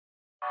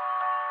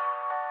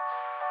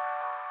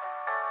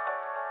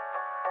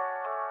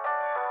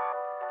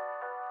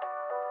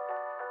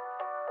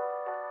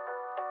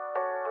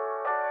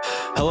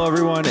Hello,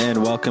 everyone,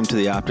 and welcome to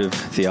the Optive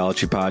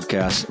Theology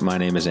Podcast. My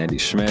name is Andy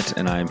Schmidt,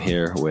 and I'm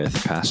here with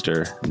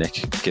Pastor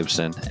Nick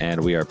Gibson,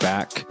 and we are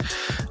back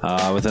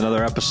with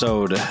another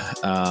episode.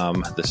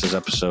 This is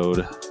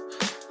episode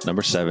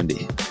number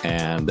 70,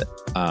 and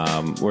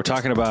we're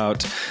talking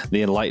about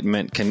the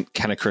Enlightenment.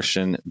 Can a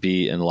Christian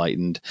be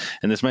enlightened?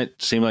 And this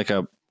might seem like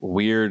a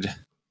weird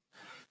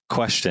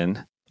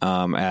question,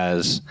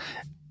 as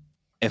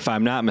if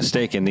I'm not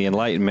mistaken, the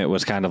Enlightenment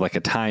was kind of like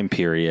a time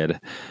period,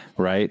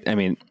 right? I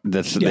mean,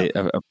 that's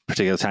a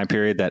particular time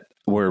period that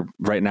we're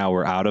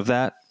out of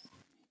that.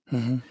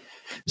 Mm-hmm.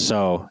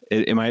 So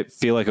it might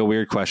feel like a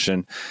weird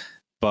question,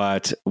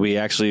 but we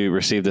actually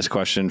received this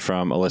question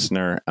from a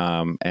listener,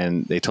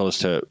 and they told us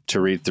to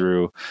read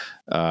through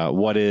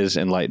What is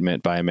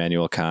Enlightenment by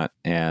Immanuel Kant.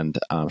 And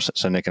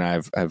so Nick and I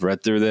have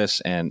read through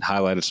this and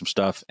highlighted some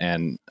stuff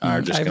and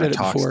are just going to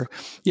talk. Before.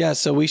 Yeah,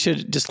 so we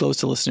should disclose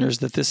to listeners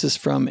that this is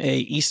from a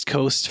East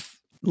Coast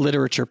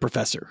literature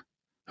professor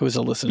who is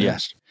a listener.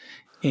 Yes.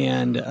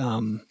 And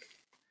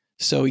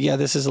so,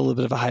 this is a little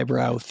bit of a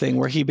highbrow thing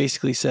where he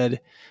basically said,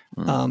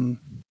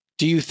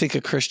 do you think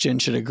a Christian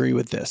should agree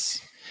with this?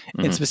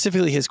 Mm-hmm. And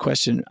specifically his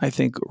question, I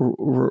think,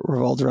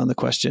 revolved around the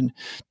question,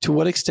 to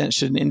what extent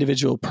should an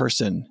individual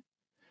person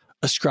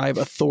ascribe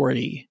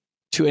authority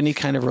to any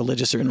kind of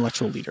religious or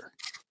intellectual leader?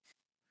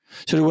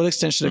 So to what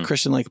extent should a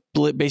Christian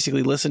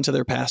basically listen to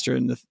their pastor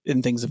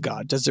in things of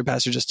God? Does their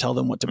pastor just tell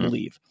them what to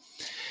believe?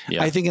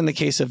 Yeah. I think in the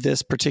case of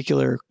this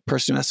particular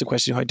person who asked the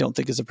question, who I don't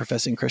think is a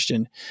professing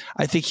Christian,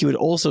 I think he would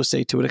also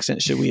say, to what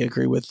extent should we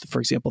agree with,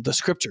 for example, the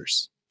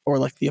scriptures or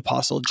like the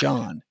Apostle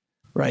John,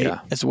 right?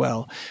 Yeah. As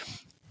well.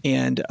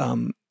 And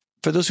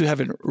for those who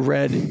haven't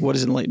read What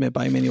is Enlightenment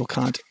by Immanuel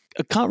Kant,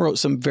 Kant wrote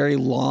some very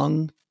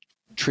long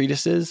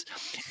treatises.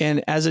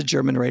 And as a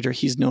German writer,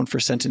 he's known for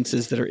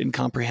sentences that are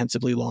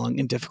incomprehensibly long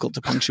and difficult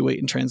to punctuate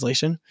in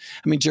translation.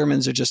 I mean,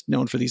 Germans are just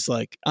known for these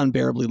like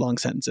unbearably long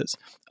sentences.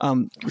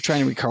 We're trying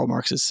to read Karl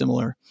Marx is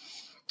similar.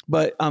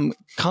 But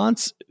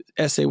Kant's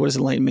essay, What is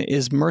Enlightenment,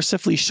 is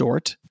mercifully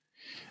short.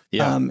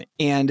 Yeah.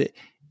 And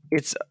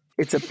it's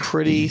a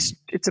pretty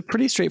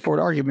straightforward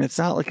argument. It's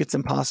not like it's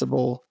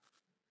impossible.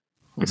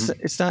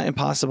 It's not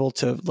impossible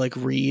to like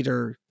read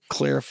or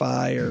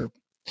clarify or,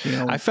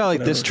 I felt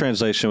like this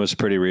translation was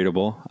pretty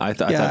readable. I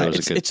thought it was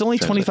a good. It's only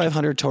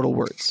 2,500 total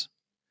words,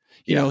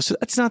 you know, so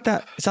it's not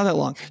that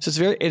long. So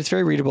it's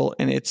very readable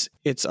and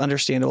it's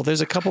understandable.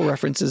 There's a couple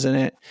references in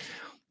it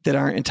that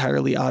aren't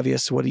entirely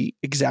obvious what he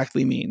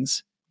exactly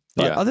means.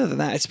 But other than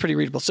that, it's pretty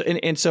readable. So,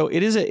 and so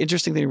it is an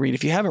interesting thing to read.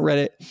 If you haven't read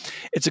it,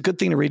 it's a good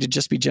thing to read to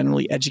just be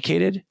generally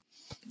educated.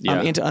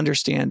 And to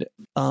understand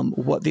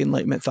what the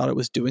Enlightenment thought it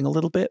was doing a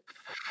little bit.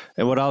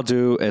 And what I'll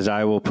do is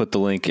I will put the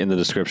link in the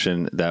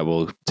description that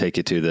will take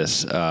you to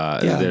this.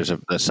 There's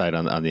a site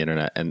on the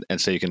internet,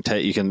 and so you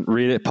can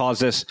read it, pause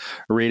this,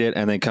 read it,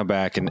 and then come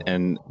back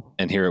and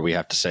hear what we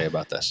have to say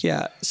about this.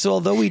 Yeah. So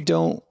although we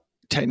don't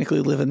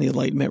technically live in the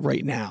Enlightenment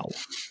right now,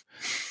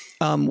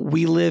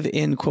 we live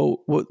in,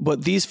 quote,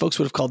 what these folks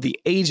would have called the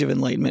Age of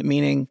Enlightenment,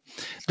 meaning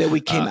that we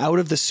came out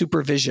of the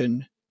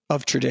supervision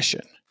of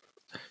tradition.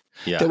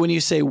 Yeah. That when you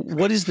say,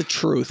 what is the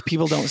truth?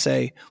 People don't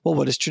say, well,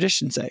 what does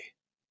tradition say?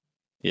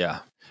 Yeah.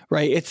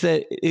 Right. It's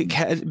that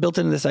it built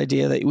into this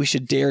idea that we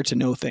should dare to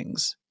know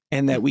things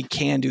and that we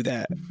can do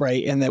that.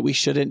 Right. And that we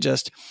shouldn't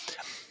just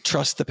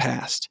trust the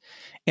past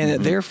and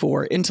that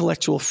therefore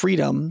intellectual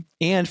freedom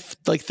and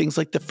like things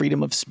like the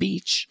freedom of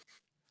speech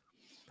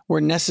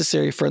were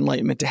necessary for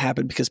enlightenment to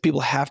happen because people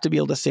have to be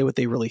able to say what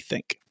they really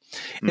think.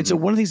 And so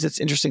one of the things that's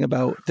interesting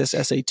about this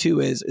essay too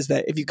is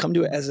that if you come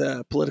to it as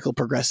a political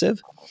progressive,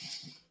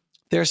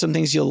 there are some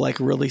things you'll like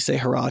really say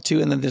hurrah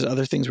to. And then there's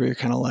other things where you're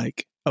kind of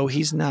like, oh,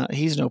 he's no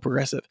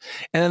progressive.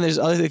 And then there's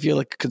other, if you're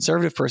like a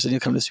conservative person, you'll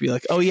come to be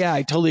like, oh yeah,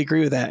 I totally agree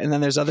with that. And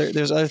then there's other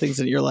things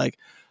that you're like,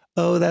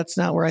 oh, that's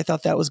not where I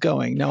thought that was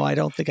going. No, I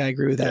don't think I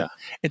agree with that. Yeah.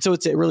 And so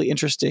it's a really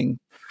interesting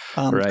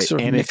right. sort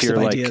of and mix of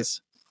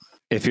ideas.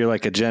 If you're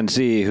like a Gen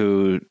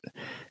Z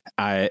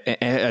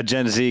a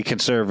Gen Z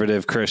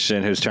conservative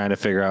Christian who's trying to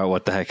figure out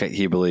what the heck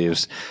he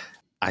believes,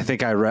 I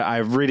think as I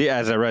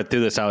read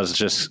through this,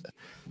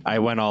 I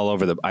went all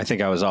over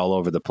I was all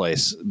over the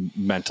place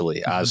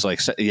mentally. I was like,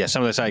 some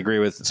of this I agree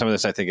with. Some of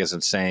this I think is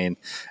insane.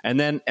 And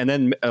then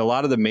a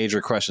lot of the major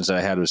questions that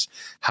I had was,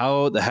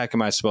 how the heck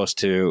am I supposed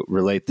to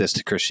relate this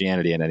to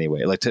Christianity in any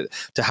way? Like to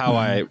how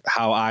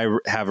I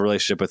have a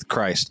relationship with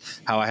Christ,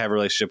 how I have a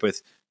relationship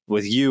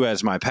with you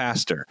as my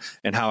pastor,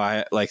 and how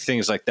I like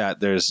things like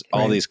that. There's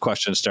all these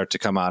questions start to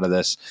come out of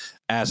this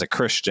as a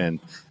Christian.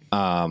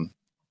 And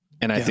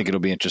I think it'll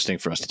be interesting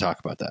for us to talk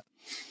about that.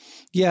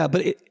 Yeah,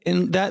 but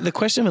the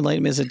question of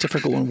enlightenment is a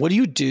difficult one. What do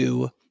you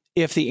do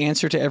if the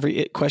answer to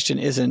every question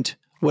isn't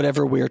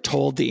whatever we are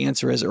told the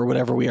answer is or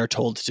whatever we are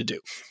told to do?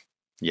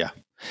 Yeah.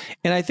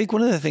 And I think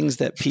one of the things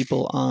that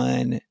people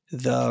on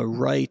the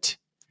right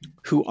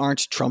who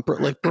aren't Trump,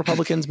 like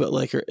Republicans, but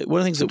like one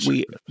of the things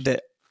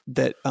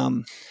that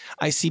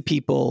I see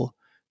people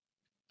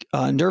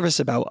nervous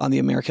about on the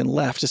American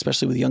left,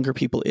 especially with younger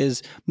people,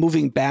 is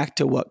moving back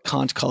to what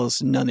Kant calls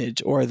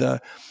nonage, or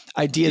the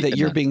idea that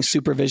you're being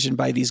supervisioned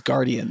by these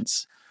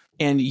guardians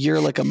and you're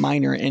like a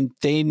minor and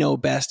they know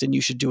best and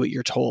you should do what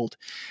you're told.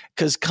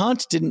 Because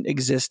Kant didn't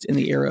exist in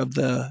the era of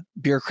the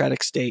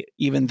bureaucratic state,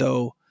 even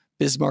though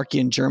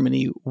Bismarckian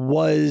Germany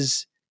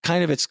was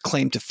kind of its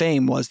claim to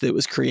fame was that it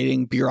was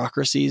creating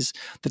bureaucracies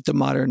that the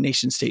modern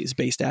nation state is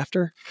based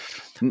after.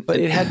 But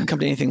it hadn't come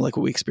to anything like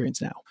what we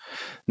experience now.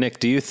 Nick,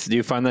 do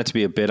you find that to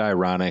be a bit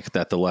ironic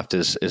that the left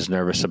is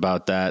nervous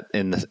about that?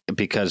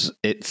 Because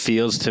it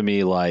feels to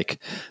me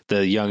like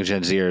the young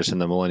Gen Zers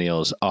and the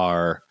millennials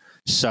are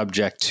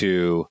subject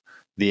to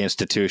the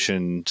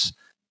institutions,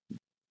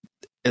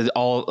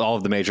 all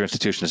of the major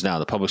institutions now,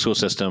 the public school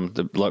system,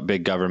 the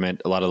big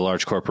government, a lot of the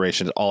large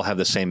corporations all have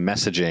the same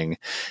messaging.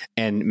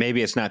 And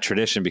maybe it's not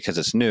tradition because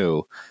it's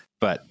new,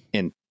 but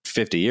in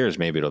 50 years,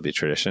 maybe it'll be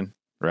tradition,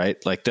 right?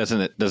 Like,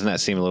 doesn't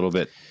that seem a little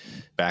bit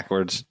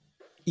backwards?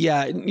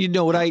 Yeah. You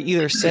know, what I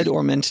either said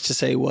or meant to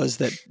say was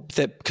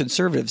that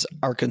conservatives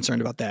are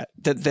concerned about that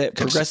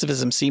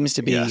progressivism seems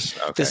to be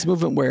this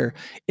movement where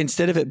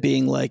instead of it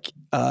being like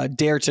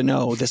dare to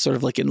know, this sort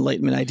of like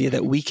Enlightenment idea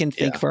that we can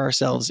think for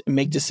ourselves and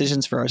make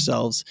decisions for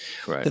ourselves,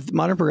 that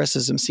modern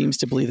progressivism seems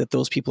to believe that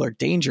those people are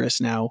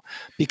dangerous now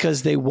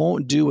because they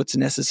won't do what's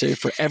necessary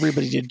for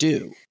everybody to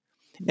do.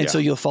 And so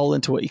you'll fall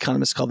into what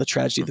economists call the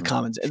tragedy of the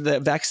commons. The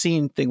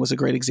vaccine thing was a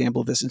great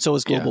example of this. And so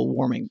is global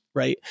warming,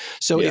 right?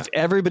 So if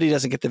everybody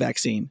doesn't get the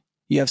vaccine,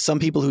 you have some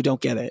people who don't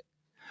get it.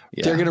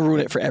 They're going to ruin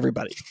it for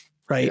everybody,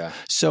 right? Yeah.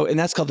 So, and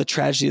that's called the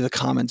tragedy of the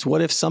commons.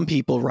 What if some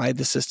people ride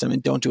the system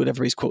and don't do what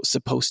everybody's, quote,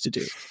 supposed to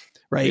do,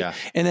 right? Yeah.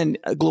 And then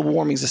global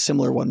warming is a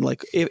similar one.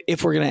 Like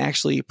if we're going to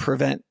actually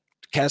prevent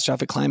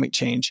catastrophic climate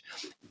change,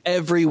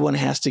 everyone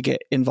has to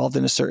get involved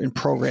in a certain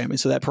program. And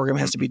so that program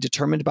has to be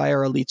determined by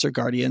our elites or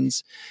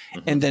guardians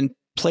and then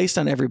placed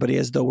on everybody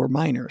as though we're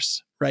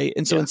minors. Right.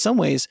 And so in some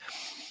ways,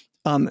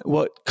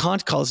 what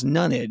Kant calls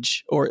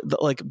nonage, or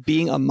like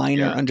being a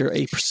minor under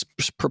a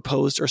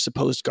proposed or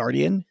supposed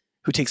guardian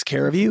who takes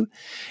care of you,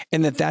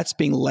 and that's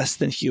being less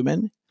than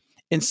human.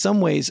 In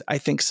some ways, I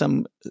think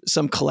some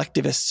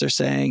collectivists are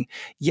saying,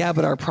 yeah,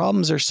 but our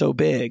problems are so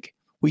big.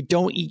 We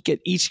don't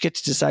each get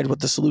to decide what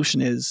the solution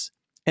is.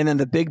 And then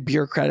the big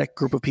bureaucratic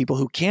group of people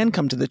who can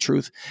come to the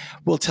truth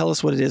will tell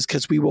us what it is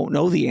because we won't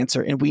know the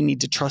answer and we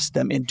need to trust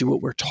them and do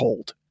what we're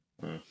told.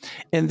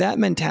 And that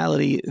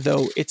mentality,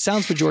 though it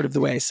sounds pejorative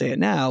the way I say it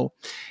now,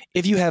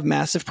 if you have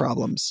massive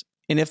problems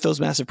and if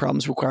those massive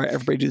problems require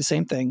everybody to do the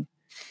same thing,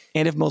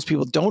 and if most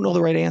people don't know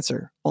the right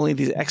answer, only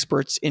these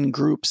experts in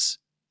groups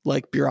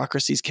like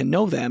bureaucracies can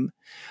know them,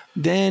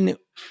 then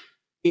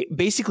it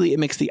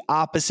makes the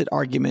opposite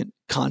argument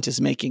Kant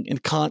is making.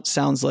 And Kant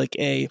sounds like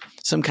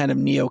some kind of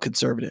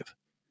neoconservative.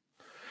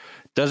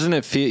 Doesn't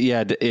it feel?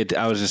 Yeah,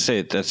 I was going to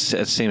say that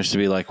seems to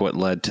be like what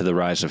led to the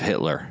rise of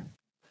Hitler,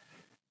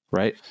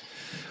 right?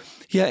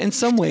 Yeah, in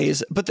some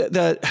ways, but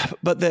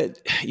that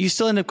you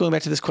still end up going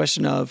back to this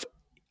question of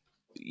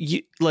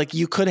you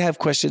could have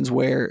questions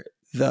where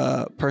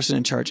the person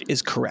in charge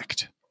is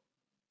correct.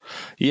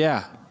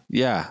 Yeah.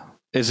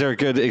 Is there a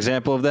good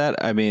example of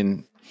that? I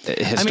mean,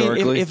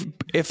 historically,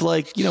 if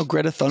like, you know,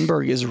 Greta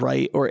Thunberg is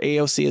right or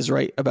AOC is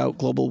right about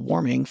global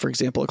warming, for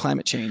example, or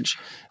climate change,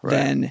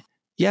 then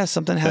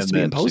something has to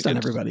be imposed on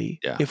everybody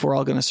if we're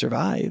all going to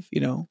survive,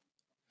 you know?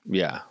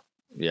 Yeah.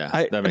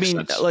 That makes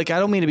sense. Like, I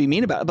don't mean to be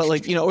mean about it, but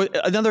like, you know,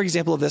 another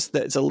example of this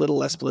that's a little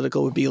less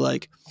political would be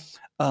like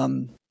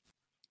high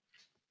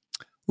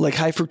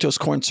fructose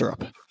corn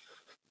syrup,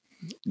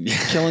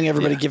 killing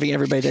everybody, giving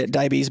everybody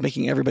diabetes,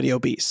 making everybody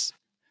obese.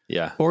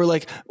 Yeah. Or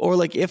like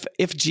if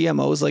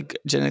GMOs, like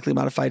genetically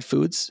modified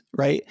foods,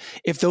 right?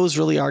 If those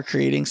really are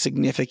creating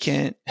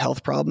significant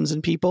health problems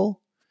in people,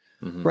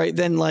 right?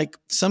 Then like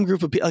some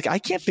group of people, like I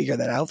can't figure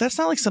that out. That's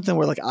not like something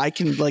where like I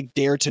can like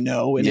dare to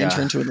know and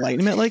enter into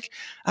enlightenment. Like,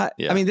 I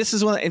mean, this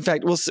is one, in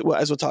fact, as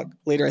we'll talk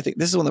later, I think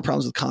this is one of the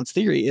problems with Kant's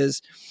theory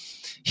is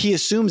he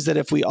assumes that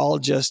if we all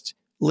just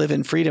live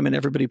in freedom and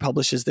everybody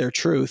publishes their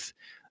truth,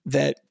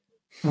 that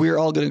we're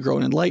all going to grow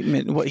in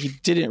enlightenment. And what he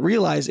didn't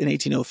realize in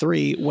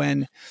 1803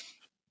 when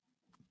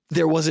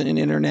there wasn't an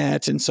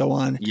internet and so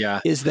on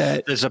is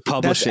that there's a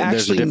publishing.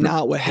 That's actually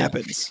not what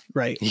happens,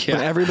 right? Yeah.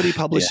 When everybody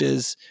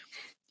publishes,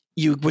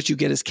 what you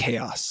get is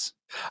chaos.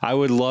 I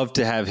would love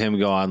to have him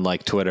go on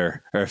like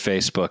Twitter or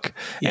Facebook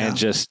and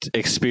just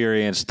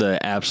experience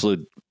the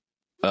absolute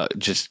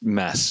just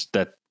mess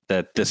that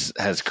this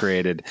has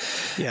created.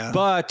 Yeah.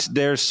 But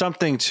there's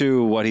something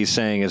to what he's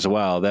saying as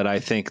well that I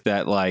think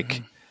that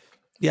like...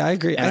 Yeah, I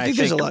agree. I think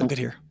there's a lot good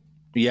here.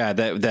 Yeah,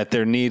 that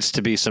there needs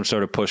to be some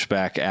sort of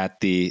pushback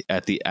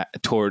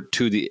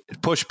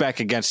pushback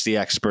against the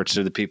experts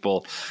or the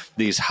people,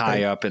 these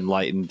high up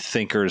enlightened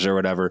thinkers or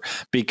whatever,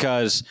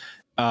 because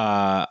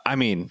I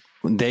mean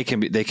they can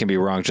be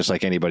wrong just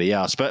like anybody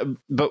else.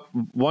 But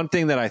one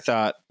thing that I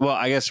thought, well,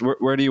 I guess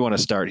where do you want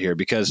to start here?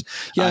 Because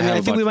I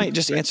think we might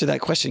just answer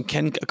that question: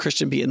 can a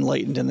Christian be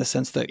enlightened in the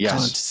sense that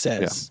Kant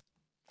says?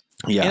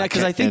 Yeah,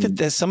 because I think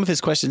that some of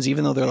his questions,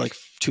 even though they're like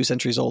 2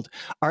 centuries old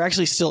are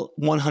actually still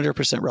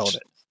 100%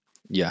 relevant.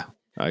 Yeah,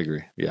 I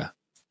agree. Yeah.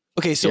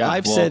 Okay, so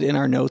I've said in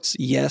our notes,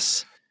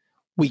 yes,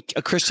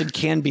 a Christian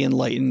can be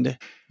enlightened.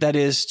 That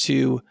is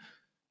to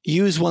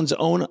use one's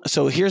own.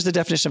 So here's the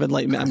definition of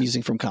enlightenment I'm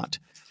using from Kant: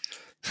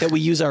 that we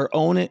use our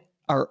own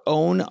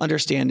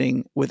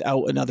understanding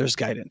without another's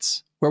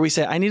guidance. Where we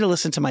say, I need to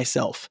listen to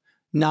myself,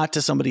 not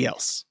to somebody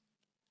else.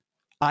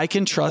 I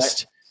can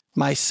trust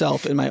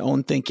myself in my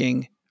own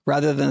thinking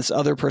rather than this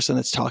other person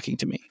that's talking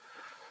to me.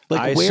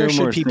 Like, where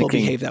should people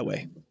behave that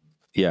way?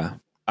 Yeah.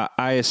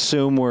 I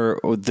assume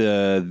what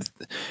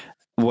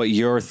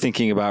you're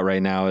thinking about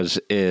right now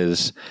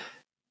is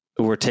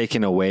we're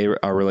taking away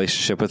our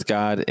relationship with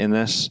God in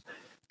this,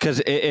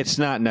 because it's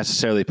not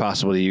necessarily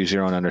possible to use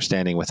your own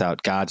understanding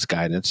without God's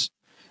guidance.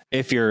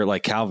 If you're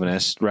like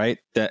Calvinist, right?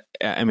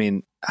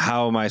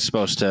 How am I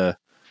supposed to?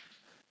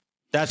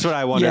 That's what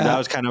I wondered. Yeah. That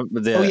was kind of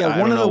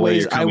one of the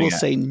ways I will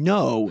say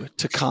no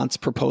to Kant's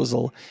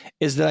proposal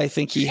is that I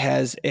think he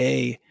has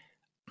a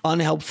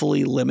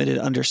unhelpfully limited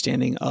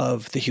understanding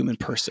of the human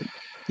person.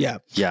 Yeah.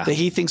 That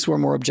he thinks we're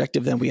more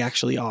objective than we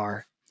actually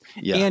are.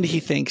 Yeah. And he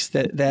thinks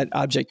that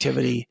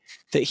objectivity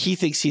that he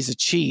thinks he's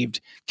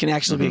achieved can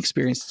actually be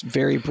experienced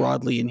very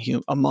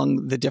broadly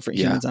among the different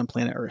humans on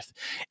planet Earth.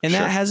 And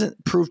that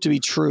hasn't proved to be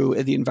true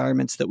in the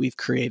environments that we've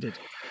created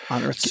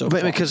on Earth so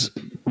far. Because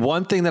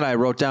one thing that I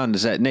wrote down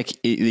is that, Nick,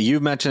 you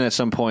mentioned at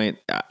some point,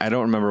 I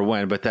don't remember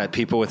when, but that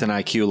people with an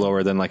IQ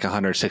lower than like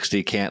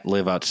 160 can't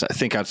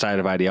think outside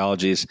of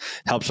ideologies,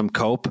 helps them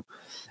cope.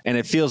 And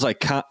it feels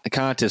like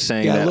Kant is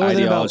saying that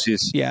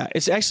ideologies.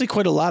 It's actually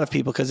quite a lot of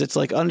people, because it's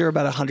like under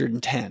about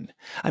 110.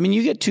 I mean,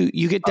 you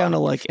get down to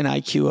like an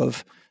IQ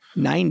of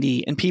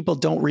 90, and people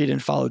don't read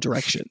and follow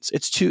directions.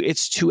 It's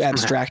too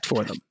abstract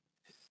for them.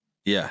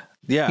 Yeah.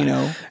 You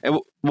know.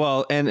 So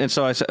what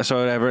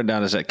I've written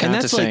down is that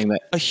Kant is saying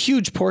that a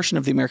huge portion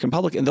of the American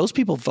public, and those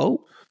people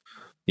vote.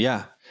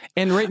 Yeah.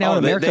 And right now in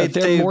America,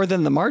 they're more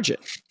than the margin.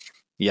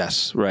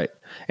 Yes, right.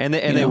 And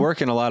they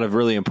work in a lot of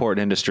really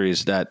important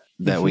industries that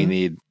we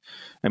need.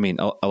 I mean,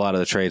 a lot of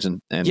the trades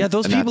and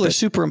those people are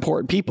super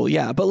important people.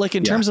 Yeah. But like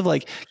in terms of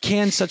like,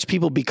 can such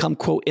people become,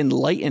 quote,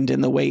 enlightened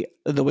in the way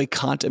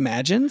Kant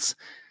imagines?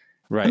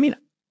 Right.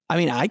 I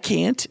mean, I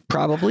can't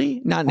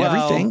probably not in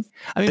everything.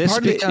 I mean,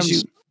 part of it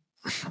is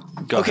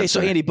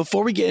so Andy,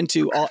 before we get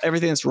into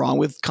everything that's wrong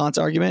with Kant's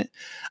argument,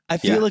 I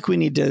feel like we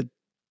need to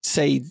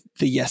say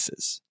the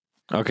yeses.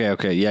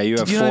 Okay. Yeah, you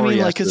have Do you know four what I mean?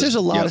 yeses. Like, because there's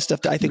a lot of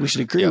stuff that I think we should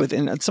agree with,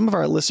 and some of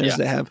our listeners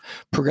that have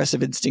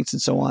progressive instincts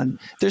and so on.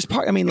 There's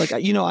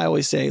I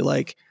always say,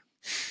 like,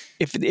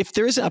 if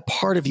there isn't a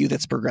part of you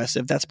that's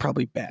progressive, that's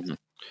probably bad.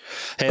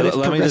 Hey, but if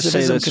let me just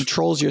say this.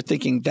 Controls your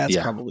thinking, that's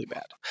probably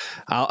bad.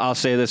 I'll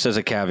say this as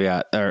a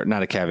caveat, or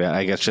not a caveat,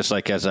 I guess, just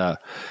like as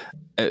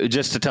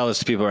just to tell this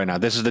to people right now.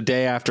 This is the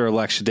day after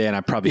election day, and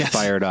I'm probably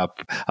fired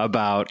up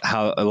about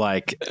how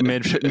like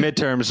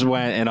midterms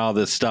went and all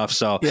this stuff.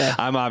 So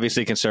I'm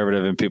obviously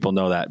conservative, and people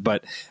know that.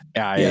 But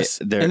and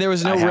there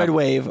was no red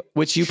wave,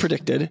 which you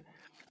predicted.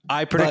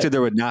 I predicted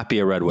there would not be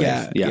a red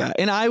wave. Yeah.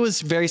 And I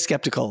was very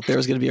skeptical there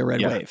was going to be a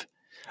red wave.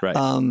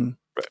 Right.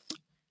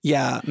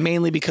 Yeah,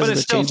 mainly because of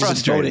the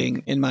changes in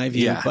voting, in my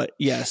view. Yeah. But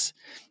yes.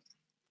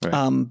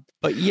 Right.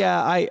 But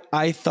yeah,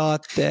 I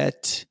thought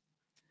that.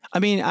 I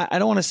mean, I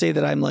don't want to say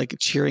that I'm like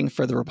cheering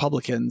for the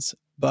Republicans,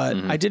 but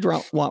I did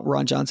want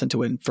Ron Johnson to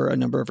win for a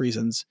number of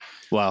reasons.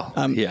 Wow.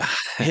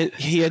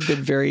 He had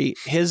been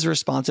his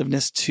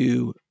responsiveness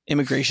to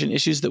immigration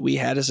issues that we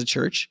had as a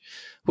church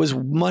was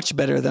much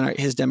better than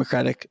his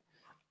Democratic,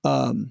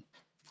 other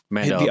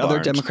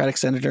Democratic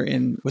senator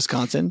in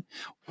Wisconsin.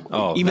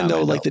 Even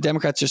though like the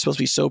Democrats are supposed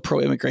to be so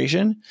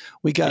pro-immigration,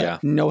 we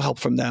got no help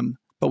from them,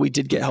 but we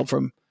did get help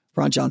from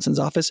Ron Johnson's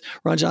office.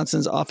 Ron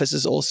Johnson's office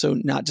is also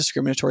not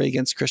discriminatory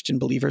against Christian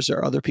believers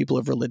or other people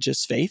of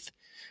religious faith.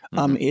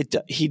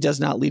 He does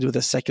not lead with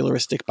a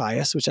secularistic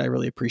bias, which I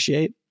really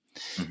appreciate.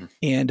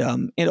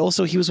 And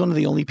also he was one of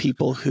the only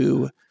people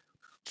who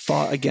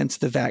fought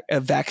against the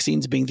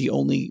vaccines being the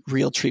only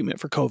real treatment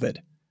for COVID,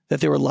 that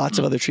there were lots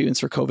of other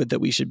treatments for COVID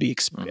that we should be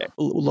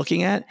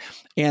looking at,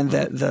 and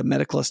that the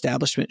medical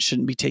establishment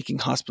shouldn't be taking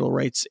hospital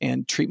rights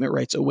and treatment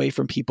rights away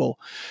from people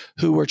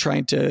who were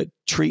trying to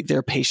treat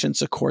their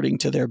patients according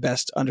to their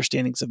best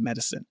understandings of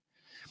medicine.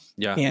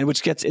 Yeah. And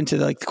which gets into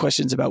like the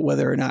questions about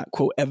whether or not,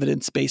 quote,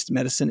 evidence-based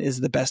medicine is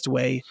the best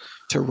way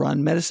to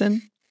run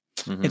medicine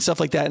and stuff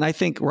like that. And I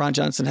think Ron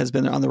Johnson has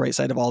been on the right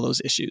side of all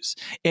those issues.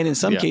 And in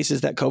some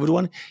cases, that COVID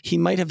one, he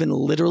might have been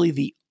literally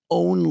the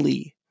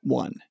only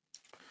one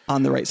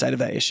on the right side of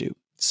that issue.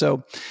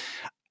 So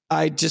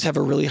I just have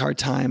a really hard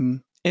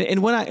time.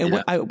 And when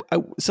I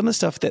some of the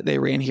stuff that they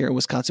ran here in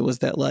Wisconsin was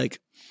that like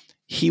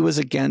he was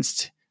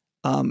against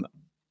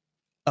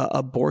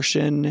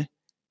abortion,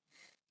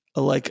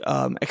 like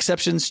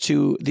exceptions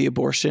to the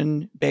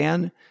abortion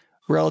ban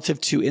relative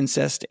to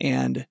incest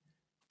and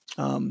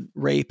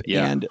rape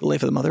and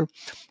life of the mother.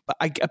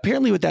 But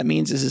apparently what that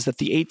means is that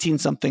the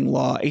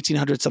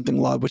 1800 something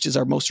law, which is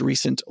our most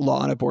recent law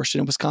on abortion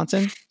in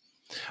Wisconsin,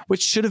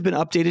 which should have been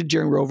updated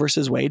during Roe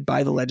versus Wade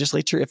by the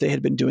legislature if they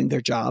had been doing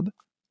their job.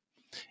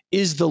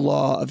 is the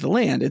law of the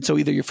land. And so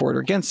either you're for it or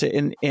against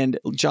it. And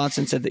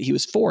Johnson said that he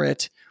was for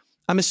it.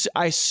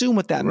 I assume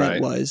what that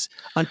meant was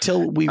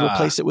until we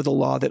replace it with a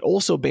law that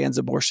also bans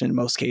abortion in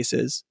most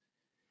cases,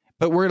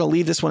 but we're going to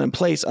leave this one in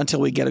place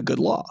until we get a good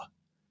law.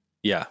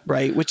 Yeah.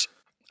 Right. Which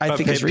I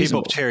think is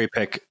reasonable. People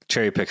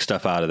cherry pick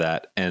stuff out of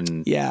that.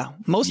 And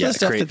most of the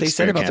stuff that they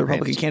said about the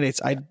Republican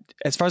candidates,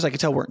 as far as I could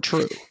tell, weren't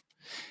true.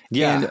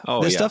 Yeah.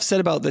 And the stuff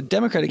said about the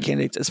Democratic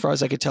candidates, as far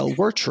as I could tell,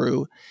 were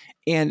true,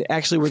 and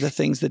actually were the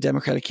things the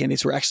Democratic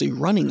candidates were actually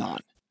running on.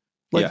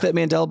 Like that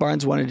Mandela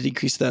Barnes wanted to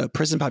decrease the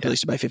prison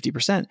population by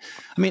 50%.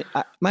 I mean,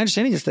 my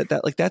understanding is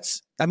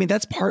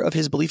that's part of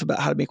his belief about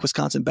how to make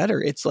Wisconsin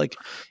better. It's like,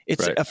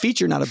 it's a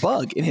feature, not a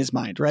bug in his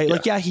mind, right?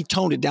 Like, he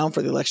toned it down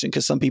for the election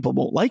because some people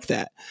won't like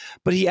that,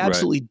 but he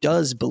absolutely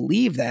does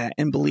believe that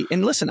and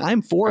listen,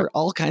 I'm for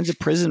all kinds of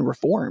prison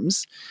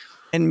reforms,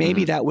 and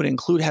maybe that would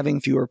include having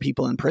fewer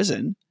people in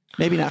prison,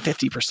 maybe not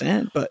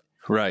 50%, but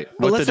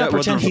let's not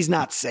pretend he's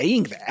not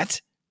saying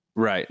that.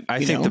 Right.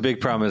 I think the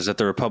big problem is that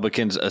the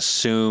Republicans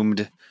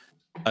assumed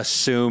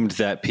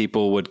that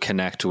people would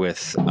connect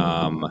with,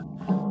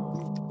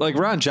 like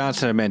Ron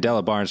Johnson and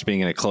Mandela Barnes being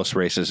in a close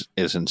race is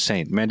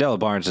insane. Mandela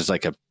Barnes is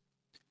like a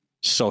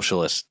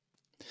socialist.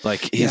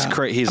 Like he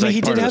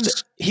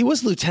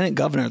was lieutenant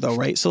governor though,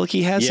 right? So like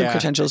he has some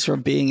credentials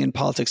from being in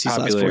politics these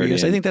last 4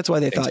 years. I think that's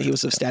why they thought he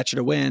was of stature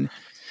to win.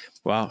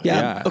 Wow.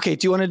 Yeah. Okay.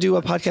 Do you want to do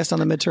a podcast on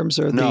the midterms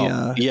or no?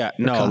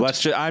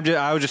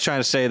 I was just trying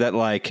to say that,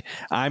 like,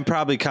 I'm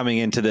probably coming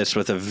into this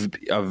with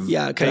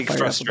a big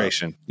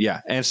frustration.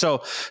 Yeah. And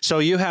so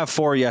you have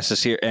 4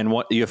 yeses here, and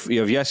what you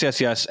have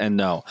yes, and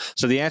no.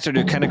 So the answer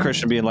to can a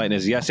Christian be enlightened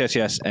is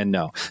yes, and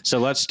no. So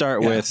let's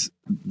start with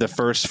the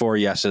first 4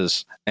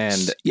 yeses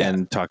and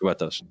talk about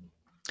those.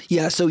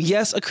 Yeah. So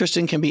yes, a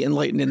Christian can be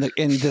enlightened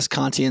in this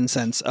Kantian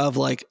sense of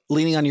like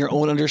leaning on your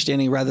own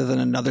understanding rather than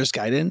another's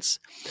guidance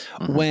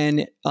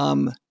when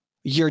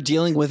you're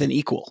dealing with an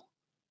equal,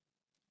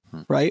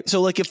 right? So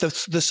like if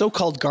the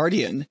so-called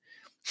guardian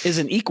is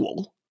an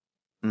equal,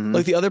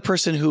 like the other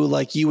person who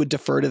like you would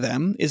defer to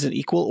them is an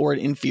equal or an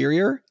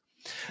inferior,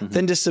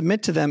 then to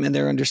submit to them and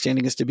their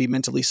understanding is to be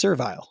mentally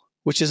servile,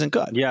 which isn't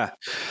good. Yeah.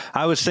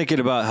 I was thinking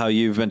about how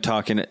you've been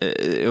talking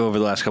over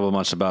the last couple of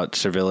months about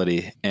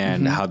servility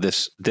and how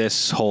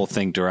this whole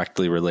thing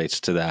directly relates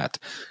to that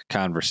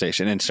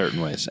conversation in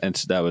certain ways. And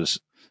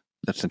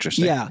that's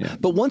interesting. Yeah.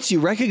 But once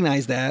you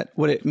recognize that,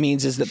 what it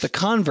means is that the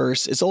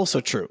converse is also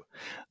true.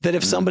 That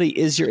if somebody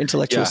is your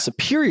intellectual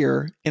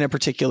superior in a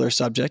particular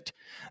subject,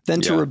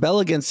 then to rebel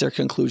against their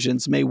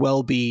conclusions may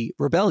well be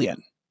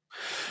rebellion.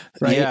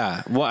 Right.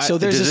 Yeah. Well, so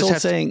there's this old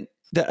saying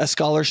that a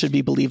scholar should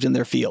be believed in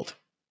their field.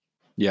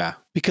 Yeah.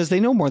 Because they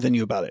know more than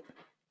you about it.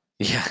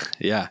 Yeah.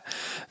 Yeah.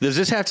 Does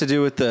this have to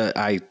do with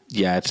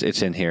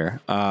it's in here.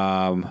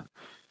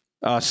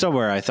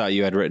 Somewhere I thought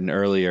you had written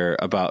earlier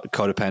about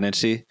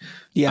codependency.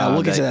 Yeah,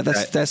 we'll get to that.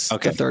 That's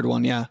the third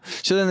one. Yeah.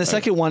 So then the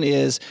second one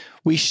is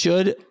we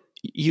should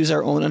use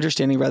our own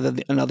understanding rather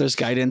than another's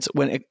guidance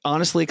when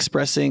honestly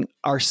expressing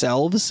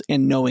ourselves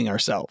and knowing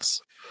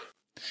ourselves.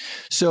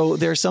 So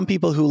there are some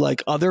people who,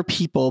 like, other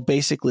people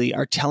basically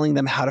are telling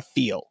them how to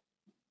feel,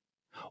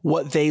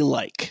 what they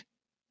like.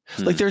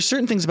 Like there are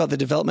certain things about the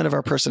development of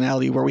our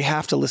personality where we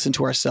have to listen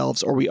to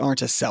ourselves or we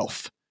aren't a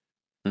self.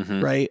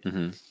 Right.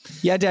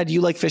 Yeah, Dad,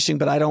 you like fishing,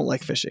 but I don't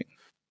like fishing.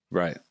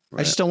 Right.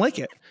 I just don't like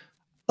it.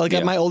 Like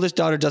my oldest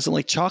daughter doesn't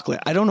like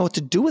chocolate. I don't know what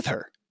to do with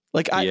her.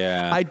 Like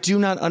I do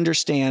not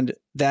understand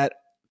that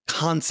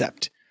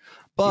concept,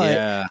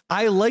 but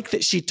I like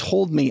that she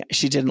told me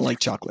she didn't like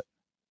chocolate.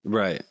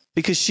 Right.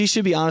 Because she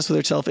should be honest with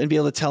herself and be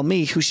able to tell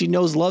me, who she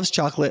knows loves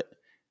chocolate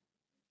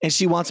and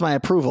she wants my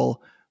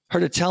approval, her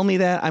to tell me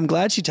that. I'm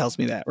glad she tells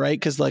me that, right?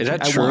 Because like, is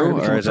that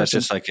true, or is that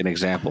just like an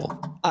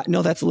example?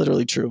 No, that's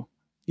literally true.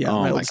 Yeah,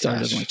 my oldest daughter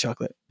doesn't like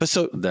chocolate, but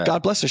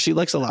God bless her, she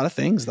likes a lot of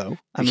things, though.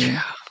 I mean,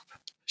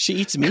 she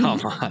eats meat. Come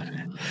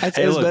on,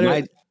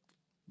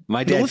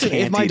 my dad. Listen,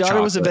 if my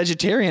daughter was a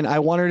vegetarian, I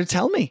want her to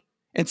tell me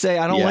and say,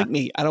 I don't like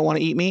meat. I don't want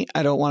to eat meat.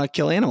 I don't want to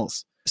kill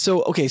animals.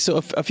 So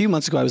a few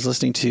months ago, I was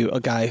listening to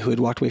a guy who had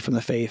walked away from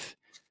the faith,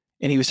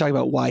 and he was talking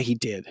about why he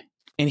did,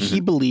 and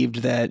he believed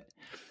that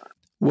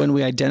when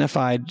we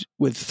identified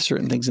with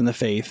certain things in the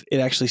faith, it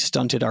actually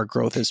stunted our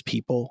growth as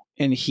people.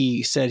 And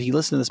he said he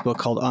listened to this book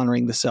called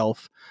Honoring the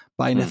Self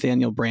by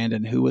Nathaniel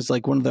Branden, who was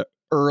like one of the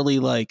early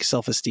like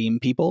self-esteem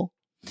people.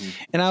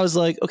 And I was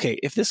like, okay,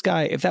 if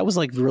that was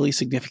like really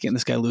significant,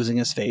 this guy losing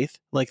his faith,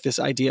 like this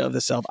idea of the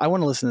self, I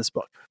want to listen to this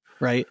book.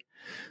 Right.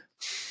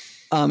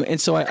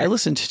 And so I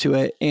listened to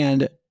it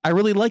and I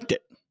really liked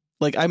it.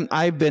 Like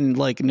I've been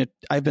on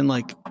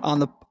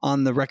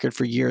the record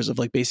for years of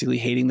like basically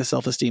hating the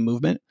self-esteem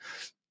movement.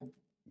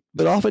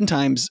 But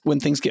oftentimes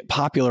when things get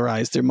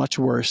popularized, they're much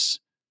worse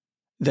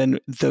than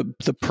the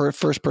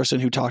first person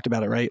who talked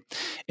about it. Right.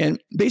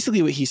 And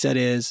basically what he said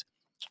is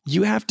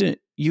you have to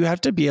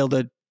be able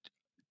to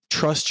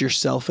trust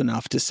yourself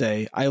enough to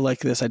say, I like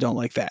this. I don't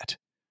like that.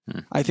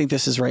 I think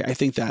this is right. I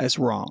think that is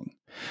wrong.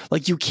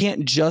 Like you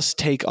can't just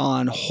take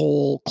on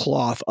whole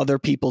cloth other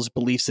people's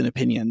beliefs and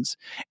opinions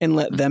and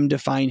let them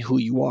define who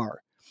you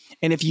are.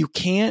 And if you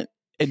can't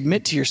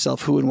admit to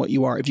yourself who and what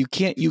you are, if you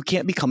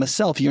can't become a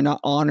self, you're not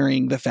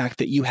honoring the fact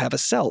that you have a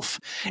self,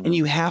 and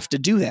you have to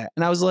do that.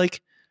 And I was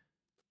like,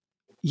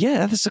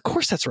 yeah, of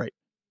course that's right.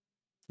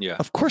 Yeah,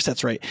 of course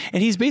that's right.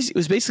 And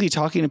was basically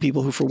talking to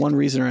people who, for one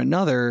reason or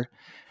another,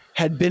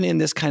 had been in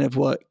this kind of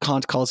what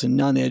Kant calls a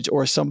nonage,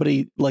 or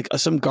somebody like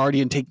some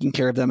guardian taking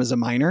care of them as a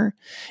minor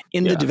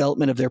in the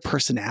development of their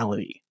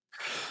personality.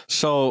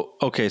 So,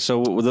 okay.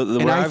 So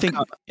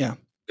go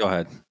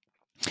ahead.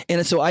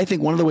 And so I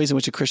think one of the ways in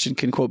which a Christian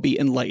can, quote, be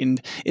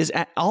enlightened is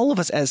all of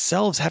us as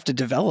selves have to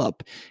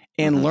develop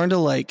and learn to,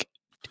 like,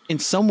 in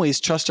some ways,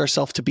 trust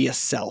ourselves to be a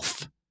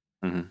self.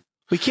 Mm-hmm.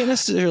 We can't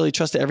necessarily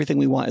trust that everything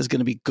we want is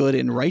going to be good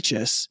and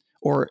righteous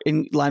or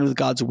in line with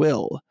God's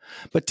will,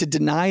 but to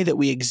deny that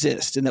we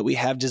exist and that we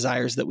have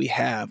desires that we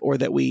have, or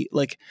that we,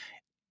 like,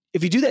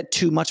 if you do that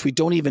too much, we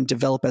don't even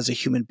develop as a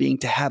human being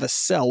to have a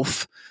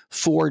self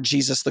for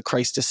Jesus the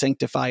Christ to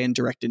sanctify and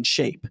direct and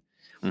shape.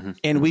 Mm-hmm.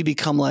 And we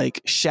become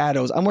like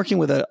shadows. I'm working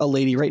with a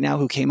lady right now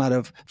who came out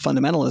of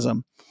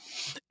fundamentalism,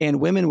 and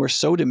women were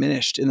so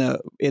diminished in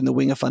the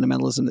wing of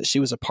fundamentalism that she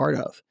was a part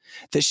of,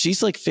 that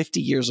she's like 50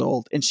 years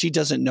old and she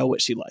doesn't know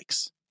what she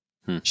likes.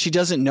 She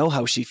doesn't know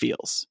how she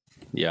feels.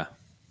 Yeah.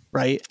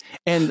 Right.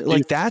 And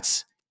like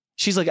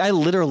she's like,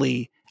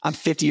 I'm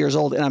 50 years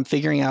old and I'm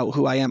figuring out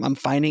who I am. I'm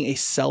finding a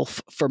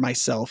self for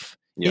myself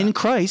in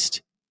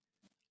Christ.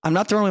 I'm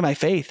not throwing away my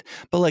faith,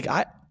 but like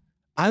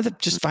I'm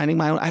just finding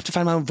I have to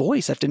find my own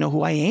voice. I have to know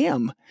who I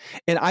am.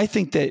 And I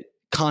think that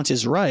Kant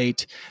is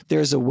right.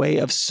 There's a way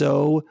of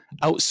so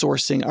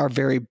outsourcing our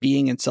very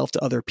being and self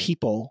to other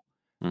people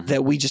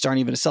that we just aren't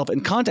even a self.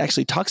 And Kant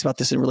actually talks about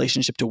this in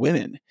relationship to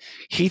women.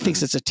 He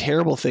thinks it's a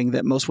terrible thing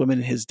that most women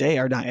in his day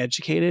are not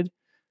educated,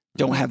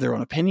 don't have their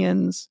own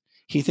opinions.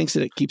 He thinks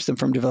that it keeps them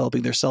from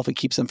developing their self. It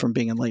keeps them from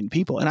being enlightened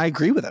people. And I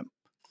agree with him.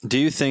 Do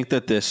you think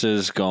that this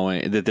is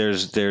going, that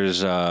there's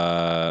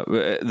the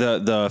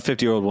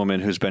 50-year-old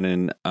woman who's been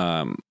in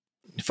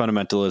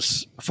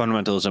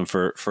fundamentalism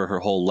for her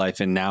whole life,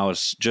 and now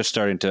is just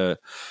starting to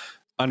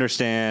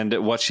understand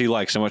what she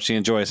likes and what she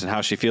enjoys and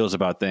how she feels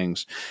about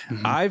things?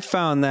 I've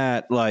found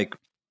that, like,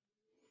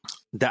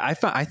 I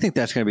think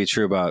that's going to be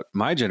true about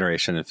my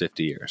generation in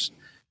 50 years.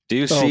 Do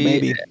you see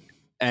maybe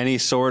any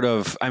sort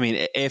of, I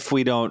mean, if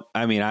we don't,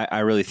 I mean, I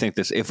really think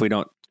this, if we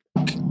don't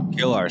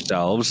kill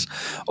ourselves,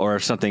 or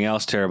if something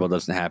else terrible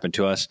doesn't happen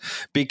to us,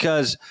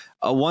 because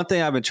one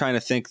thing I've been trying to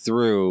think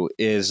through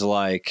is,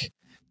 like,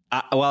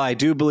 while I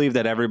do believe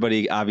that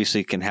everybody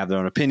obviously can have their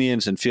own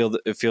opinions and feel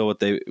what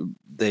they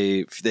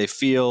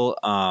feel,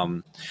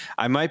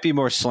 I might be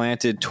more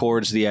slanted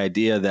towards the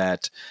idea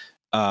that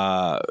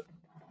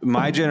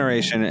my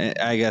generation,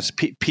 I guess,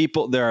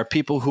 there are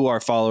people who are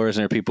followers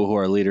and there are people who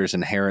are leaders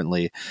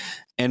inherently.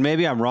 And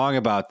maybe I'm wrong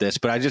about this,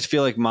 but I just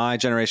feel like my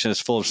generation is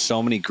full of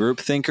so many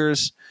group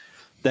thinkers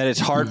that it's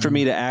hard for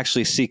me to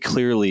actually see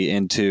clearly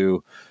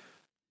into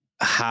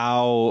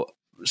how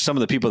some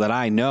of the people that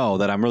I know,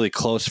 that I'm really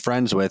close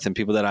friends with, and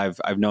people that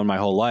I've known my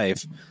whole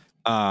life,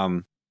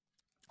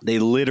 they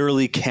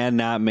literally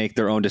cannot make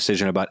their own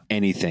decision about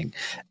anything.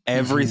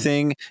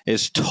 Everything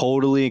is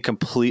totally and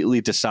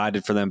completely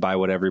decided for them by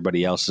what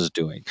everybody else is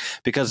doing,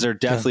 because they're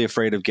deathly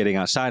afraid of getting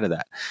outside of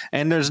that.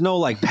 And there's no,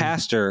 like,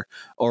 pastor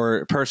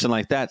or person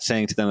like that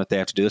saying to them that they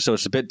have to do this. So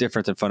it's a bit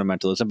different than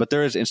fundamentalism, but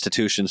there is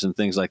institutions and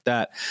things like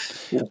that.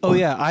 Oh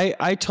yeah.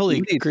 I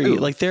totally agree.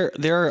 Like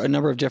there are a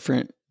number of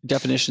different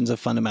definitions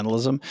of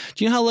fundamentalism.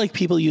 Do you know how, like,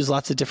 people use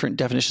lots of different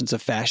definitions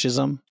of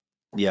fascism?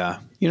 Yeah.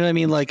 You know what I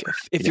mean? Like,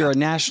 if you're a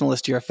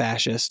nationalist, you're a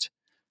fascist,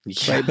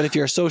 right? But if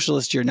you're a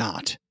socialist, you're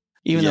not.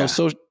 Even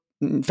though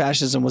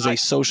fascism was a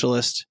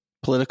socialist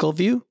political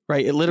view,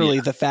 right? It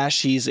literally, the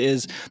fasces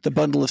is the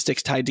bundle of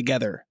sticks tied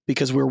together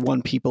because we're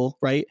one people,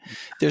 right?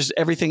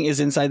 Everything is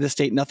inside the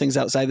state, nothing's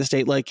outside the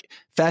state. Like,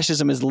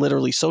 fascism is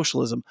literally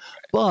socialism,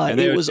 but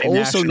it was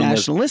also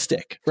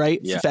nationalistic, right?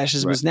 Yeah,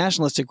 fascism was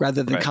nationalistic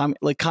rather than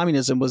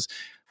communism was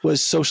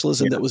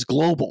socialism that was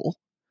global.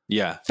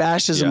 Yeah.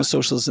 Fascism was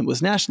socialism,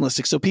 was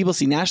nationalistic. So people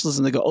see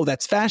nationalism, they go, oh,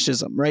 that's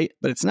fascism, right?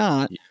 But it's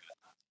not.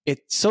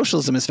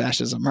 Socialism is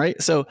fascism,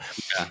 right? So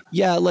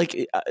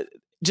like,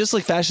 just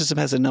like fascism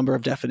has a number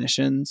of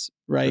definitions,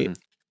 right?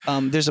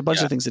 There's a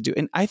bunch of things to do.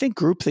 And I think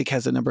groupthink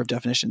has a number of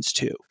definitions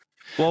too.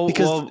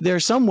 Because there are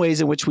some ways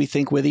in which we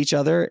think with each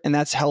other, and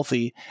that's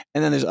healthy.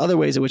 And then there's other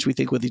ways in which we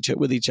think with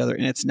each other,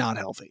 and it's not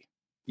healthy.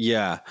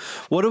 Yeah.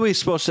 What are we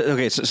supposed to?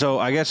 Okay. So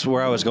I guess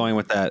where I was going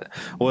with that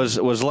was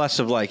less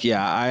of like,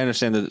 I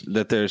understand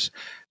that there's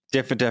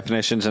different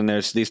definitions, and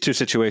there's these two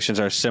situations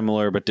are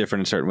similar but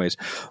different in certain ways.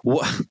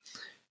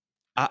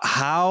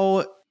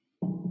 How?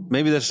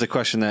 Maybe this is a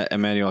question that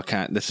Immanuel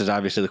Kant. This is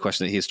obviously the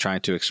question that he's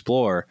trying to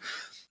explore.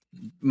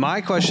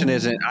 My question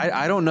isn't.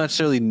 I don't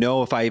necessarily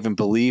know if I even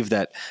believe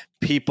that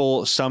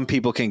some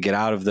people can get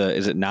out of the.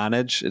 Is it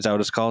nonage? Is that what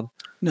it's called?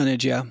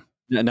 Nonage. Yeah.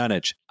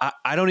 Nonage.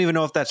 I don't even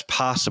know if that's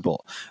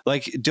possible.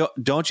 Like,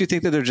 don't you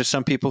think that there's just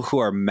some people who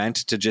are meant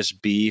to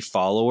just be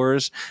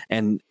followers,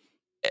 and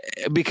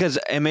because,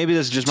 and maybe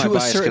this is just my to a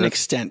bias. certain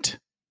extent.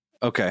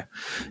 Okay.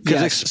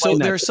 Yes. So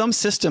there are some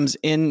systems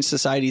in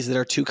societies that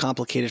are too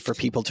complicated for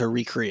people to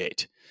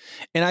recreate.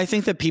 And I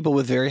think that people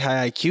with very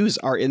high IQs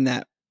are in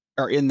that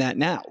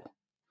now,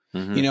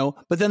 you know,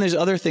 but then there's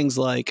other things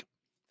like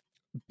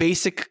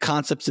basic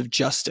concepts of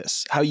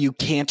justice, how you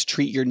can't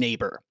treat your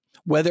neighbor,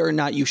 whether or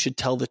not you should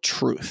tell the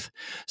truth.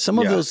 Some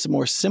of those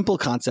more simple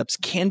concepts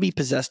can be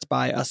possessed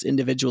by us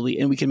individually,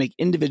 and we can make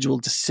individual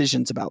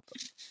decisions about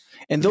them.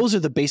 And those are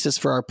the basis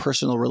for our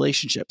personal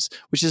relationships,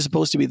 which is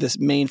supposed to be this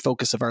main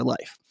focus of our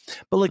life.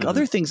 But like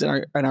other things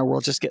in our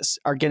world just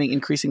are getting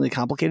increasingly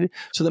complicated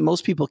so that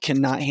most people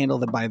cannot handle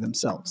them by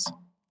themselves.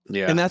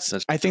 Yeah. And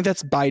I think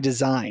that's by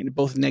design,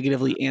 both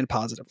negatively and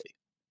positively.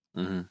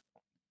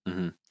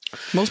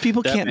 Most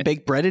people can't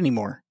bake bread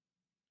anymore.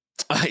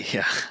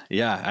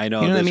 Yeah, I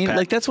know. You know what I mean?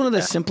 Like that's one of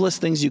the simplest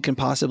things you can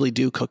possibly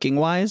do cooking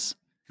wise.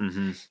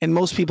 And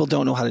most people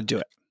don't know how to do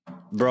it.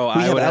 Bro,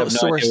 I would have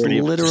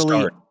outsourced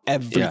literally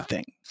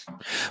everything.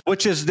 Well,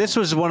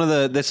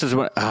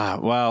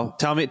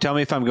 tell me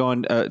if I'm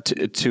going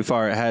too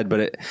far ahead,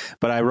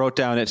 but I wrote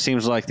down, it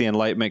seems like the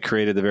Enlightenment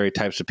created the very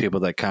types of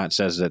people that Kant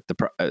says that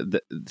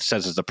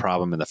says is the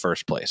problem in the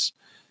first place.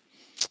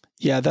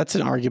 Yeah, that's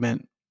an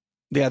argument.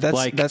 Yeah,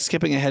 that's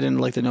skipping ahead in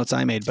like the notes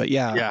I made, but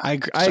I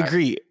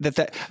agree that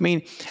I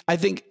mean, I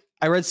think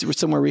I read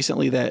somewhere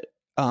recently that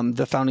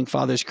the founding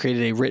fathers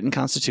created a written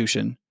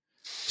constitution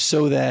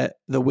so that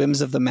the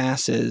whims of the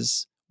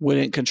masses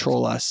wouldn't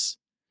control us.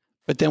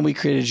 But then we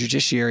created a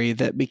judiciary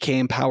that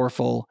became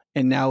powerful,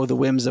 and now the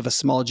whims of a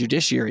small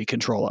judiciary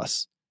control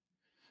us.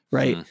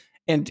 Right.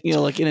 And, you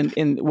know, like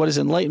in what is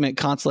Enlightenment,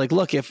 Kant's like,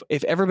 look, if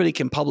everybody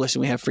can publish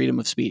and we have freedom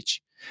of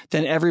speech,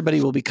 then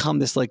everybody will become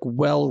this like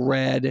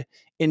well-read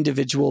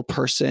individual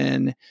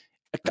person.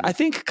 I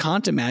think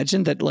Kant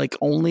imagined that like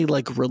only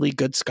like really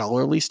good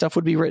scholarly stuff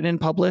would be written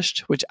and published,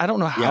 which I don't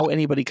know how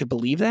anybody could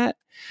believe that.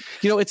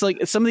 You know, it's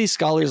like some of these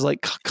scholars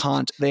like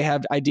Kant, they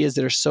have ideas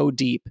that are so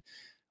deep,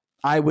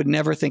 I would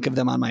never think of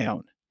them on my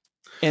own.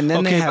 And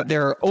then they have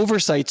their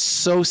oversights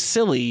so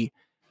silly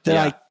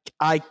that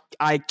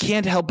I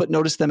can't help but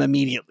notice them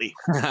immediately.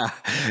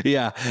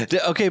 Yeah.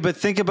 Okay. But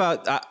think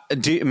about,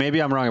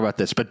 maybe I'm wrong about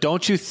this, but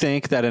don't you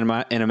think that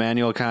in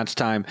Immanuel Kant's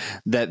time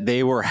that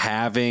they were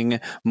having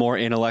more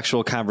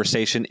intellectual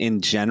conversation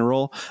in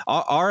general?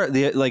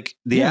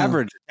 The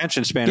average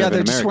attention span of an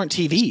American just weren't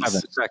TVs.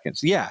 7 seconds.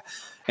 Yeah.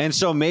 And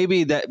so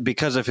maybe that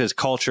because of his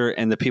culture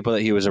and the people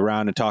that he was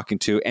around and talking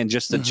to and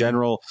just the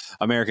general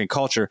American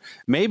culture,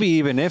 maybe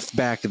even if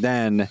back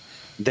then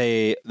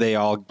they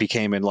all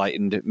became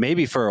enlightened,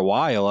 maybe for a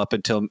while up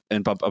until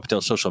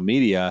social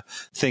media,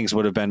 things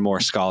would have been more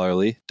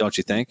scholarly, don't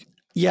you think?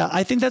 Yeah,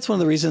 I think that's one of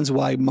the reasons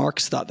why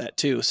Marx thought that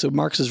too. So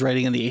Marx was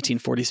writing in the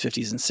 1840s,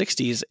 50s, and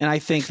 60s. And I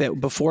think that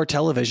before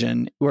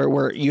television,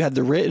 where you had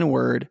the written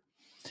word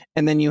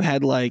and then you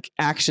had like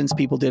actions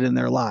people did in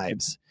their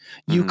lives,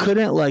 you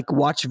couldn't like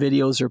watch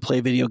videos or play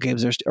video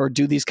games or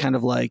do these kind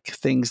of like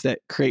things that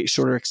create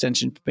shorter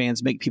extension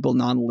spans, make people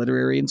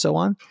non-literary and so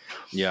on.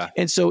 Yeah.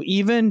 And so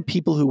even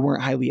people who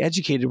weren't highly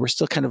educated were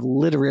still kind of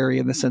literary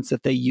in the sense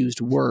that they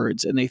used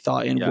words and they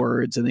thought in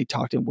words and they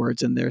talked in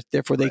words, and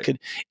therefore they could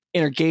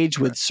engage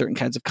with certain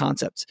kinds of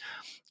concepts.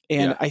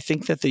 And I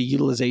think that the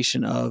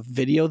utilization of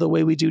video the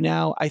way we do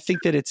now, I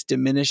think that it's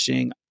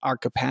diminishing our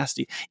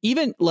capacity.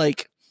 Even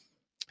like,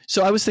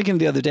 so I was thinking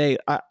the other day,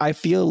 I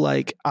feel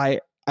like I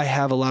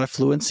have a lot of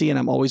fluency and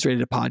I'm always ready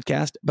to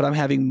podcast, but I'm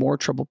having more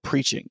trouble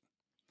preaching.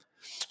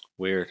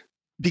 Weird.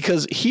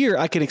 Because here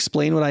I can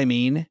explain what I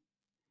mean.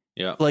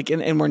 Yeah. Like,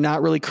 and we're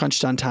not really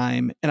crunched on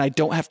time and I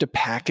don't have to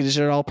package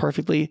it all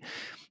perfectly.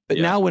 But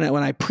now when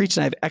I preach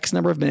and I have X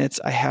number of minutes,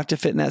 I have to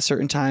fit in that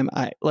certain time.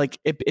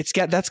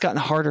 That's gotten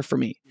harder for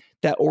me.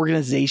 That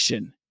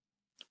organization,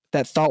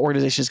 that thought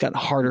organization has gotten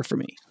harder for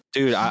me.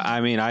 Dude,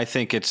 I'm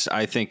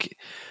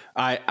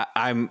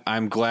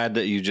glad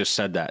that you just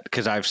said that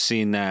because I've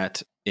seen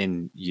that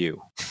in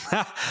you.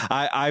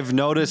 I've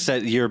noticed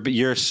that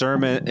your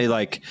sermon,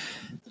 like,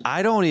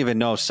 I don't even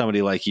know if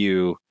somebody like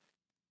you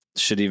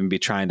should even be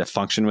trying to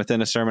function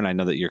within a sermon. I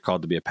know that you're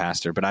called to be a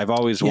pastor, but I've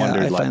always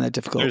wondered. I find that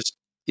difficult.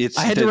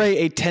 I had to write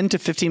a 10 to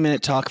 15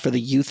 minute talk for the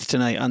youth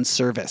tonight on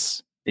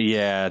service.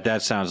 Yeah,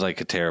 that sounds like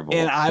a terrible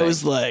thing. I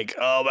was like,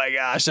 oh my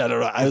gosh, I don't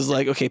know. I was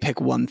like, okay,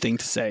 pick one thing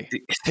to say.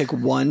 Pick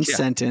one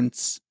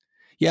sentence.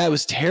 Yeah, it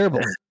was terrible.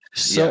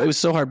 It was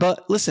so hard.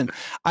 But listen,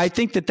 I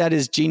think that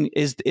is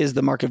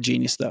the mark of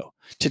genius, though,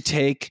 to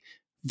take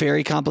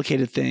very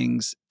complicated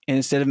things and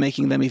instead of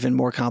making them even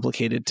more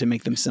complicated, to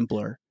make them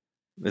simpler.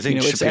 I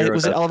think was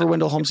it Oliver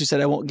Wendell Holmes who said,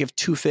 I won't give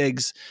 2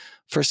 figs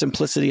for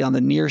simplicity on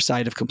the near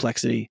side of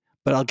complexity,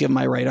 but I'll give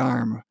my right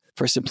arm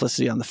for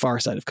simplicity on the far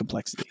side of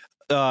complexity.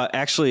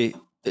 Actually,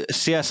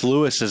 C.S.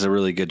 Lewis is a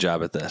really good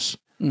job at this.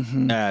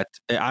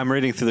 I'm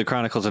reading through the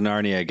Chronicles of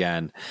Narnia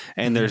again,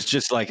 and there's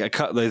just like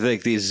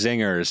like these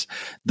zingers,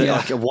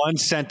 like one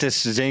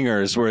sentence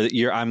zingers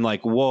where I'm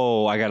like,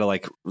 whoa, I gotta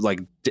like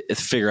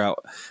figure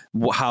out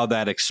how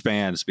that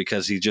expands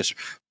because he just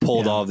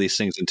pulled all of these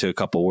things into a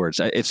couple words.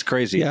 It's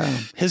crazy. Yeah,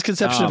 his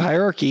conception of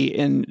hierarchy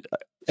in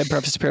at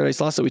Preface to Paradise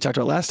Lost that we talked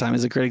about last time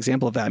is a great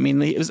example of that. I mean,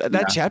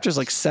 that chapter is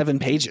like 7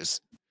 pages.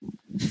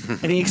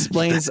 And he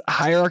explains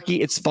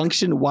hierarchy, its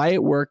function, why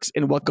it works,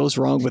 and what goes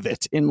wrong with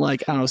it in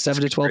like, I don't know,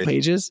 7 to 12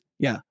 pages.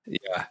 Yeah.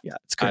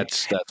 It's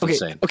great. That's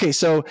insane. Okay.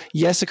 So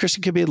yes, a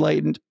Christian can be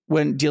enlightened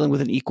when dealing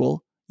with an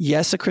equal.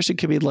 Yes, a Christian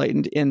can be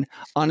enlightened in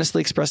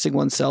honestly expressing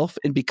oneself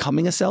and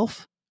becoming a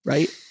self,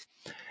 right?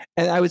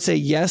 And I would say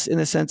yes, in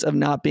the sense of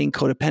not being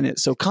codependent.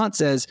 So Kant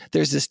says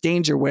there's this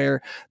danger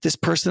where this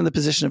person in the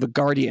position of a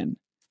guardian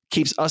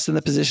keeps us in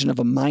the position of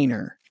a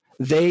minor.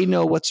 They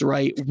know what's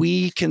right.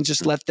 We can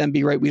just let them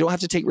be right. We don't have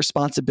to take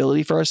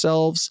responsibility for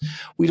ourselves.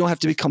 We don't have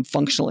to become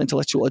functional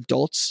intellectual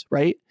adults,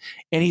 right?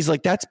 And he's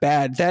like, that's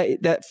bad.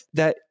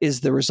 That is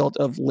the result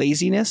of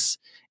laziness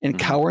and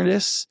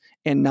cowardice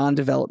and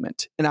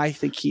non-development. And I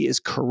think he is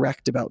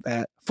correct about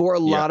that for a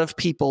lot of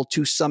people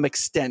to some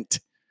extent.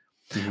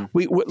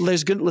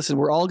 Listen,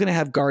 we're all going to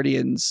have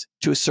guardians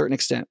to a certain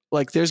extent.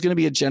 Like there's going to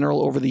be a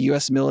general over the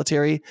U.S.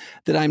 military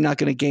that I'm not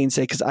going to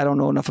gainsay because I don't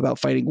know enough about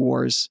fighting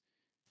wars,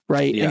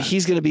 right? Yeah. And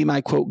he's going to be my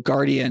quote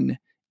guardian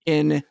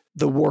in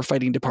the war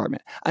fighting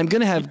department. I'm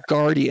going to have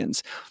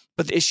guardians,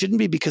 but it shouldn't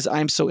be because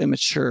I'm so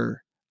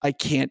immature I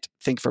can't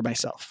think for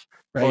myself,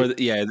 right?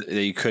 Or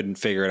you couldn't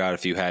figure it out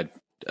if you had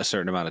a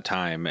certain amount of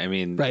time. I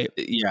mean, right.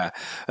 Yeah.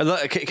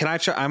 Can I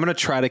try? I'm going to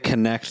try to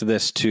connect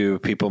this to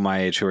people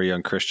my age who are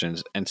young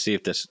Christians and see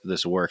if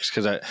this works.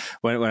 Cause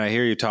when I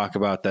hear you talk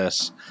about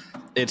this,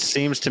 it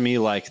seems to me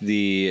like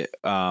the,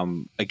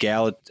 not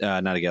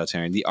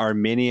egalitarian, the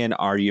Arminian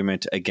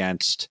argument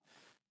against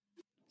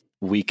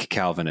weak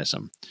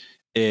Calvinism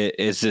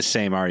is the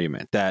same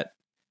argument that,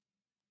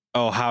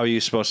 how are you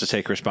supposed to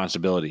take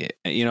responsibility?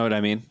 You know what I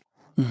mean?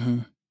 Mm-hmm.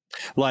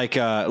 Like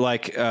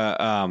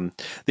the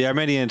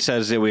Arminian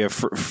says that we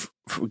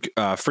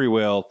have free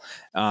will,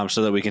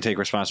 so that we can take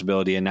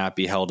responsibility and not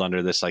be held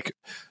under this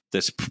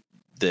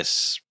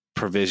this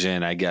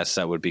provision. I guess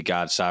that would be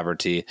God's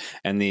sovereignty,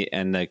 and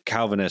the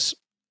Calvinists.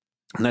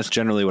 And that's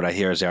generally what I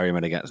hear as the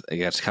argument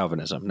against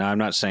Calvinism. Now, I'm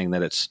not saying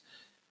that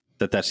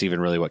that's even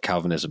really what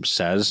Calvinism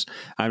says.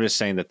 I'm just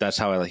saying that that's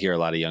how I hear a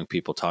lot of young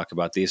people talk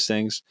about these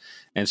things.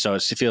 And so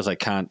it feels like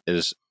Kant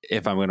is,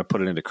 if I'm going to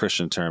put it into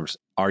Christian terms,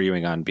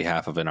 arguing on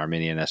behalf of an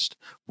Arminianist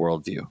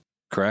worldview.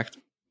 Correct?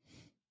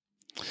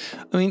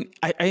 I mean,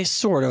 I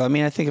sort of. I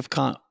mean, I think if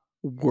Kant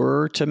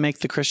were to make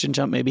the Christian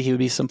jump, maybe he would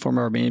be some form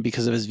of Arminian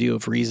because of his view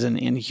of reason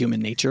and human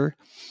nature.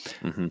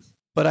 Mm-hmm.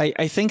 But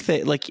I think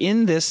that like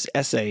in this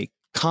essay,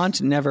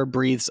 Kant never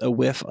breathes a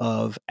whiff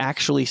of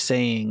actually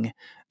saying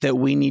that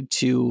we need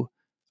to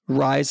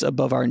rise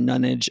above our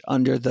nonage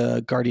under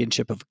the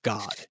guardianship of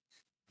God.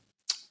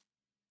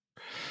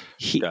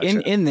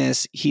 Gotcha. In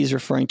this, he's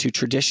referring to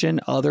tradition,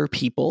 other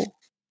people,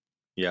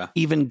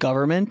 even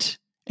government,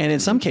 and in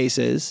some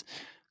cases,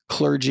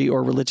 clergy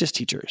or religious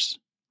teachers,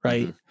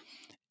 right? Mm-hmm.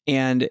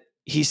 And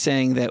he's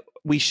saying that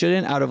we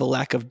shouldn't, out of a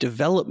lack of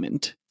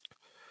development,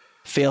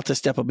 fail to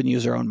step up and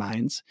use our own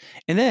minds.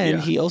 And then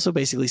he also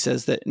basically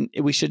says that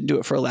we shouldn't do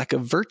it for a lack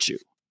of virtue.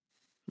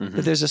 Mm-hmm.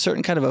 That there's a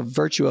certain kind of a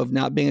virtue of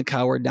not being a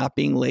coward, not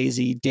being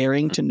lazy,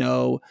 daring to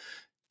know,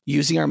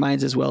 using our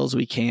minds as well as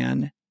we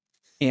can,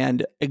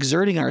 and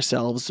exerting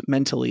ourselves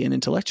mentally and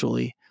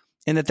intellectually.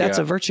 And that's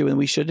a virtue, and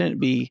we shouldn't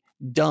be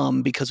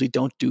dumb because we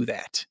don't do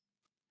that.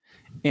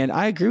 And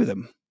I agree with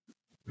him.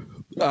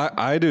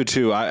 I do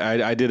too.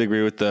 I did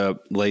agree with the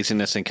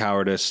laziness and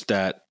cowardice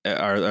that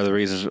are the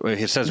reasons.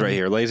 It says right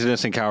here,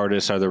 laziness and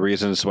cowardice are the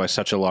reasons why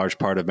such a large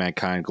part of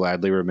mankind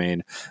gladly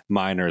remain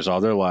minors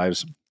all their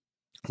lives,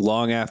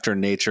 long after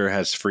nature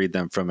has freed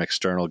them from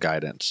external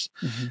guidance.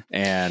 Mm-hmm.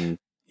 And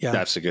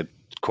that's a good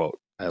quote.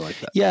 I like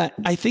that. Yeah,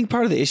 I think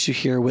part of the issue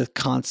here with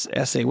Kant's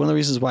essay, one of the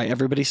reasons why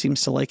everybody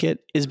seems to like it,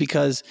 is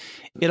because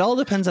it all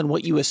depends on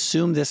what you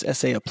assume this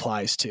essay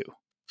applies to.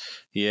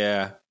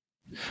 Yeah.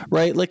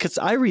 Right? Like,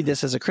 I read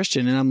this as a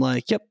Christian and I'm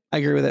like, yep, I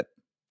agree with it.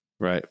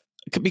 Right.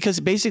 Because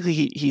basically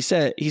he's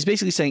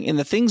basically saying in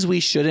the things we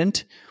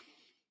shouldn't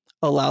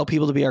allow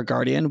people to be our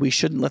guardian, we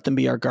shouldn't let them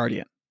be our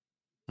guardian.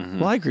 Mm-hmm.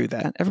 Well, I agree with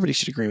that. Everybody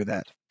should agree with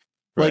that.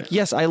 Right. Like,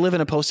 yes, I live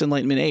in a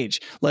post-Enlightenment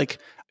age. Like,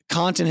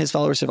 Kant and his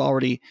followers have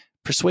already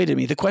persuaded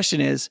me. The question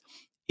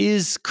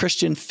is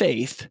Christian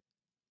faith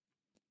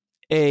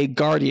a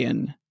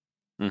guardian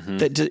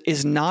that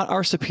is not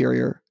our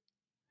superior,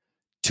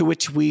 to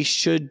which we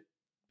should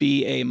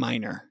be a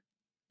minor?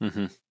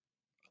 Mm-hmm.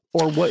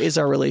 Or what is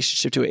our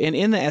relationship to it? And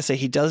in the essay,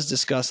 he does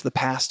discuss the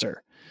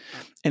pastor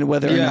and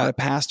whether or not a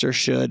pastor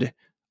should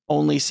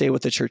only say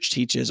what the church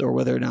teaches, or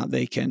whether or not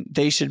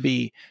they should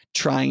be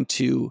trying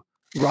to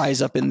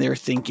rise up in their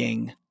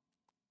thinking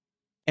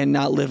and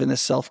not live in the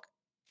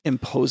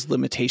self-imposed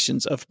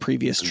limitations of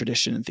previous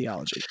tradition and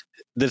theology.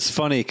 That's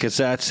funny because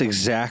that's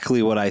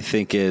exactly what I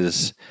think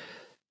is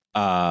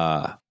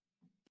the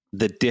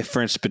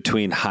difference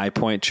between High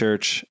Point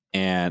Church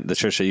and the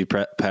church that you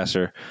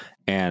pastor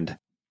and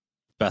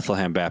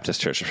Bethlehem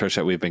Baptist Church, a church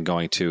that we've been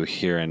going to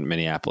here in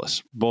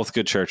Minneapolis. Both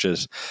good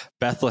churches.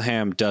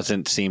 Bethlehem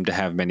doesn't seem to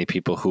have many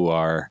people who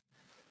are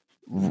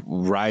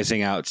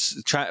rising out,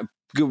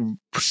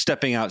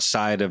 stepping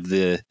outside of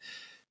the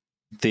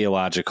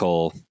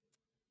theological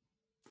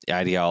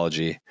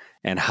ideology.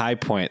 And High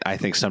Point, I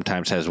think,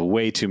 sometimes has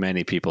way too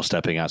many people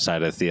stepping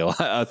outside of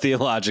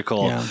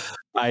theological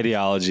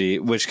ideology,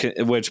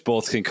 which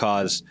both can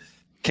cause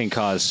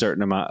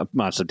certain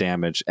amounts of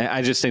damage. And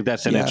I just think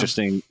that's an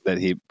interesting that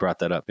he brought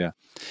that up.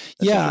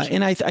 Yeah.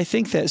 And I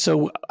think that,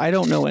 so I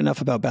don't know enough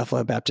about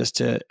Bethlehem Baptist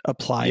to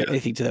apply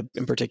anything to that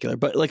in particular,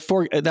 but like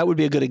that would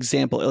be a good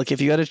example. Like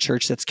if you had a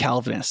church that's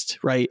Calvinist,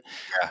 right?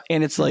 Yeah.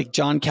 And it's like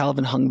John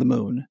Calvin hung the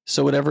moon.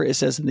 So whatever it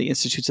says in the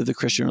Institutes of the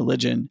Christian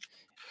Religion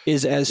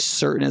is as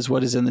certain as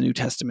what is in the New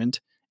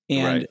Testament.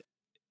 And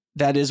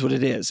that is what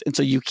it is. And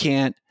so you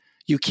can't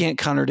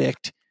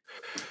contradict,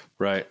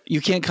 right. You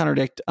can't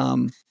contradict,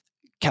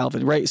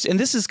 Calvin, right? And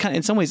this is kind of,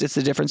 in some ways, it's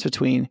the difference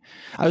between,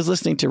 I was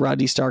listening to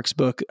Rodney Stark's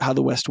book, How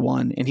the West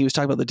Won, and he was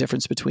talking about the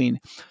difference between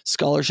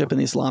scholarship in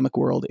the Islamic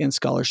world and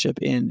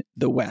scholarship in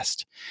the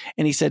West.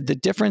 And he said the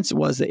difference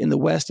was that in the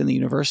West, in the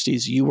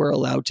universities, you were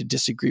allowed to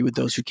disagree with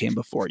those who came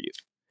before you.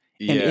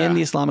 Yeah. And in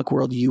the Islamic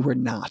world, you were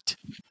not.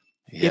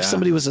 Yeah. If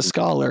somebody was a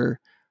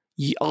scholar,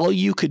 all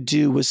you could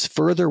do was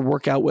further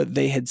work out what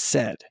they had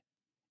said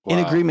in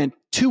agreement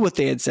to what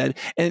they had said.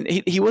 And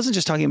he wasn't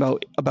just talking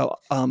about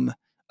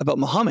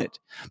Muhammad.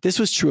 This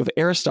was true of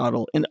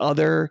Aristotle and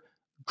other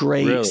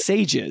great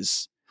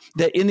sages,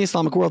 that in the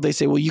Islamic world, they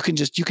say, well, you can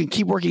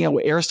keep working out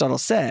what Aristotle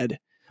said,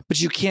 but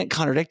you can't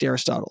contradict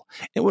Aristotle.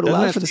 It would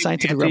allow for the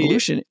scientific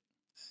revolution.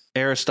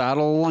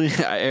 Aristotle,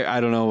 I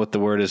don't know what the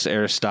word is.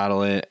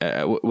 Aristotle,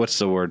 what's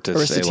the word to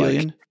say?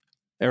 Like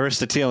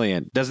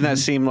Aristotelian. Doesn't that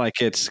seem like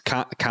it's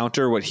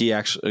counter what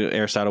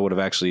Aristotle would have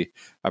actually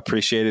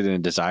appreciated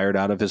and desired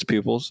out of his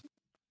pupils?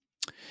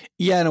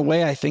 Yeah, in a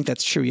way, I think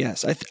that's true.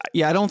 Yes, I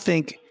don't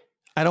think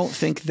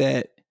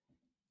that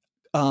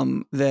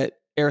that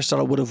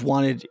Aristotle would have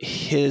wanted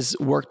his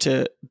work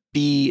to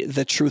be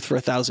the truth for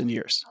 1,000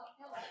 years.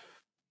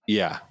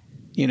 Yeah,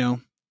 you know.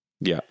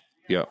 Yeah.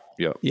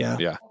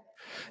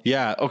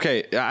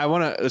 Okay, I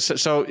want to.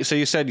 So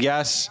you said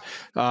yes,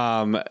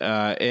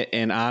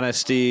 in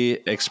honesty,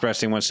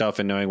 expressing oneself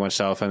and knowing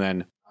oneself, and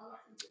then.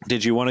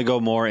 Did you want to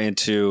go more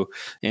into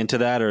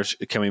that, or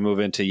can we move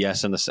into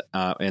yes in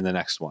the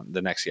next one,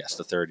 the next yes,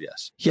 the third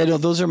yes? Yeah, no,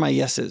 those are my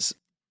yeses.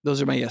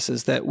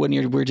 That when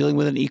we're dealing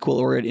with an equal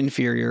or an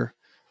inferior,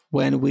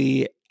 when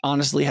we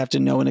honestly have to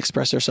know and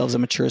express ourselves as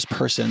mature as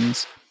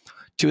persons,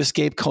 to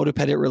escape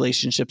codependent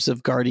relationships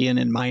of guardian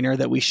and minor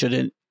that we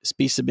shouldn't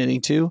be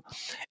submitting to,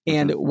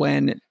 and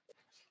when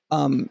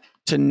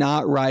to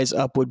not rise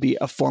up would be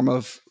a form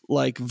of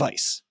like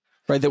vice.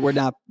 Right, that we're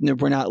not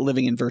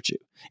living in virtue.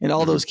 In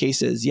all those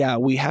cases,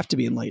 we have to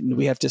be enlightened.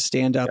 We have to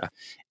stand up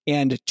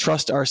and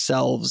trust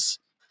ourselves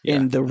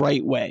in the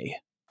right way.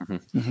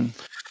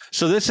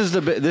 So this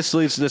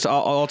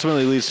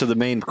ultimately leads to the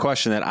main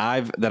question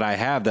that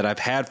I've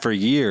had for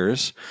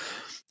years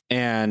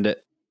and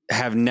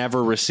have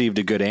never received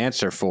a good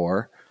answer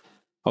for.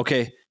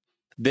 Okay,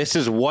 this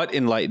is what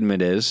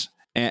enlightenment is,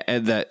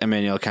 and that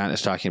Immanuel Kant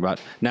is talking about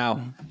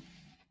now.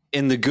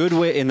 In the good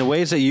way, in the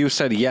ways that you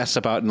said yes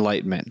about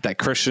enlightenment, that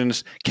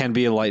Christians can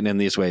be enlightened in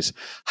these ways.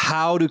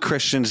 How do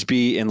Christians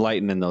be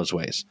enlightened in those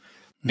ways?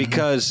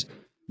 Because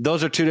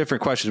those are two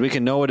different questions. We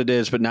can know what it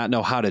is, but not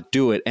know how to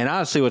do it. And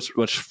honestly,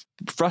 what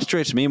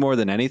frustrates me more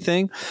than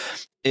anything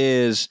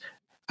is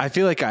I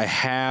feel like I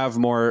have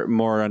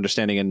more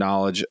understanding and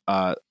knowledge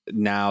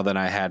now than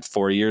I had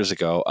 4 years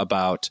ago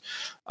about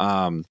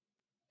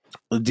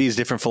these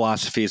different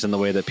philosophies and the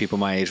way that people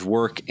my age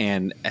work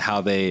and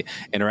how they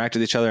interact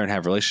with each other and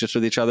have relationships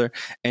with each other.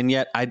 And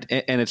yet and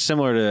it's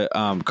similar to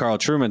Carl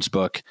Trueman's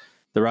book,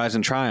 The Rise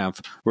and Triumph,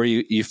 where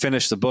you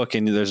finish the book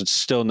and there's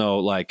still no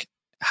like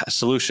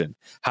solution.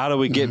 How do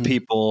we get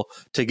people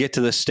to get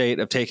to the state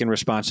of taking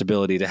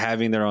responsibility, to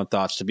having their own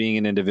thoughts, to being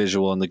an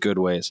individual in the good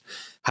ways?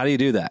 How do you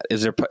do that?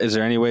 Is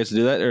there any ways to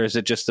do that? Or is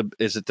it just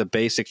the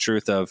basic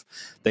truth of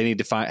they need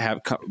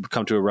to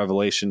come to a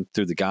revelation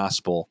through the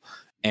gospel,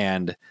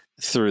 and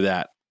through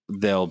that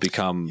they'll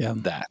become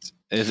that?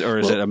 Is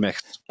it a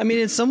mix? I mean,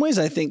 in some ways,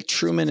 I think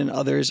Trueman and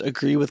others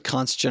agree with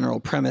Kant's general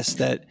premise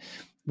that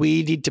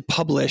we need to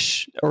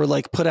publish or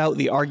like put out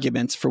the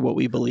arguments for what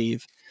we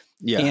believe.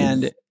 Yeah.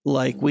 And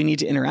like we need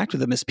to interact with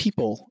them as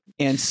people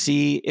and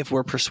see if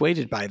we're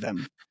persuaded by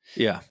them.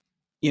 Yeah.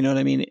 You know what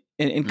I mean?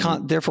 And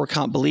Kant, therefore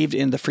Kant believed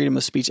in the freedom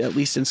of speech, at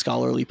least in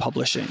scholarly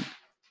publishing,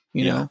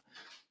 you know,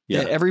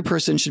 that every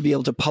person should be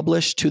able to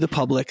publish to the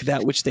public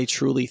that which they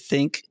truly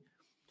think,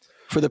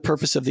 for the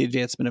purpose of the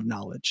advancement of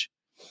knowledge.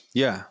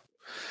 Yeah.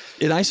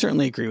 And I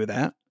certainly agree with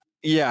that.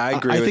 Yeah, I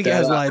agree with that. I think it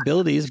has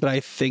liabilities, but I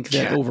think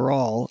that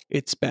overall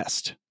it's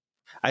best.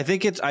 I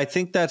think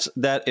that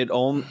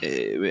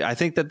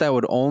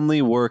would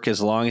only work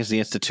as long as the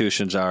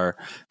institutions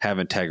have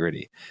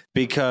integrity,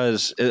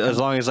 because as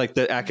long as like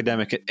the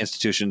academic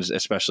institutions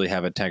especially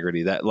have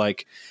integrity, that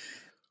like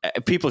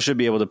people should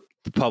be able to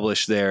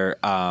publish their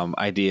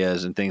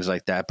ideas and things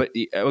like that. But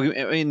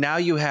I mean, now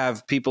you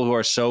have people who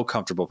are so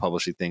comfortable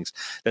publishing things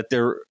that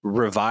they're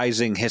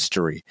revising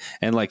history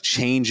and like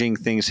changing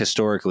things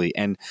historically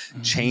and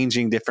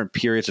changing different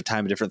periods of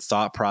time, different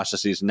thought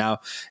processes. Now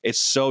it's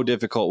so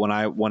difficult when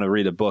I want to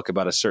read a book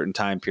about a certain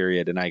time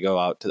period and I go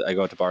out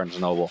to Barnes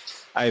and Noble.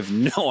 I have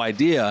no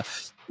idea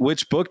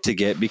which book to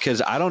get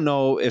because I don't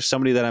know if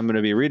somebody that I'm going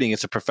to be reading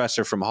is a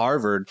professor from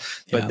Harvard,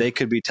 but they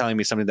could be telling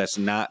me something that's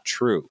not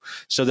true.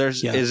 So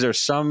is there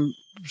some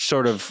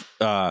sort of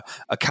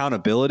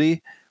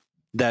accountability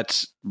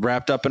that's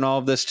wrapped up in all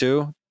of this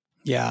too?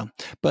 Yeah.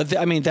 But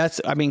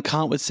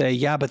Kant would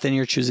say, but then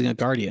you're choosing a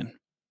guardian,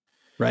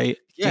 right?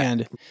 Yeah.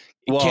 And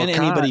can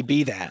anybody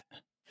be that?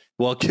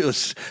 Well,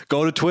 just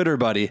go to Twitter,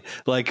 buddy.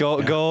 Like go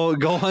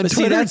on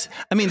Twitter.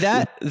 See,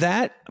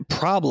 that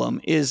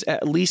problem is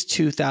at least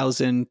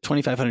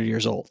 2,500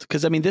 years old.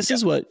 Because this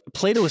is what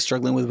Plato was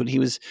struggling with when he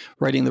was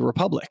writing the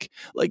Republic.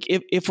 Like,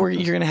 if you're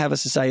going to have a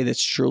society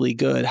that's truly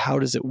good, how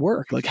does it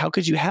work? Like, how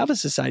could you have a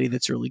society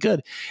that's really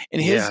good?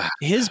 And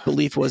his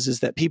belief is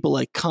that people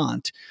like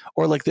Kant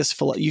or like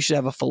you should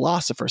have a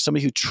philosopher,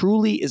 somebody who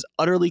truly is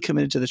utterly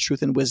committed to the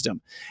truth and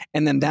wisdom,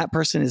 and then that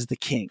person is the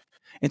king.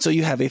 And so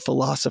you have a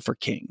philosopher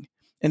king.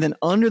 And then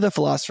under the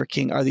philosopher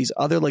king are these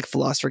other like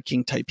philosopher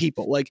king type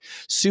people, like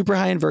super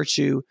high in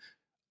virtue,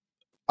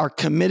 are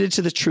committed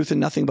to the truth and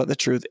nothing but the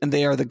truth. And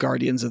they are the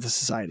guardians of the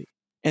society.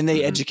 And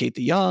they educate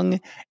the young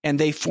and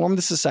they form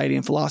the society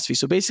and philosophy.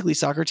 So basically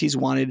Socrates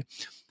wanted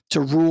to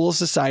rule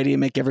society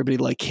and make everybody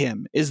like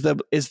him is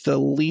the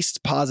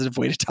least positive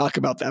way to talk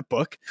about that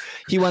book.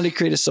 He wanted to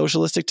create a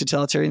socialistic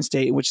totalitarian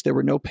state in which there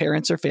were no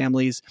parents or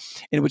families,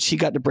 in which he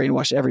got to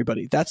brainwash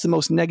everybody. That's the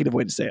most negative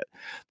way to say it.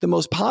 The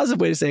most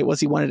positive way to say it was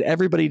he wanted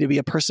everybody to be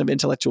a person of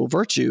intellectual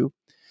virtue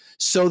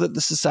so that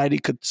the society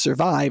could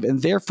survive,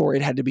 and therefore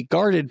it had to be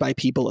guarded by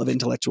people of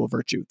intellectual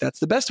virtue. That's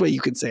the best way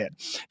you can say it.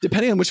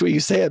 Depending on which way you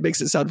say it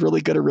makes it sound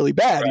really good or really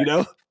bad, you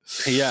know?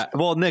 Yeah.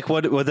 Well, Nick,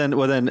 well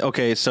then,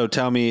 okay, so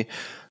tell me,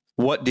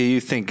 what do you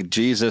think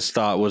Jesus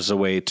thought was the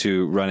way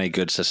to run a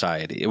good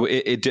society?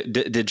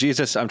 Did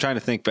Jesus, I'm trying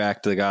to think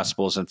back to the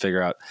Gospels and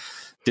figure out,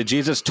 did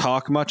Jesus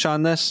talk much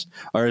on this?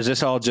 Or is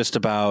this all just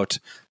about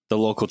the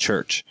local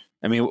church?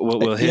 I mean,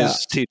 will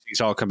his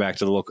teachings all come back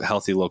to the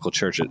healthy local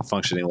church,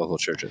 functioning local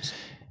churches?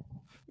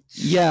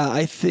 Yeah,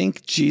 I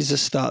think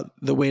Jesus thought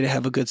the way to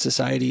have a good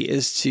society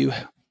is to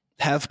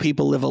have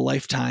people live a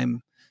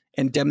lifetime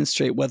and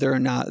demonstrate whether or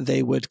not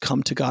they would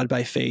come to God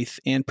by faith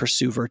and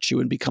pursue virtue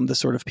and become the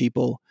sort of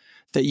people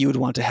that you would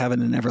want to have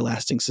in an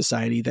everlasting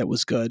society that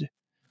was good.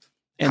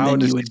 And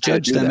then you would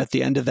judge them at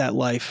the end of that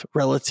life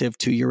relative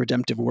to your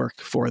redemptive work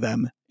for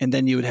them. And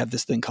then you would have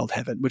this thing called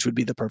heaven, which would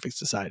be the perfect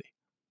society.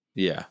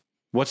 Yeah.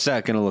 What's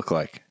that going to look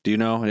like? Do you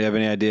know? Do you have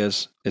any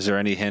ideas? Is there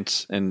any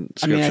hints in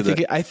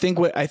Scripture? I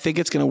think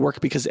it's going to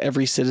work because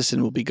every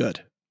citizen will be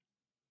good.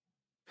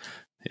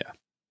 Yeah,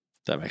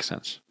 that makes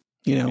sense.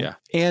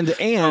 And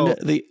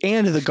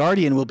the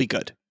guardian will be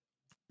good.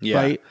 Yeah.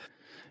 Right.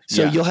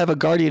 So you'll have a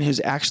guardian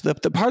who's actually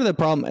the part of the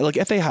problem. Like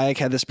F.A. Hayek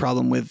had this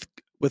problem with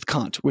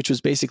Kant, which was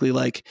basically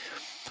like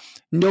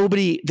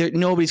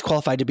nobody's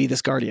qualified to be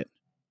this guardian.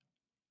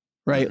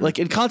 Right. Mm-hmm. Like,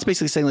 and Kant's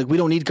basically saying like, we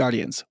don't need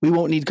guardians. We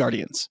won't need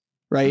guardians.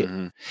 Right.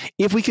 Mm-hmm.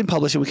 If we can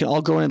publish it, we can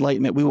all grow in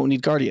enlightenment. We won't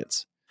need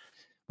guardians.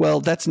 Well,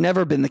 that's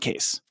never been the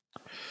case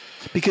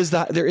because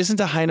there isn't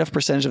a high enough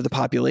percentage of the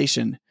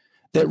population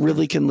that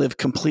really can live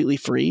completely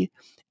free.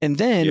 And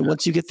then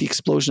once you get the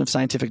explosion of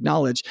scientific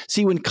knowledge,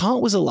 see, when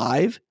Kant was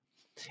alive,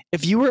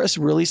 if you were a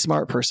really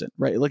smart person,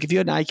 right? Like if you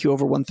had an IQ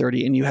over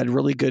 130 and you had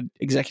really good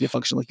executive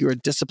function, like you were a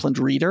disciplined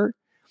reader,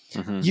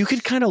 you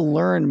could kind of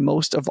learn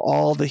most of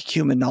all the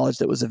human knowledge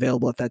that was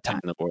available at that time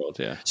in the world.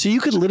 Yeah. So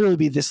you could literally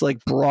be this like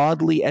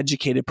broadly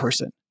educated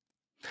person.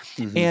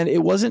 Mm-hmm. And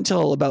it wasn't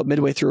until about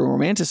midway through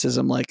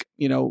Romanticism, like,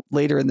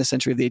 later in the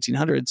century of the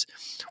 1800s,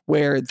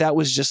 where that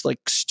was just like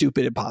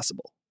stupid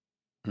impossible.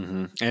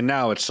 Mm-hmm. And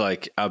now it's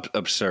like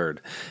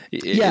absurd.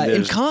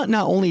 And Kant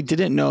not only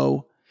didn't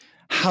know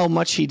how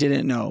much he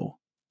didn't know,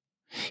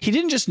 he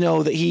didn't just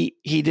know that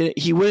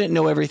he wouldn't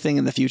know everything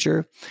in the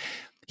future.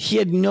 He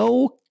had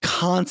no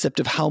concept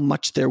of how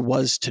much there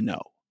was to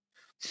know.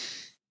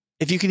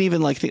 If you can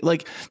even like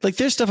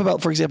there's stuff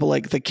about, for example,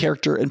 like the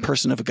character and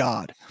person of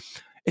God.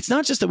 It's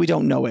not just that we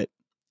don't know it,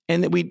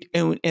 and that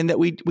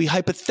we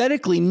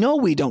hypothetically know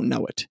we don't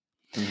know it.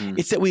 Mm-hmm.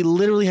 It's that we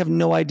literally have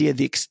no idea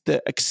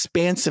the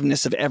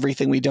expansiveness of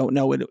everything we don't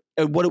know and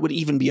what it would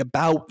even be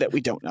about that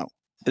we don't know.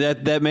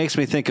 That makes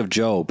me think of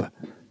Job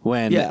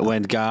when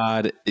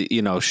God,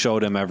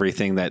 showed him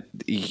everything that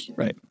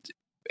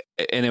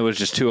and it was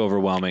just too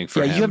overwhelming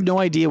for him. You have no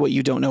idea what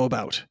you don't know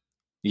about.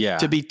 Yeah.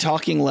 To be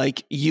talking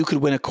like you could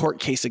win a court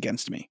case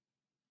against me.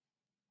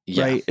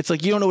 Yeah. Right? It's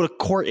like you don't know what a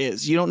court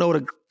is. You don't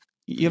know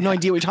you have no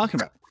idea what you're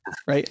talking about.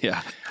 Right?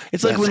 Yeah.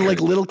 It's like when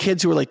like little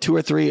kids who are like 2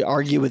 or 3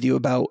 argue with you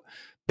about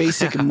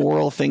basic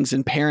moral things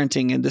in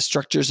parenting and the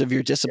structures of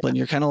your discipline.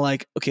 You're kind of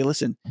like, okay,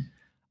 listen,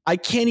 I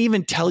can't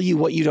even tell you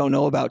what you don't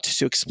know about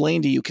to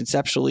explain to you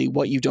conceptually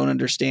what you don't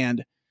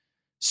understand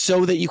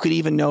so that you could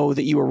even know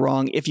that you were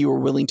wrong if you were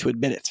willing to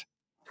admit it.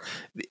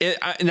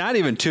 Not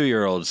even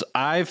 2-year-olds.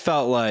 I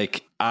felt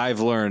like I've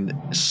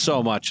learned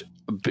so much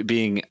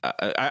being,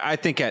 I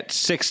think at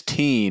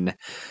 16,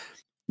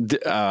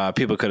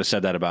 people could have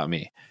said that about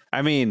me.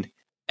 I mean,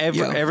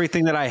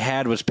 everything that I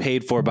had was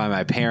paid for by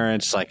my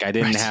parents. Like I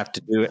didn't have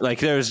to do it. Like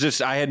there was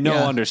just, I had no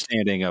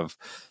understanding of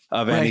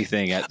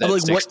anything at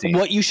like 16.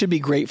 What you should be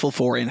grateful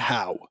for and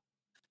how.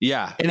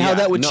 Yeah. And how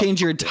that would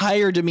change your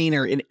entire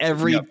demeanor in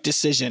every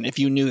decision if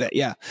you knew that.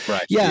 Yeah.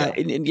 Right. Yeah.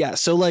 And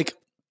so like,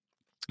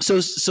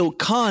 so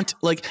Kant,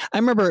 like I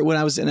remember when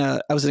I was in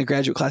a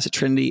graduate class at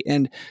Trinity,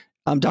 and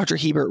Dr.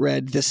 Hebert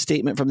read this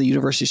statement from the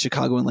University of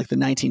Chicago in like the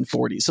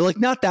 1940s. So like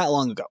not that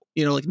long ago,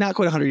 like not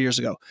quite 100 years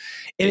ago.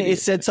 And it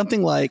said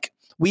something like,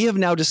 we have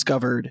now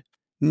discovered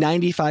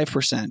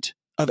 95%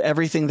 of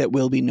everything that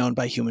will be known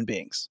by human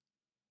beings,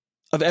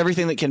 of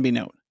everything that can be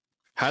known.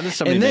 How did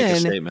somebody make a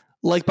statement?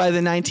 Like by the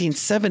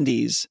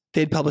 1970s,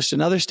 they'd published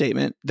another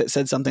statement that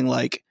said something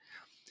like,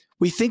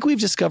 we think we've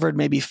discovered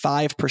maybe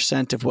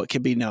 5% of what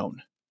can be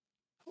known.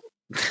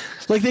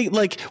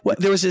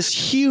 There was this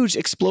huge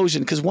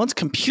explosion because once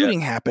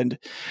computing happened,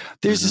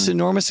 there's this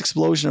enormous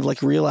explosion of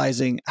like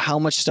realizing how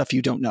much stuff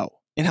you don't know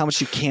and how much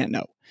you can't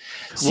know.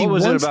 See,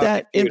 once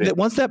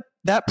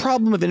that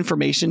problem of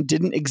information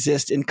didn't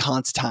exist in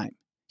Kant's time,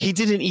 he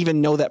didn't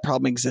even know that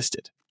problem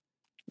existed.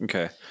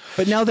 Okay.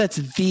 But now that's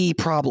the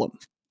problem.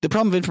 The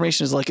problem of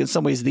information is like in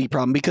some ways the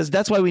problem, because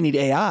that's why we need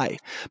AI,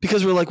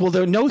 because we're like, well,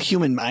 no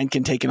human mind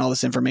can take in all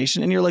this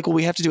information. And you're like, well,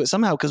 we have to do it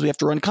somehow because we have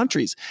to run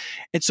countries.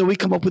 And so we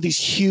come up with these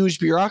huge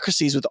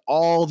bureaucracies with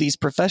all these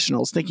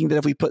professionals thinking that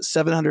if we put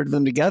 700 of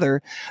them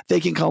together,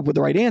 they can come up with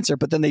the right answer.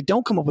 But then they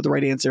don't come up with the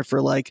right answer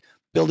for like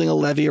building a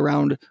levee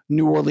around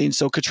New Orleans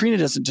so Katrina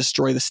doesn't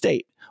destroy the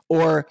state,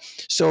 or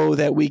so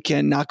that we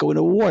can not go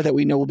into a war that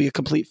we know will be a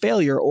complete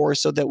failure, or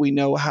so that we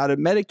know how to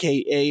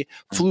medicate a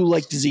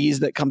flu-like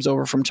disease that comes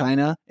over from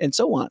China, and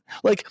so on.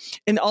 Like,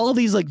 and all of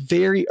these like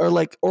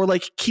or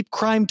keep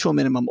crime to a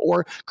minimum,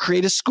 or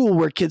create a school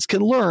where kids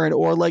can learn,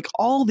 or like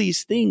all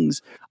these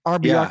things our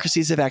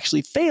bureaucracies have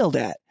actually failed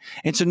at.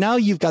 And so now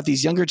you've got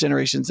these younger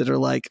generations that are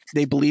like,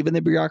 they believe in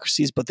the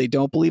bureaucracies, but they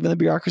don't believe in the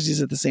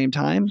bureaucracies at the same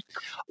time.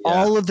 Yeah.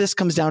 All of this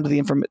comes down to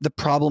the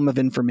problem of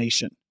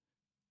information.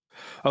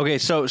 Okay,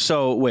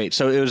 so wait,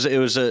 so it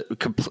was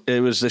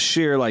the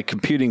sheer like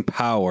computing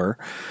power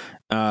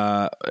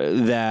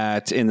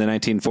that in the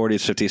 1940s,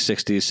 50s,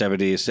 60s,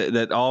 70s,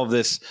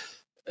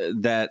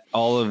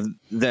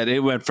 that it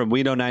went from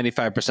we know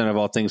 95% of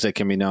all things that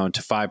can be known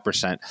to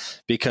 5%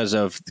 because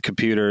of the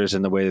computers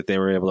and the way that they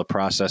were able to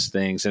process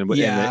things and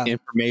the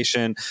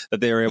information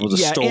that they were able to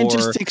store.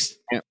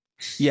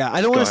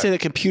 I don't want to say that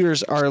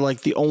computers are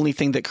like the only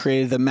thing that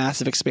created the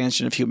massive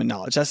expansion of human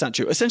knowledge. That's not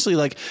true. Essentially,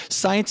 like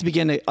science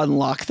began to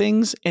unlock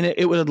things, and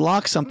it would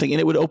unlock something, and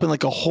it would open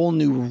like a whole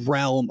new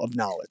realm of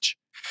knowledge.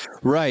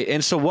 Right.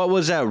 And so what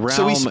was that realm?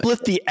 So we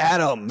split the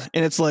atom,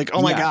 and it's like,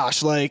 oh my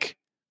gosh, like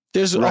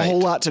there's a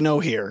whole lot to know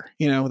here,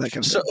 that kind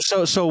of stuff.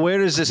 So where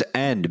does this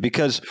end?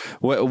 Because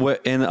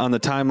on the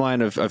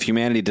timeline of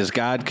humanity, does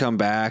God come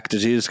back?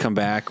 Does Jesus come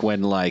back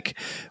when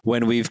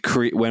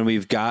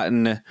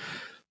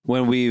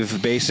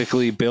we've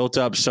basically built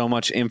up so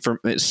much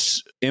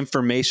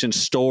information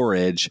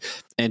storage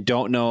and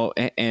don't know,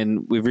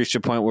 and we've reached a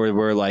point where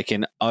we're like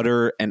in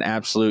utter and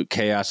absolute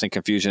chaos and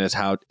confusion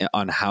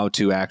on how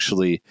to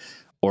actually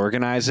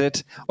organize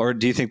it? Or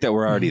do you think that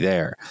we're already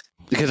there?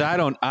 Because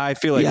I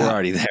feel like we're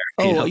already there.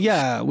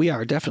 Yeah, we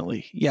are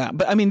definitely. Yeah.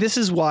 But I mean, this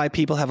is why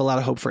people have a lot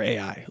of hope for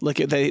AI. Like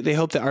they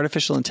hope that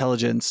artificial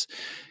intelligence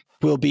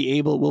will be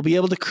able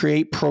to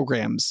create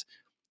programs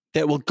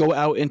that will go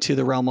out into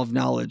the realm of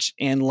knowledge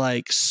and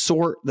like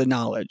sort the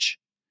knowledge,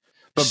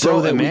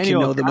 so that we can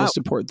know the most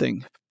important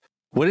thing.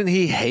 Wouldn't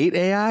he hate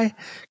AI?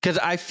 Because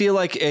I feel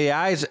like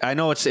AI's. I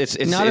know it's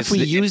not if we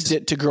used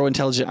it to grow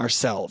intelligent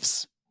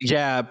ourselves.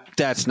 Yeah,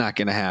 that's not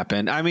going to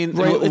happen. I mean,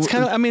 right? It's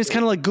kind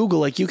of like Google.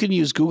 Like you can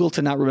use Google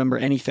to not remember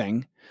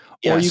anything,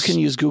 or you can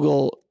use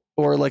Google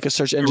or like a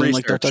search engine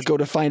like DuckDuckGo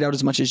to find out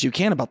as much as you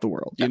can about the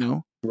world,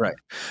 Right.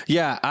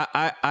 Yeah.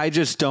 I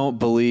just don't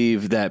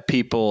believe that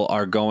people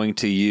are going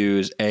to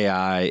use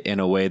AI in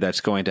a way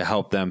that's going to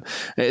help them.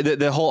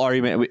 The whole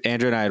argument,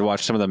 Andrew and I had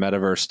watched some of the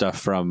metaverse stuff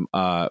from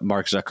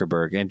Mark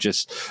Zuckerberg and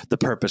just the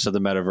purpose of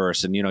the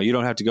metaverse. And, you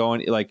don't have to go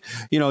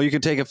you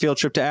can take a field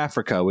trip to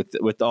Africa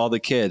with all the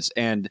kids.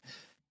 And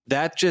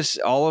that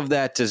just, all of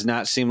that does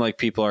not seem like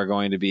people are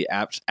going to be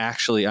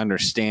actually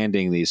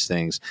understanding these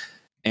things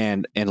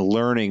and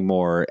learning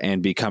more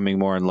and becoming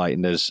more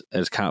enlightened, as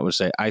Kant would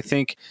say. I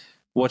think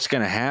what's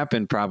going to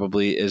happen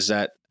probably is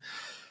that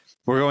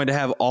we're going to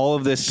have all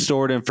of this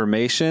stored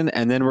information,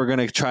 and then we're going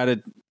to try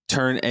to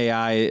turn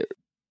AI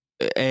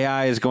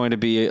is going to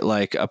be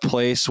like a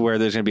place where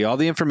there's going to be all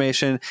the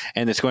information,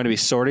 and it's going to be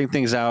sorting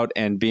things out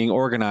and being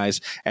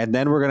organized, and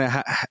then we're going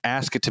to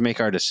ask it to make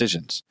our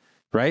decisions,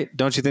 right?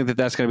 Don't you think that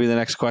that's going to be the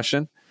next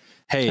question?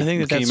 Hey,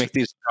 can you make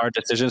these hard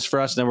decisions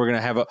for us? And then we're going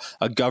to have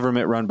a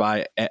government run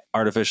by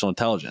artificial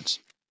intelligence.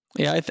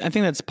 Yeah, I think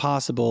that's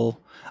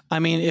possible. I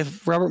mean,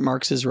 if Robert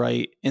Marx is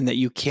right in that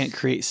you can't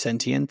create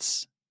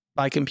sentience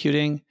by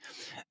computing,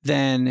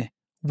 then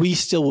we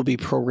still will be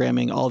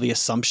programming all the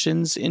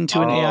assumptions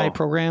into an AI Oh,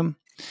 program,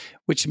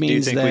 which do you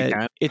means think we that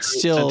can it's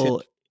create sentient?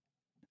 still.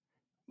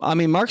 I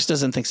mean, Marx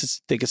doesn't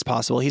think it's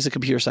possible. He's a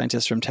computer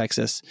scientist from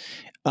Texas,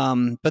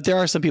 but there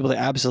are some people that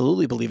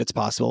absolutely believe it's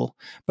possible.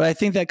 But I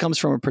think that comes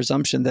from a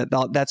presumption that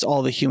that's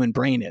all the human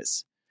brain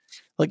is.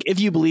 Like, if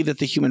you believe that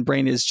the human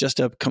brain is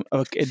just a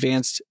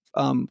advanced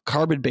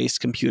carbon-based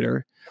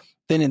computer,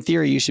 then in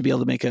theory you should be able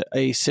to make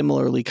a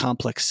similarly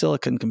complex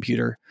silicon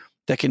computer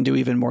that can do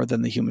even more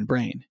than the human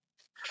brain.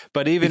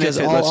 But even Because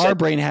if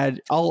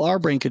all our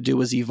brain could do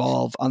was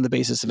evolve on the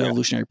basis of Yeah.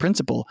 evolutionary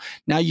principle.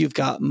 Now you've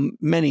got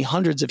many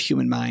hundreds of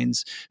human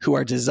minds who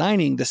are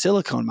designing the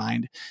silicon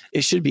mind.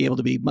 It should be able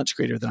to be much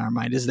greater than our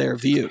mind, is their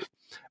view.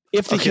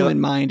 If the human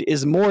mind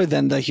is more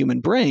than the human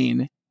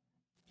brain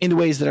in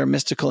ways that are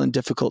mystical and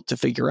difficult to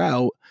figure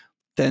out,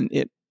 then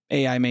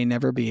AI may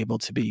never be able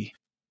to be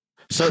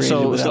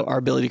created without our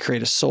ability to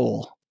create a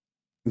soul.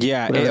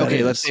 Yeah.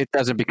 Okay. Let's say it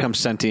doesn't become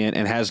sentient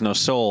and has no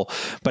soul,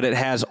 but it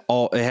has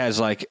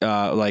like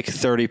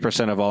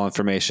 30% of all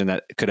information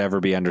that could ever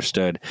be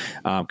understood,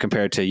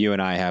 compared to you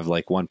and I have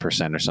like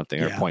 1% or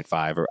something, or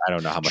 0.5, or I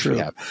don't know how much we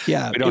have.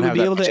 Yeah. It would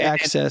be able to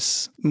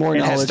access more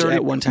knowledge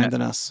at one time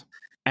than us.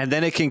 And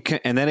then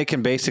it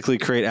can basically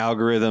create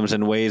algorithms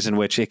and ways in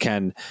which it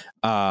can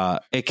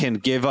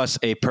give us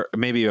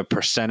maybe a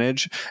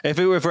percentage. If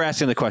we're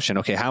asking the question,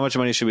 okay, how much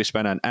money should we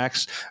spend on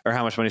X, or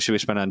how much money should we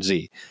spend on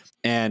Z?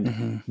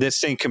 And this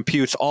thing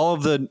computes all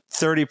of the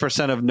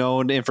 30% of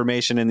known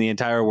information in the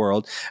entire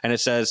world, and it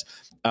says,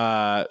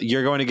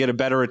 you're going to get a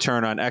better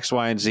return on X,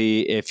 Y, and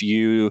Z if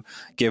you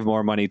give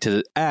more money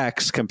to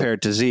X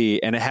compared to Z.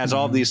 And it has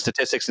all of these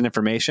statistics and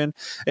information.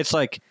 It's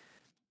like,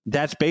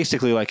 that's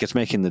basically like it's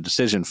making the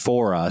decision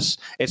for us.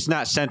 It's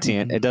not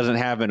sentient. It doesn't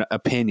have an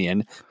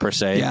opinion per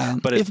se. Yeah.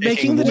 But it's if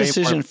making the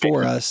decision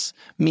for us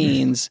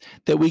means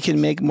that we can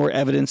make more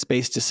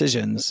evidence-based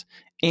decisions,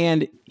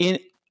 and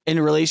in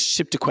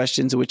relationship to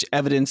questions in which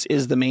evidence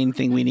is the main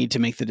thing we need to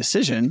make the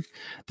decision,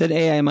 then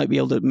AI might be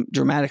able to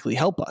dramatically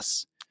help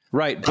us.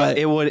 Right, but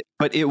it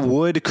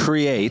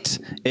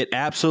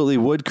absolutely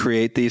would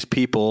create these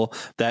people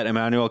that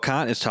Immanuel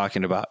Kant is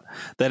talking about,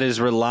 that is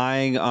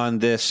relying on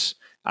this.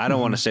 I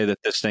don't want to say that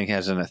this thing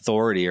has an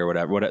authority or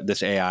whatever,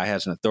 this AI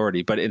has an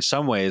authority, but in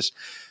some ways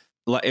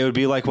it would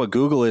be like what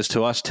Google is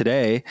to us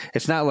today.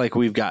 It's not like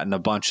we've gotten a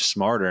bunch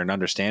smarter and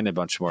understand a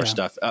bunch more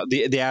stuff.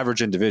 The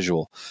average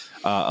individual,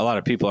 a lot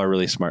of people are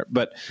really smart,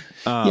 but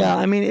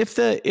I mean, if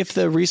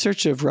the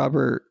research of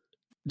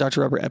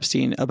Dr. Robert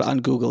Epstein on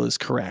Google is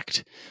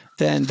correct,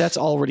 then that's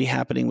already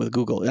happening with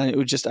Google. And it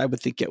would I would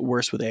think, get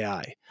worse with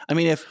AI. I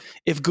mean,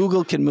 if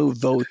Google can move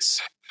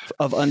votes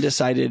of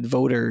undecided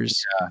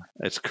voters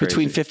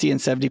between 50 and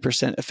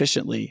 70%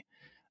 efficiently,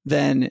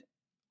 then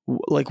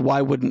like,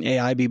 why wouldn't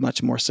AI be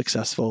much more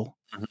successful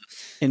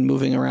in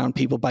moving around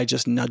people by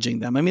just nudging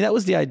them? I mean, that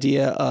was the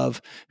idea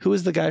of, who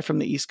was the guy from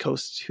the East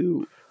Coast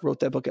who wrote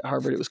that book at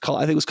Harvard? It was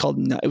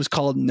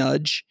called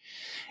Nudge.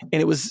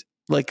 And it was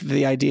like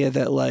the idea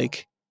that,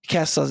 like,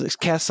 Cass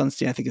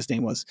Sunstein, I think his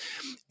name was.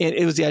 And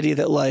it was the idea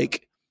that,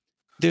 like,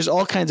 there's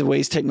all kinds of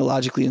ways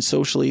technologically and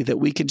socially that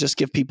we can just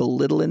give people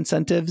little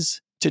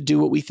incentives to do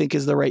what we think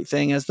is the right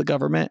thing as the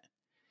government,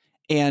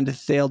 and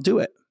they'll do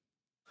it.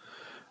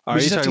 We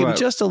just have to give them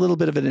just a little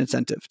bit of an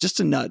incentive, just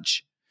a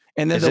nudge,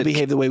 and then they'll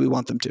behave the way we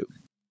want them to.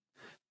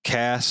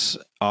 Cass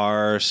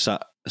R.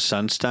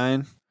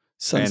 Sunstein?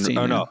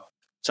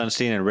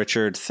 Sunstein and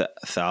Richard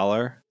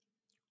Thaler?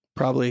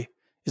 Probably.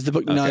 Is the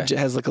book Nudge? It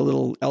has like a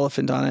little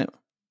elephant on it.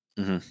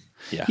 Mm-hmm.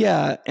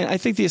 Yeah. And I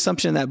think the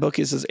assumption in that book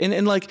is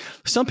and like,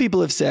 some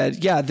people have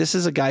said, yeah, this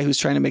is a guy who's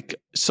trying to make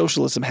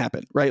socialism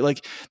happen, right?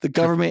 Like, the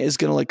government is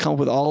going to like come up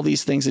with all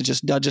these things that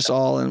just nudge us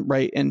all, and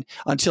and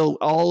until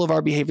all of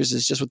our behaviors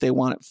is just what they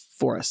want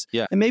for us.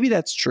 Yeah. And maybe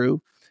that's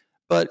true,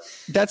 but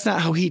that's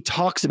not how he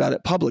talks about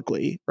it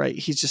publicly, right?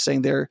 He's just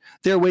saying there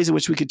are ways in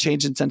which we could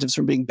change incentives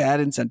from being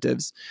bad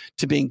incentives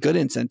to being good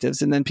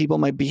incentives, and then people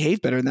might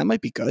behave better, and that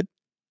might be good.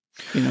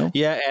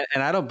 Yeah,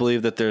 and I don't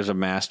believe that there's a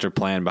master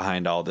plan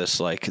behind all this.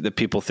 Like, that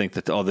people think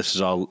that this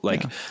is all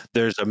like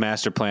there's a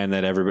master plan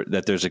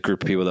that there's a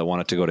group of people that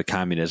want it to go to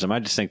communism. I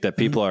just think that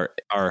people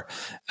are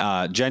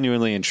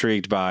genuinely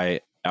intrigued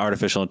by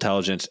artificial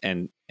intelligence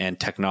and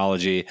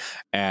technology,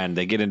 and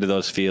they get into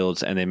those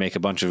fields and they make a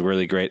bunch of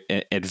really great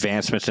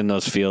advancements in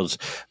those fields.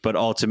 But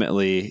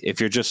ultimately, if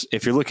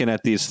you're looking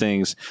at these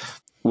things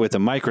with a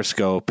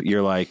microscope,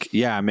 you're like,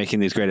 yeah, I'm making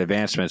these great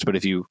advancements. But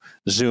if you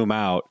zoom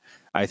out,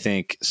 I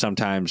think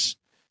sometimes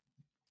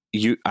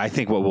I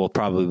think what we'll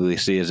probably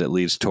see is it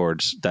leads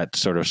towards that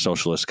sort of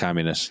socialist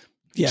communist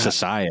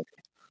society.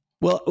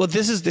 Well,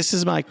 this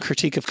is my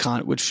critique of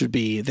Kant, which would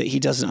be that he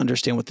doesn't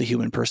understand what the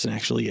human person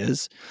actually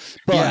is.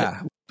 But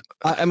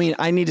I mean,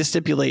 I need to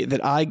stipulate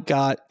that I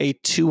got a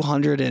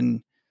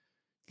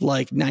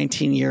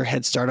 219-year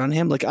head start on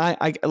him. Like,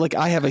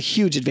 I have a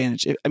huge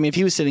advantage. I mean, if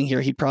he was sitting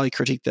here, he'd probably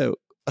critique a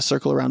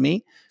circle around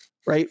me,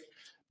 right?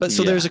 But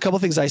so there's a couple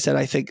things I said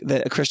I think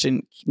that a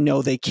Christian,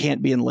 no, they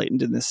can't be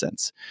enlightened in this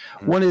sense.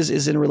 One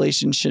is in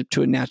relationship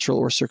to a natural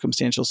or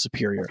circumstantial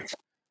superior.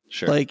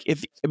 Sure. Like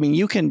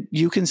you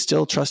can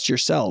still trust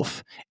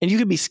yourself, and you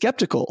can be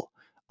skeptical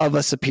of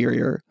a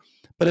superior.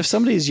 But if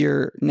somebody is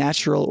your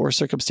natural or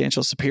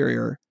circumstantial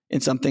superior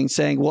in something,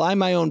 saying, well, I'm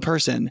my own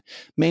person,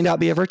 may not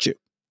be a virtue.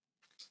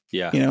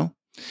 Yeah.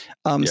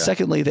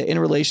 Secondly, that in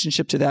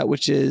relationship to that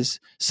which is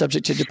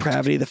subject to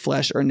depravity, the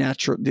flesh, or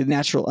the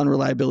natural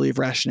unreliability of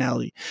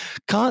rationality.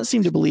 Kant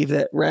seemed to believe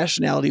that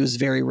rationality was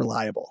very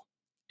reliable.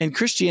 And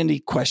Christianity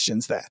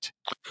questions that.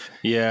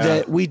 Yeah.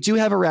 That we do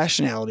have a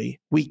rationality.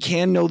 We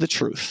can know the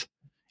truth.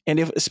 And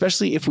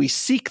especially if we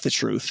seek the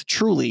truth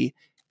truly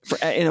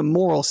in a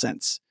moral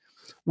sense,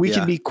 we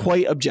can be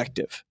quite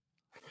objective.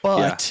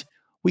 But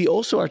we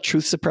also are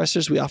truth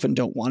suppressors. We often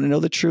don't want to know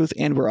the truth,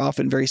 and we're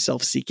often very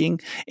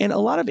self-seeking. And a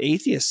lot of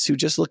atheists who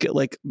just look at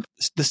like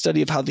the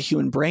study of how the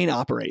human brain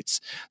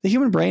operates, the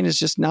human brain is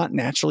just not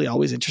naturally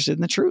always interested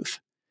in the truth.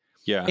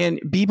 Yeah.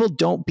 And people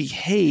don't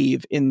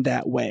behave in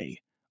that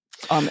way.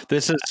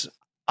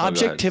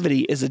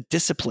 Objectivity is a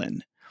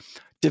discipline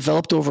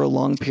developed over a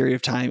long period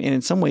of time, and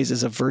in some ways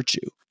is a virtue.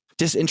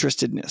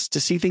 Disinterestedness, to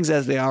see things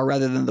as they are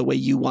rather than the way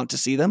you want to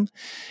see them,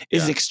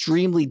 is an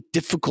extremely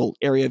difficult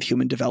area of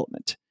human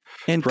development.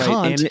 And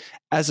Kant,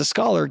 as a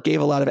scholar,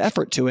 gave a lot of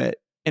effort to it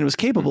and was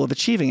capable of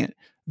achieving it.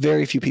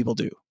 Very few people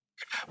do.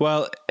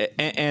 Well,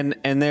 and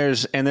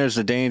there's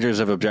the dangers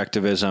of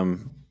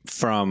objectivism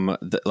from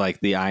the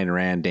Ayn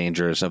Rand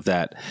dangers of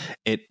that.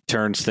 It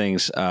turns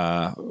things.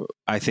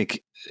 I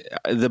think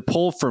the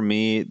pull for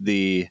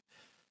me,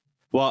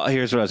 well,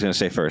 here's what I was going to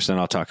say first, and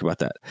I'll talk about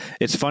that.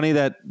 It's funny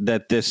that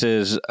this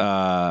is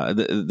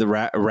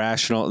the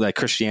rational, that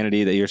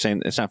Christianity that you're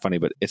saying. It's not funny,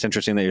 but it's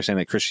interesting that you're saying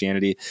that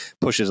Christianity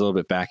pushes a little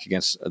bit back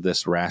against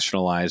this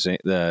rationalizing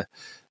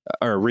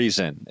or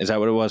reason. Is that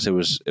what it was? It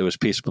was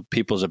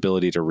people's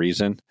ability to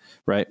reason,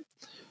 right?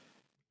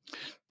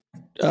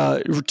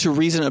 To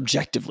reason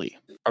objectively.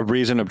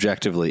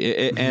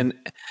 And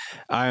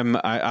I'm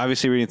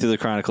obviously reading through the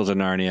Chronicles of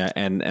Narnia,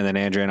 and then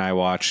Andrea and I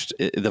watched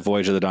The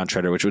Voyage of the Dawn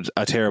Treader, which was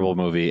a terrible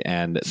movie,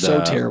 and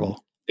so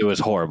terrible. It was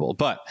horrible.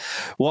 But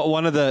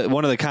one of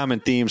the common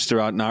themes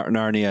throughout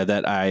Narnia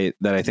that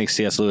I think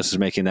C.S. Lewis is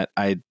making, that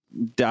I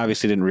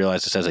obviously didn't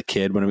realize this as a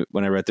kid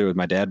when I read through it with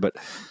my dad, but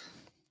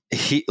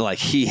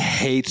he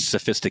hates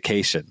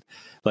sophistication,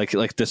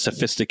 like the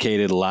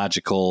sophisticated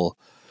logical.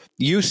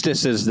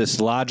 Eustace is this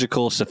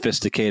logical,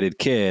 sophisticated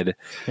kid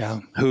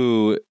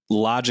who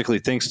logically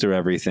thinks through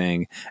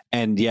everything,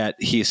 and yet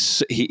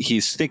he's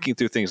thinking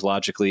through things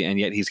logically, and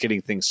yet he's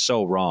getting things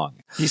so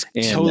wrong. He's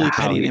totally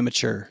petty and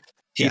immature.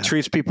 He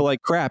treats people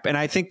like crap, and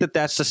I think that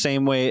that's the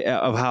same way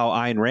of how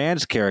Ayn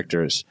Rand's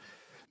characters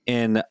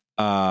in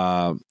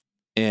Atlas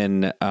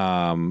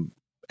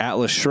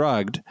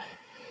Shrugged,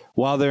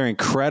 while they're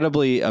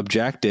incredibly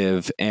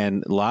objective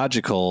and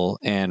logical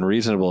and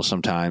reasonable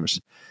sometimes,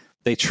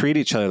 they treat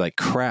each other like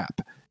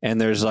crap.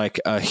 And there's like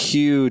a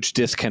huge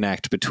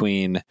disconnect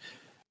between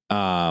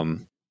how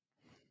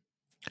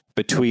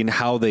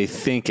they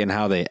think and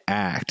how they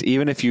act.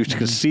 Even if you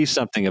can see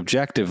something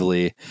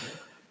objectively,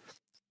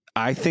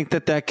 I think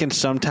that can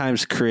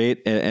sometimes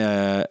create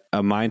a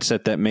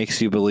mindset that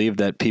makes you believe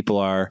that people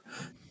are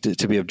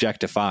to be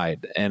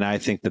objectified. And I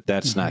think that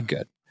that's not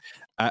good.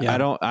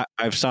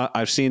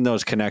 I've seen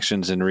those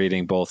connections in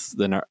reading both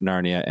the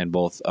Narnia and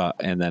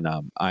then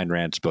Ayn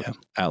Rand's book,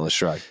 Atlas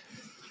Shrugged.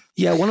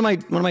 Yeah, one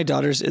of my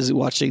daughters is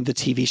watching the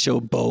TV show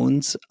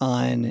Bones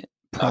on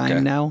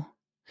Prime now,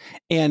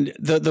 and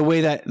the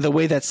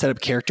way that's set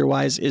up character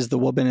wise is the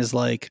woman is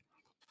like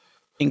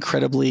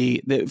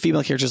the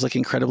female character is like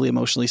incredibly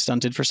emotionally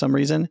stunted for some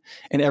reason,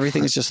 and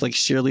everything is just like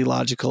sheerly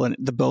logical, and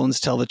the bones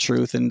tell the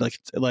truth, and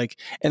like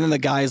and then the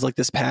guy is like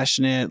this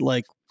passionate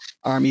like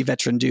Army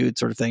veteran dude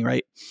sort of thing,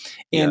 right?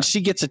 And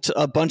she gets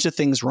a bunch of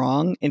things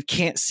wrong and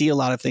can't see a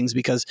lot of things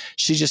because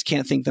she just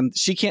can't think them.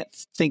 She can't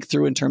think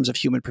through in terms of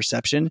human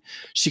perception.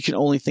 She can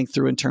only think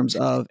through in terms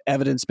of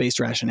evidence-based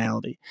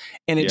rationality.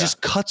 And it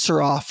just cuts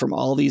her off from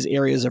all these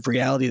areas of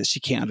reality that she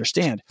can't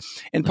understand.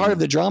 And part of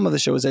the drama of the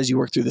show is as you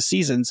work through the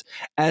seasons,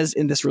 as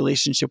in this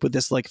relationship with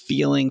this like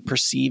feeling,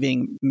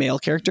 perceiving male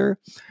character,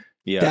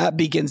 that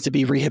begins to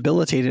be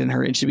rehabilitated in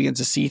her, and she begins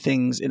to see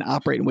things and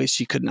operate in ways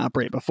she couldn't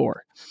operate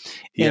before.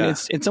 And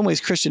it's in some ways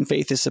Christian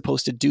faith is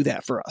supposed to do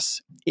that for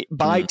us.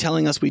 By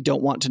telling us we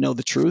don't want to know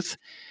the truth,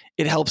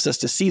 it helps us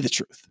to see the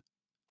truth.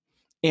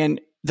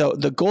 And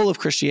the goal of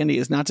Christianity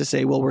is not to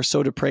say, well, we're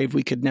so depraved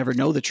we could never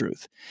know the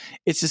truth.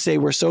 It's to say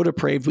we're so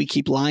depraved we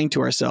keep lying to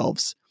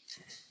ourselves.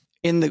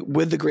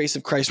 With the grace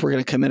of Christ, we're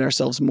going to commit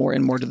ourselves more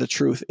and more to the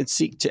truth and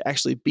seek to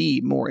actually be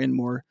more and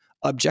more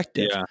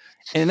objective,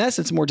 and in that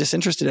sense more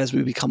disinterested as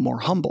we become more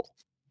humble.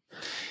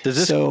 Does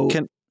this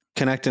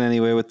connect in any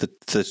way with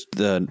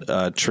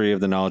the tree of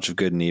the knowledge of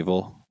good and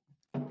evil?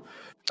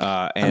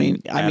 I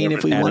mean,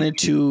 if we wanted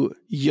to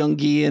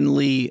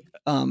Jungianly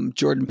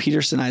Jordan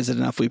Petersonized it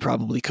enough, we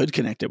probably could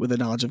connect it with the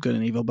knowledge of good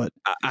and evil. But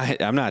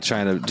I'm not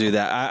trying to do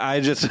that. I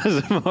just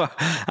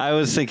I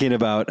was thinking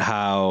about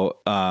how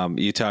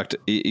you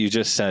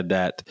just said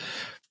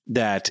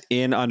that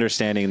in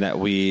understanding that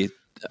we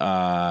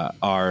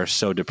are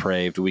so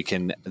depraved, we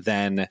can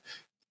then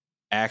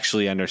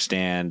actually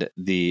understand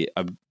the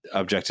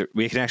objective.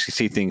 We can actually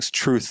see things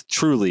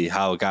truly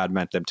how God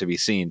meant them to be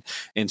seen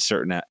in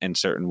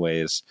certain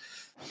ways.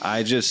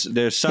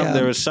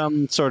 There was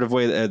some sort of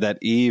way that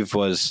Eve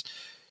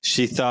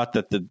she thought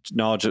that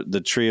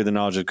the tree of the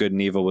knowledge of good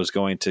and evil was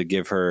going to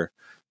give her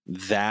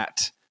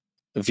that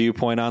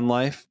viewpoint on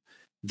life,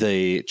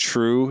 the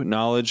true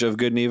knowledge of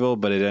good and evil,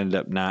 but it ended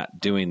up not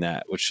doing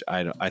that, which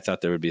I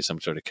thought there would be some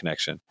sort of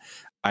connection.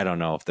 I don't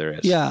know if there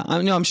is. Yeah,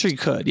 I'm sure you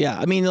could. Yeah.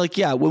 I mean, like,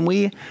 yeah,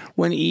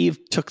 when Eve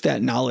took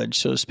that knowledge,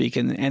 so to speak,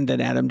 and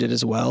then Adam did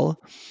as well.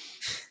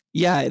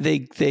 Yeah, they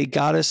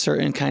got a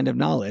certain kind of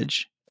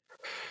knowledge,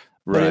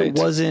 but right.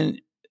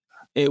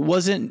 it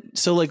wasn't.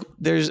 So like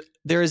there is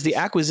the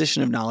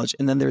acquisition of knowledge,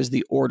 and then there's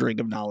the ordering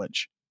of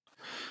knowledge.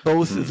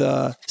 Both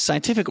the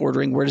scientific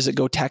ordering, where does it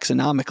go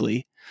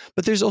taxonomically?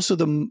 But there's also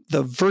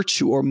the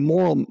virtue or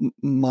moral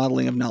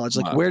modeling of knowledge.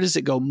 Like, where does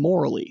it go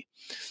morally?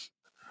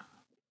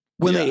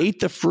 When they ate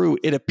the fruit,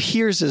 it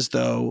appears as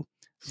though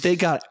they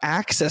got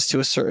access to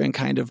a certain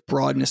kind of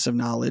broadness of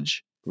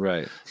knowledge.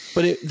 Right.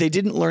 But they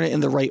didn't learn it in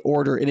the right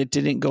order, and it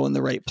didn't go in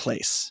the right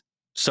place.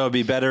 So it'd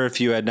be better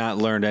if you had not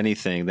learned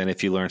anything than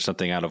if you learned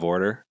something out of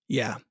order?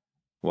 Yeah.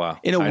 Wow.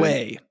 In a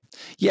way.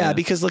 Yeah,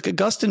 because like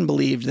Augustine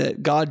believed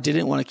that God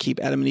didn't want to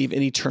keep Adam and Eve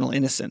in eternal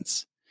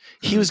innocence.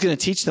 He was going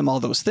to teach them all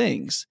those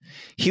things.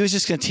 He was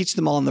just going to teach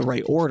them all in the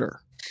right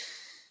order.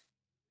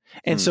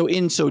 And so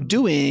in so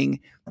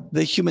doing,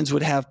 the humans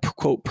would have,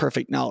 quote,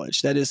 perfect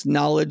knowledge. That is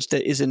knowledge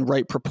that is in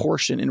right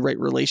proportion, in right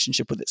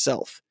relationship with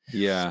itself.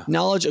 Yeah.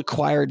 Knowledge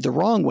acquired the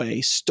wrong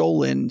way,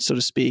 stolen, so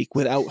to speak,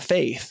 without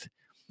faith,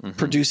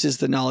 produces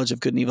the knowledge of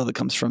good and evil that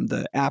comes from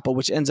the apple,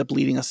 which ends up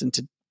leading us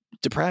into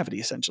depravity,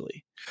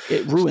 essentially.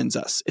 It ruins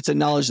us. It's a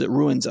knowledge that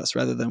ruins us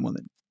rather than one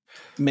that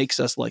makes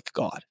us like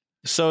God.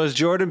 So is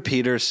Jordan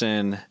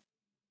Peterson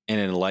an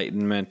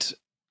enlightenment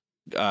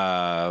in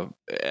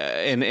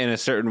a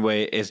certain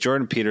way? Is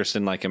Jordan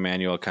Peterson like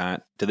Immanuel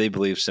Kant? Do they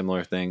believe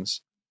similar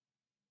things?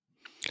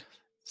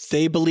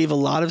 They believe a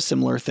lot of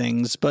similar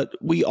things, but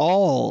we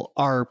all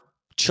are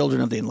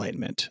children of the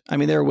Enlightenment. I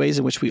mean, there are ways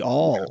in which we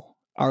all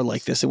are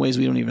like this in ways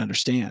we don't even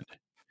understand.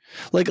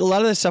 Like a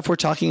lot of the stuff we're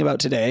talking about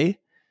today,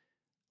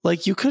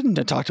 like you couldn't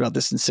have talked about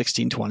this in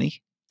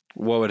 1620.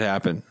 What would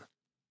happen?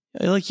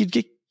 Like you'd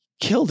get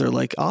killed or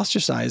like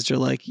ostracized, or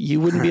like you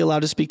wouldn't be allowed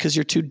to speak because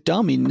you're too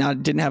dumb. You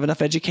didn't have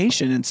enough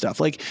education and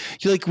stuff. Like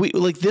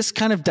this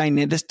kind of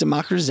this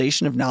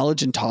democratization of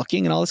knowledge and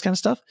talking and all this kind of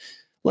stuff.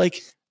 Like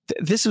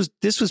this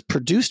was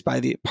produced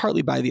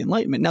partly by the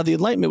Enlightenment. Now the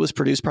Enlightenment was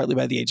produced partly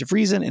by the Age of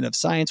Reason and of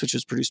Science, which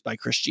was produced by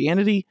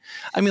Christianity.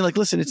 I mean, like,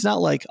 listen, it's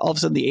not like all of a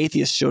sudden the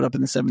atheists showed up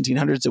in the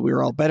 1700s that we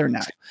were all better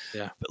now.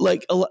 Yeah. But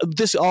like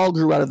this all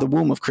grew out of the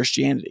womb of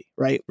Christianity,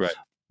 right? Right.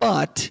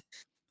 But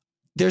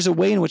there's a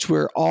way in which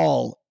we're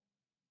all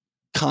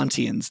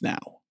Kantians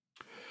now.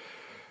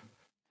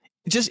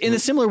 Just in a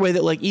similar way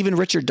that like even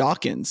Richard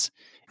Dawkins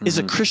is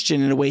a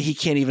Christian in a way he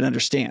can't even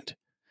understand,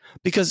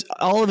 because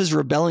all of his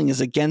rebelling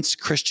is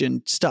against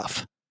Christian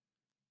stuff.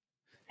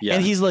 Yeah.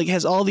 And he's like,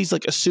 has all these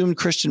like assumed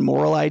Christian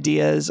moral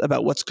ideas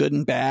about what's good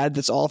and bad.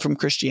 That's all from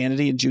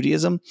Christianity and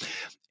Judaism.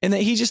 And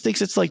that he just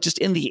thinks it's like just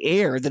in the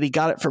air, that he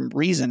got it from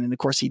reason. And of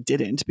course he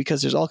didn't,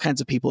 because there's all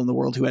kinds of people in the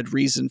world who had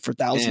reason for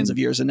thousands of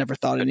years and never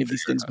thought any of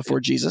these things before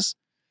Jesus.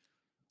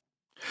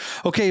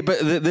 Okay, but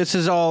this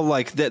is all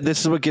like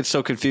this is what gets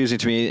so confusing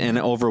to me and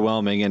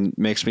overwhelming and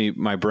makes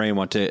my brain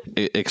want to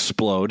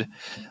explode.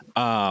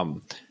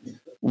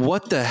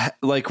 What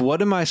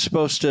am I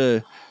supposed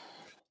to,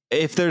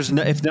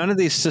 if none of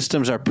these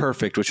systems are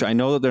perfect, which I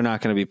know that they're not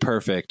going to be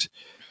perfect.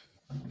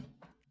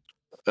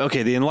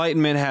 Okay, the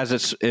Enlightenment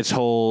has its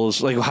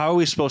holes. Like, how are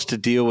we supposed to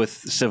deal with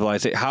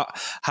civilization?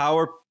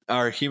 How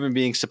are human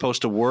beings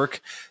supposed to work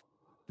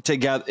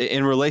together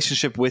in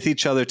relationship with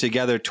each other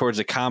together towards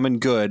a common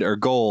good or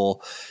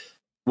goal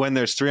when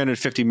there's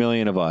 350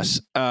 million of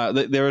us?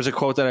 There was a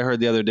quote that I heard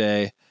the other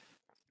day.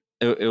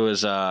 It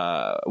was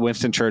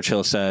Winston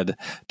Churchill said,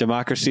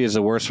 "Democracy is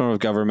the worst form of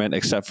government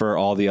except for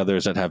all the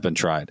others that have been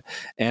tried."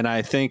 And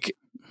I think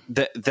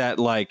that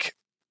like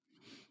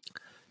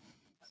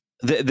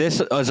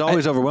this is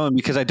always overwhelming,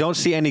 because I don't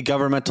see any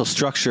governmental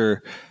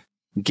structure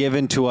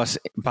given to us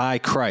by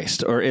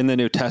Christ or in the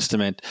New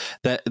Testament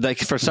that, like,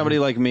 for somebody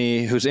like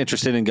me who's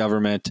interested in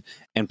government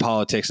and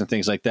politics and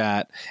things like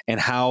that, and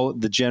how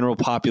the general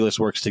populace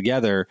works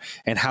together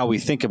and how we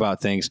think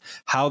about things,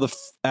 how the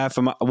F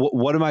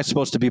what am I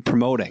supposed to be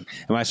promoting?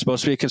 Am I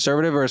supposed to be a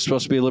conservative or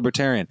supposed to be a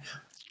libertarian?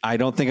 I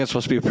don't think I'm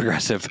supposed to be a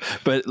progressive,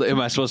 but am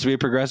I supposed to be a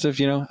progressive?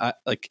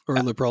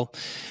 Or liberal?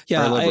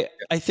 Yeah, or liberal.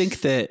 I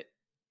think that,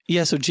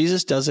 so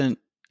Jesus doesn't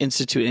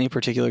institute any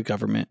particular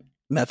government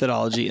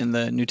methodology in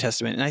the New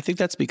Testament. And I think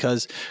that's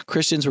because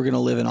Christians were going to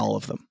live in all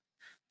of them.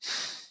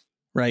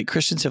 right?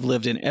 Christians have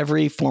lived in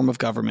every form of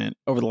government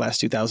over the last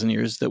 2,000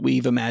 years that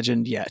we've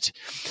imagined yet.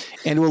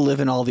 And we'll live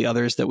in all the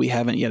others that we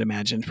haven't yet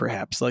imagined,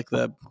 perhaps, like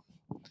the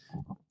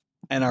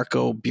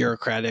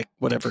anarcho-bureaucratic,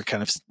 whatever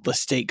kind of the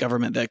state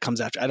government that comes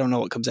after. I don't know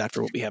what comes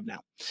after what we have now.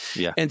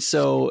 Yeah. And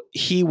so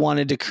he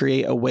wanted to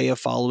create a way of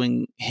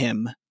following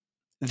him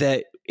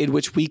that in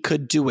which we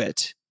could do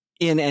it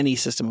in any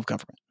system of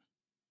government.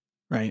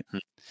 Right.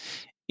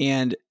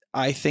 And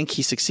I think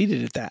he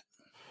succeeded at that.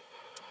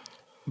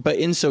 But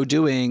in so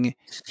doing,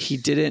 he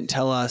didn't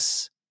tell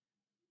us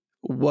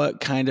what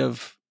kind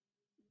of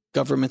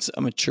governments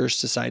a mature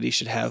society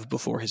should have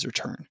before his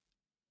return.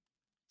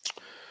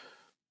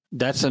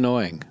 That's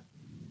annoying.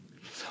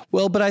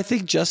 Well, but I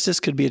think justice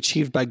could be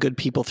achieved by good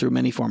people through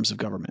many forms of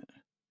government.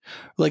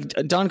 Like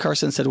Don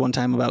Carson said one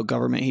time about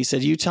government, he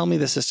said, you tell me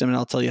the system and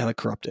I'll tell you how to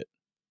corrupt it.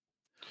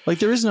 Like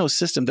there is no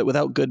system that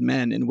without good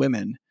men and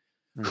women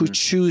who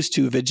choose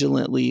to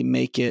vigilantly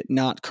make it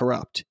not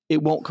corrupt,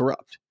 it won't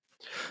corrupt.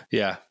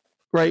 Yeah.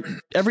 Right.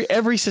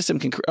 Every system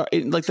can,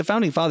 like the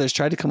founding fathers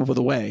tried to come up with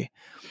a way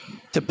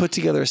to put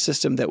together a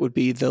system that would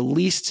be the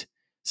least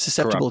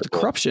susceptible to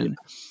corruption.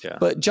 Yeah.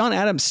 But John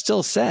Adams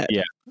still said,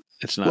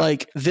 it's not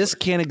like this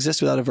can't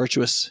exist without a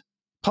virtuous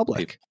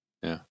public.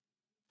 Yeah.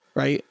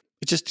 Right.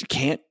 It just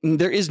can't.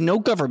 There is no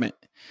government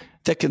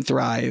that can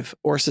thrive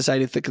or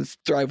society that can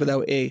thrive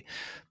without a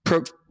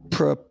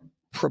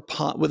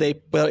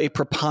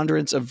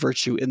preponderance of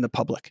virtue in the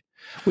public,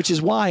 which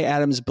is why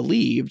Adams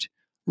believed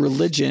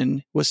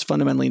religion was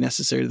fundamentally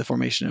necessary to the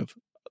formation of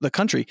the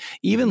country.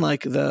 Even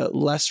like the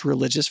less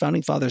religious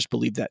founding fathers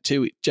believed that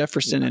too.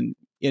 Jefferson and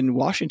in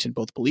Washington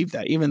both believed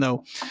that, even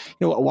though,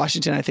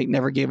 Washington, I think,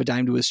 never gave a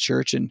dime to his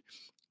church and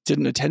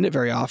didn't attend it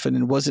very often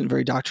and wasn't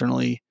very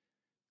doctrinally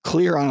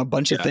clear on a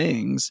bunch of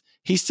things.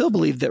 He still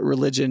believed that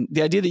religion,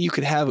 the idea that you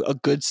could have a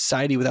good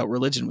society without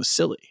religion was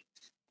silly.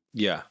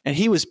 Yeah. And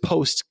he was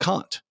post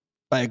Kant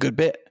by a good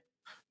bit.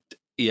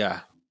 Yeah.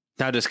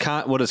 Now,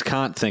 what does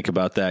Kant think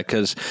about that?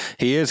 Because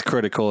he is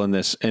critical in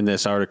this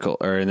article,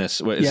 or in this,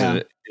 what is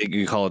it?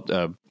 You call it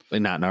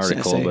not an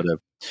article, but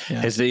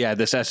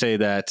this essay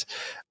that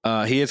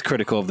he is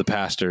critical of the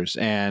pastors,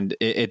 and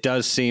it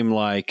does seem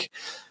like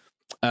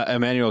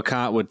Immanuel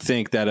Kant would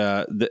think that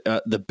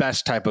the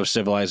best type of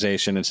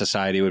civilization and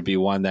society would be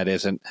one that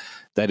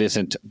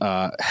isn't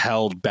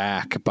held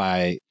back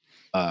by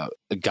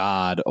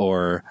God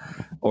or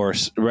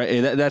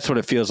that's what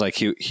it feels like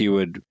he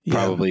would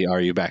probably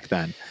argue back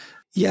then.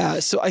 Yeah.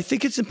 So I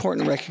think it's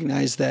important to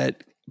recognize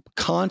that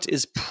Kant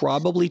is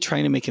probably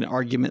trying to make an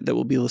argument that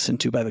will be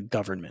listened to by the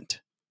government.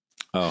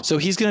 Oh. So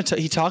he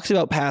talks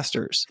about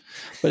pastors,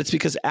 but it's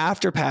because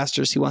after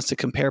pastors, he wants to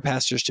compare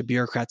pastors to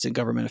bureaucrats and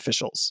government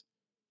officials.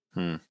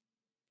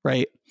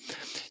 Right.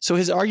 So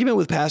his argument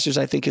with pastors,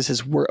 I think,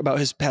 is about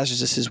his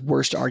pastors is his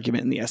worst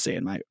argument in the essay,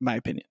 in my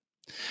opinion,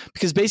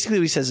 because basically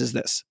what he says is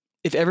this: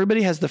 if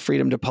everybody has the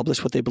freedom to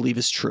publish what they believe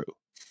is true,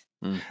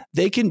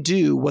 they can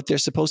do what they're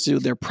supposed to do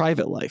in their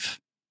private life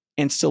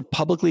and still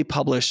publicly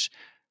publish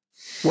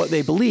what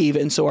they believe.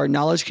 And so our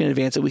knowledge can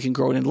advance and we can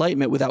grow in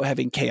enlightenment without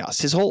having chaos.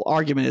 His whole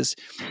argument is,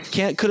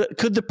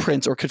 could the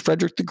prince or could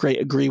Frederick the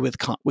Great agree with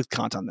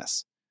Kant on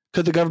this?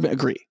 Could the government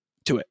agree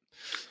to it?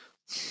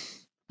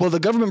 Well, the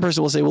government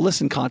person will say, well,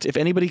 listen, Kant, if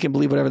anybody can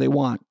believe whatever they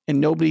want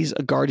and nobody's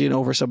a guardian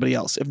over somebody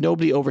else, if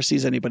nobody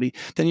oversees anybody,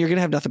 then you're going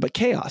to have nothing but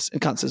chaos. And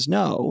Kant says,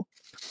 no.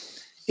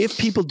 If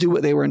people do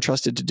what they were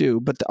entrusted to do,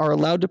 but are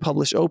allowed to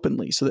publish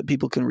openly so that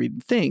people can read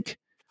and think,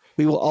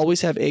 we will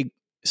always have a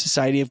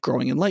society of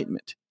growing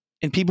enlightenment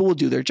and people will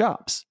do their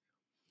jobs.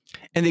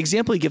 And the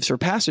example he gives for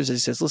pastors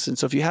is he says, listen,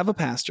 so if you have a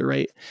pastor,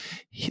 right,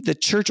 the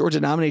church or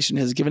denomination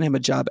has given him a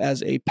job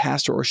as a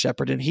pastor or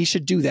shepherd, and he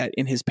should do that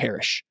in his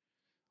parish.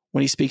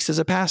 When he speaks as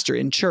a pastor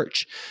in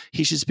church,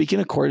 he should speak in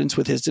accordance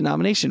with his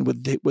denomination,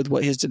 with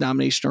what his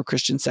denomination or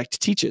Christian sect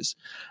teaches.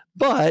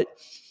 But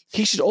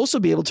he should also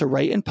be able to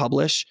write and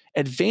publish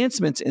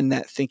advancements in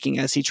that thinking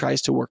as he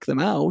tries to work them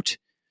out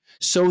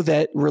so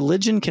that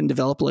religion can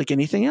develop like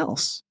anything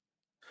else.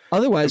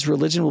 Otherwise,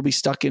 religion will be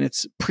stuck in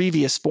its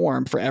previous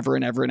form forever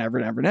and ever and ever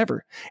and ever and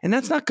ever. And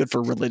that's not good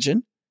for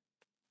religion,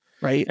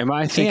 right? Am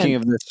I thinking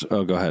of this?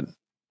 Oh, go ahead.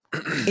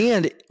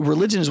 And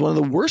religion is one of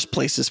the worst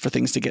places for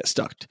things to get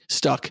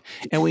stuck.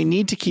 And we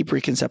need to keep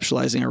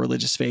reconceptualizing our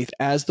religious faith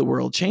as the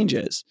world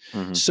changes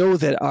so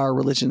that our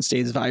religion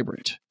stays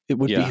vibrant. It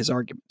would be his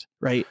argument,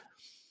 right?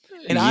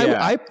 And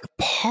I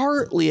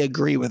partly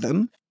agree with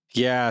him.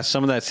 Yeah,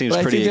 some of that seems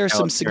but pretty. I think there are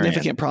some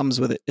significant problems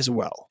with it as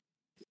well.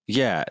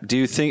 Yeah. Do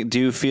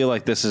you feel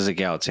like this is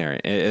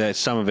egalitarian?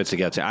 Some of it's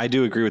egalitarian. I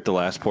do agree with the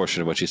last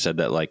portion of what you said,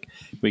 that like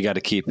we got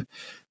to keep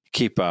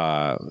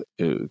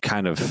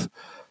kind of.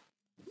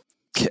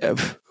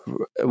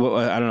 Well,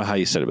 I don't know how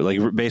you said it, but like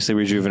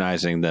basically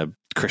rejuvenizing the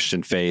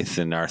Christian faith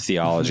and our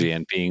theology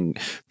and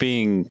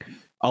being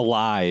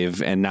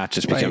alive and not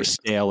just become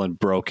stale and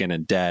broken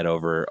and dead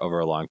over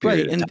a long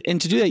period. Right.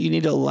 And to do that, you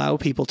need to allow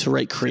people to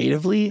write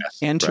creatively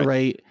and to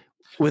write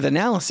with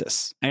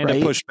analysis and to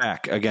push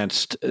back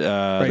against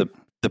the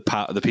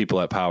the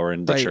people at power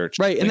in the church.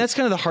 Right. And that's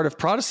kind of the heart of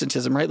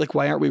Protestantism, right? Like,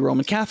 why aren't we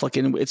Roman Catholic?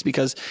 And it's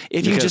because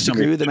if you just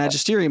agree with the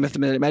magisterium, if the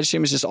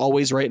magisterium is just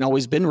always right and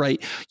always been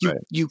right,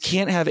 you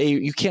can't have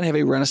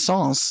a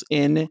Renaissance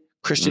in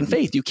Christian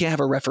faith. You can't have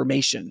a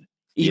Reformation,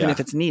 even if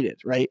it's needed.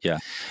 Right. Yeah.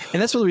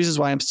 And that's one of the reasons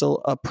why I'm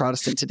still a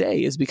Protestant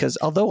today, is because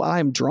although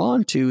I'm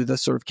drawn to the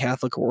sort of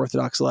Catholic or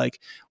Orthodox,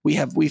 like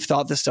we've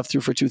thought this stuff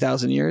through for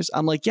 2,000 years.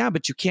 I'm like, yeah,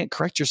 but you can't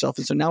correct yourself.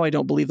 And so now I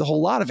don't believe the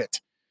whole lot of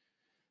it.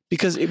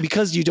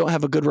 Because you don't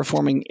have a good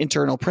reforming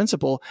internal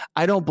principle,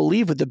 I don't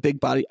believe the big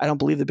body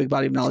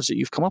of knowledge that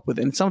you've come up with.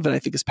 And some of it I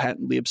think is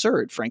patently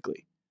absurd,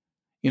 frankly.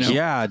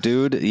 Yeah,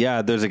 dude.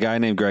 Yeah. There's a guy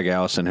named Greg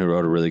Allison who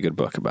wrote a really good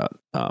book about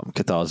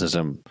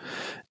Catholicism,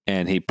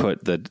 and he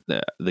put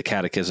the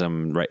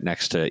catechism right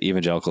next to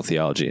evangelical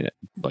theology, and it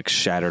like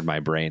shattered my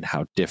brain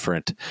how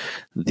different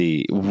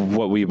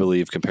what we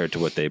believe compared to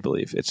what they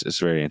believe. It's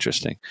very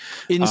interesting.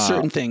 In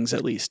certain things,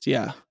 at least.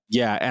 Yeah.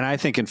 Yeah, and I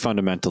think in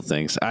fundamental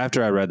things.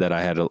 After I read that,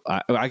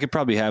 I could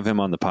probably have him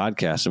on the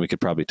podcast, and we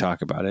could probably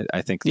talk about it.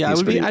 I think. Yeah,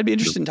 I'd be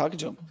interested in talking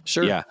to him.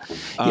 Sure. Yeah.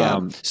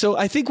 So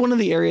I think one of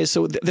the areas.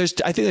 So there's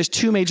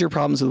two major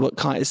problems with what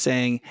Kant is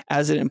saying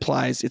as it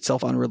implies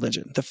itself on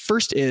religion. The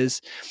first is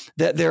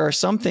that there are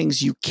some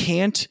things you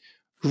can't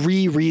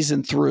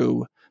reason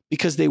through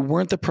because they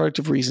weren't the product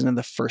of reason in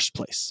the first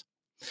place.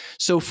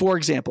 So, for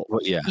example,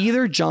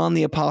 either John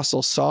the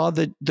Apostle saw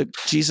the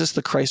Jesus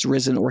the Christ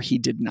risen, or he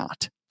did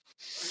not.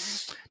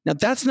 Now,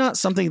 that's not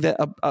something that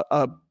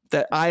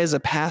that I, as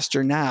a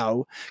pastor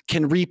now,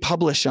 can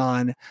republish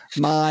on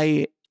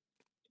my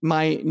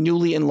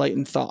newly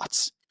enlightened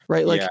thoughts,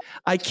 right? Like,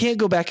 I can't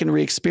go back and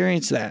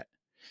re-experience that,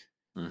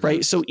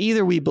 right? So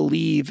either we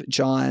believe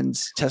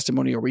John's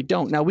testimony or we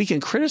don't. Now, we can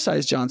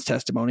criticize John's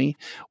testimony.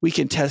 We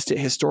can test it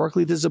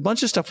historically. There's a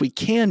bunch of stuff we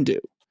can do.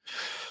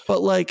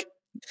 But, like,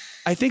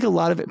 I think a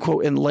lot of it,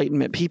 quote,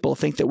 Enlightenment people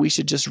think that we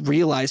should just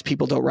realize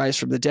people don't rise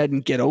from the dead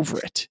and get over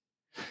it.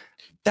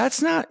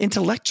 That's not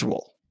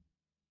intellectual.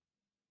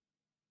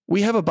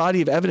 We have a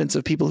body of evidence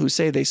of people who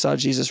say they saw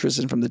Jesus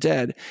risen from the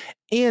dead,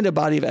 and a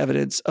body of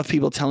evidence of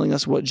people telling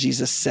us what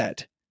Jesus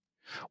said.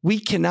 We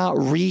cannot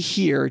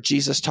rehear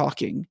Jesus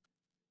talking,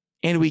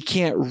 and we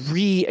can't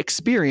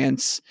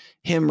re-experience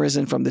him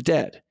risen from the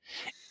dead.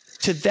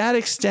 To that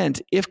extent,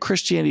 if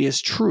Christianity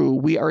is true,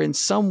 we are in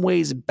some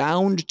ways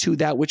bound to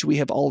that which we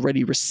have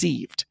already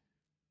received.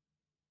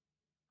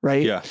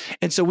 Right? Yeah.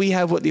 And so we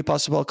have what the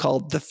Apostle Paul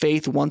called the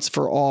faith once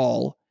for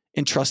all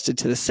entrusted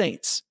to the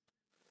saints,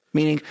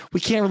 meaning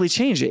we can't really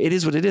change it. It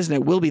is what it is, and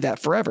it will be that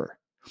forever.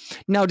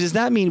 Now, does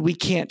that mean we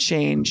can't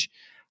change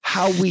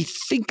how we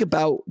think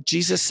about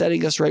Jesus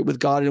setting us right with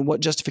God and what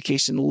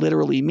justification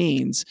literally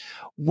means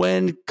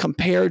when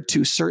compared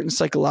to certain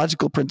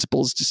psychological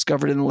principles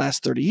discovered in the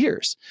last 30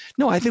 years?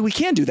 No, I think we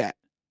can do that.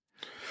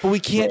 But we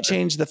can't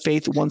change the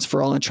faith once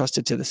for all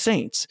entrusted to the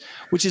saints,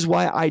 which is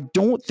why I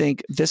don't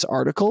think this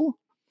article,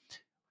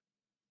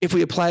 if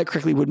we apply it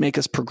correctly, would make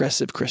us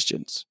progressive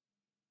Christians.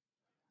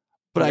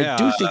 But I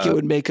do think it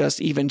would make us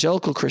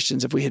evangelical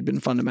Christians if we had been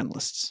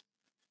fundamentalists.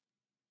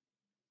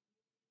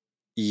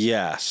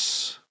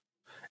 Yes.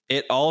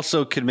 It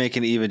also could make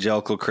an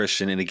evangelical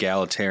Christian an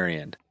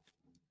egalitarian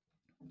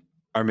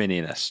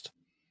Arminianist,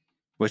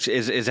 which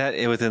is that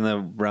within the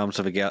realms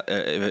of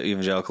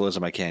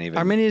evangelicalism? I can't even.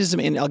 Arminianism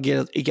and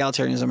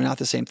egalitarianism are not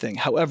the same thing.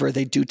 However,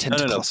 they do tend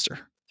to cluster.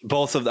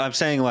 Both of them. I'm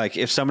saying, like,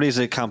 if somebody's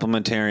a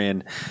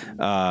complementarian,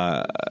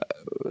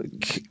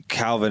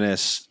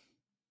 Calvinist,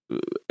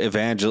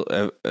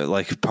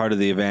 like part of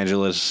the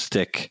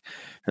evangelistic,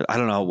 I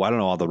don't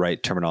know all the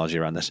right terminology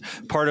around this,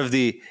 part of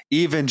the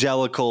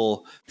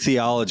evangelical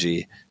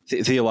theology,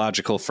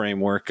 theological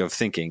framework of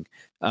thinking.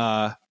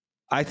 I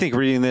think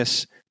reading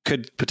this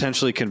could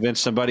potentially convince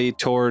somebody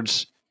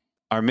towards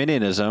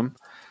Arminianism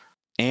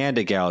and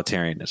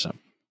egalitarianism.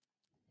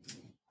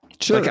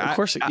 Sure, like, of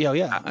course.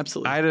 Yeah,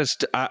 absolutely.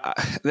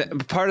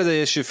 Part of the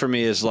issue for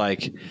me is,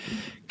 like,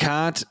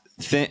 Kant.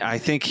 I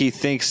think he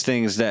thinks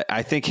things that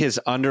I think his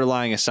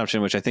underlying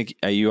assumption, which I think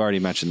you already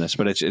mentioned this,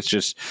 but it's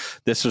just,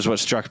 this was what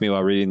struck me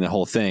while reading the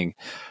whole thing,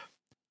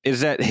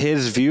 is that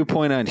his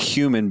viewpoint on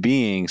human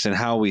beings and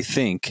how we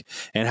think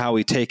and how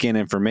we take in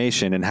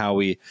information and how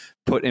we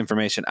put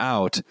information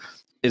out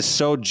is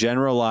so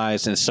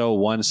generalized and so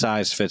one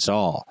size fits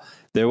all.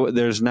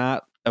 There's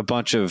not a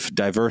bunch of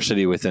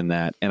diversity within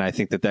that, and I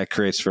think that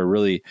creates for a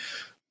really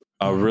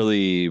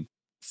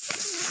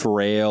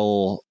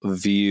frail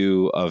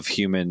view of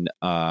human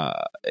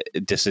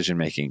decision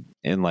making,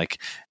 and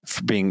like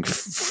being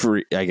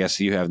free. I guess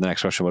you have the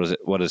next question.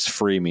 What does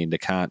free mean to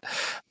Kant?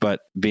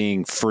 But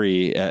being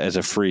free as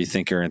a free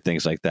thinker and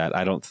things like that.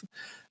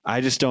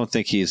 I just don't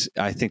think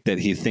I think that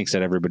he thinks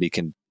that everybody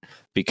can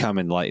become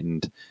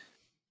enlightened.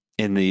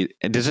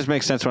 Does this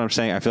make sense what I'm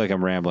saying? I feel like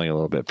I'm rambling a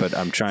little bit, but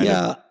I'm trying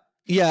to.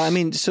 Yeah. I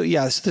mean, so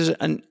there's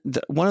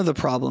one of the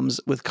problems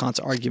with Kant's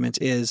argument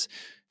is,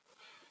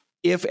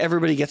 if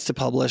everybody gets to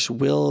publish,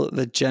 will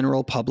the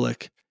general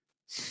public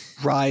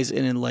rise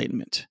in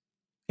enlightenment?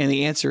 And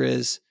the answer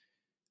is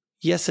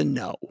yes and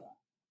no.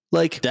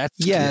 Like,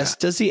 yes,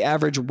 does the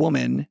average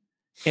woman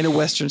in a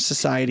Western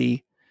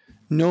society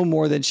know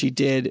more than she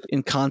did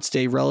in Kant's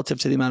day relative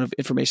to the amount of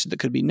information that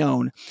could be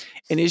known?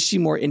 And is she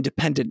more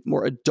independent,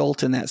 more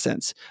adult in that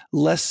sense,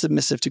 less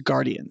submissive to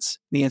guardians?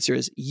 And the answer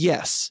is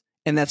yes.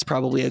 And that's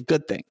probably a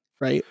good thing,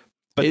 right?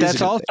 But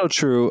that's also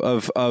true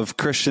of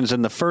Christians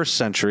in the first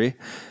century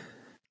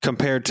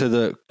compared to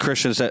the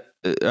Christians that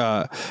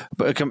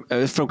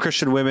from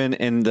Christian women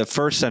in the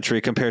first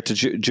century compared to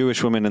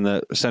Jewish women in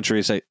the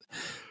centuries that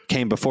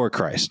came before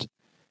Christ.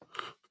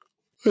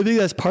 I think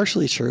that's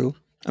partially true.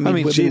 I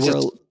mean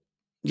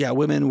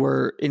women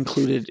were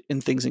included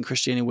in things in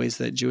Christianity in ways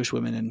that Jewish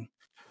women and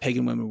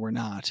pagan women were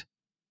not.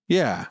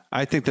 Yeah,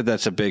 I think that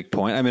that's a big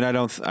point. I mean, I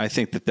don't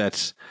think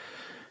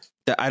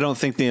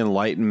the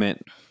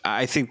Enlightenment.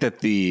 I think that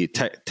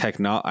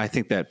I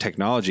think that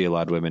technology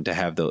allowed women to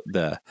have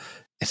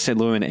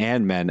women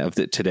and men of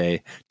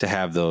today to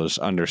have those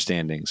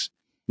understandings,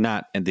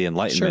 not in the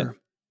Enlightenment. Sure.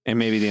 And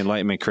maybe the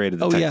Enlightenment created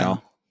the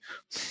technology.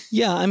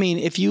 Yeah, I mean,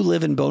 if you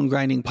live in bone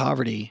grinding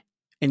poverty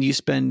and you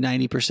spend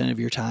 90% of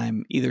your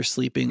time either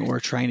sleeping or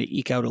trying to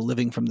eke out a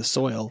living from the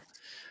soil,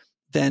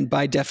 then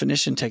by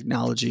definition,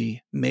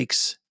 technology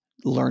makes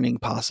learning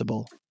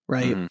possible,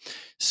 right? Mm-hmm.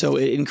 So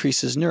it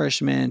increases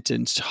nourishment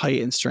and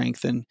height and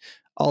strength and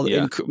all.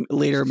 Yeah.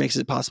 Later makes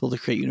it possible to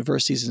create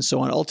universities and so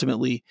on,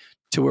 ultimately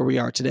to where we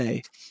are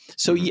today.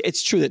 So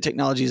it's true that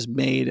technology has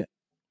made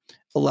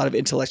a lot of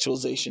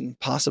intellectualization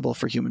possible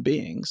for human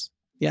beings.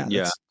 Yeah,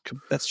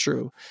 that's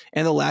true.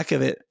 And the lack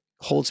of it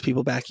holds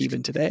people back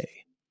even today.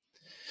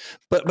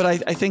 But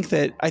I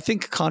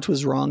think Kant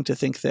was wrong to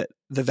think that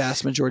the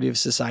vast majority of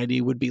society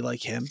would be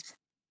like him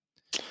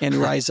and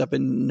rise up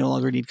and no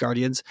longer need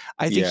guardians.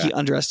 I think he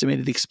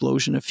underestimated the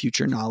explosion of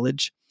future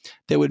knowledge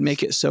that would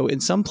make it so in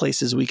some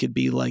places we could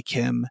be like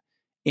him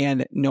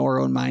and know our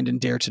own mind and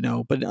dare to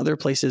know. But in other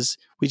places,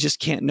 we just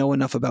can't know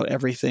enough about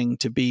everything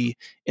to be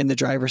in the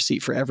driver's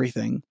seat for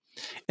everything.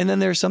 And then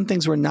there are some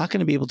things we're not going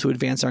to be able to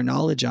advance our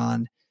knowledge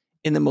on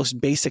in the most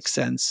basic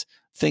sense,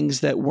 things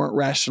that weren't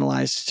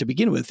rationalized to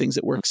begin with, things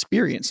that were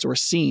experienced or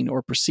seen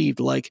or perceived,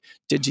 like,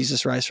 did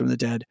Jesus rise from the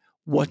dead?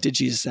 What did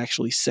Jesus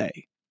actually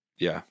say?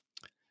 Yeah.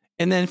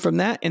 And then from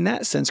that, in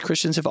that sense,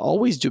 Christians have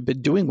always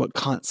been doing what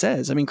Kant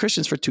says. I mean,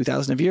 Christians for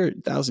 2,000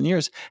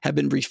 years have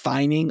been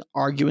refining,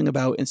 arguing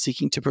about, and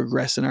seeking to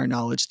progress in our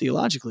knowledge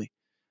theologically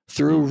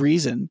through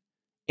reason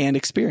and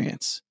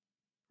experience,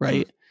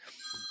 right?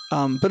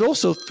 But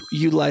also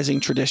utilizing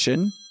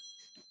tradition,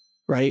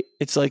 right?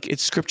 It's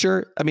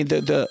scripture. I mean,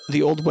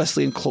 the old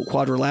Wesleyan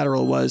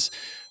quadrilateral was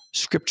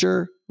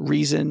scripture,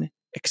 reason,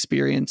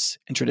 experience,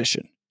 and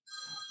tradition.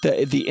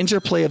 The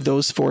interplay of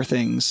those four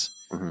things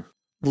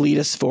lead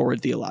us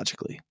forward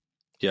theologically.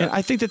 Yeah. And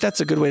I think that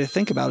that's a good way to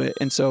think about it.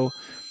 And so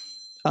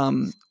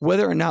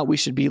whether or not we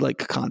should be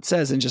like Kant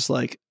says and just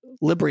like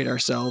liberate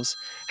ourselves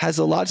has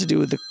a lot to do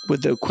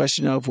with the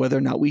question of whether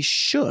or not we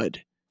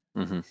should,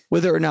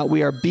 whether or not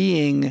we are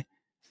being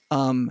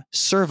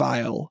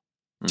servile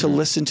to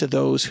listen to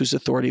those whose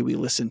authority we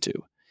listen to.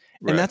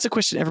 Right. And that's a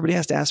question everybody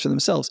has to ask for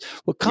themselves.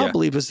 What Kant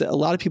believed was that a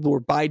lot of people were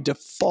by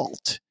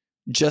default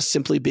just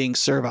simply being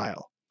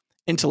servile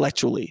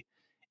intellectually.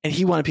 And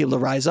he wanted people to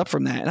rise up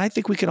from that. And I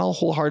think we can all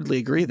wholeheartedly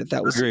agree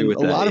that was in a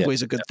lot of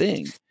ways a good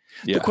thing.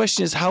 Yeah. The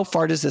question is, how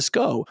far does this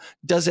go?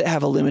 Does it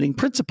have a limiting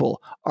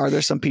principle? Are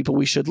there some people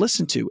we should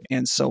listen to?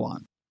 And so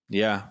on.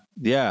 Yeah.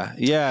 These I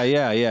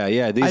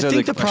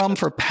think the problem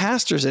for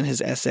pastors in his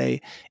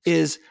essay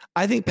is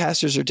I think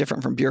pastors are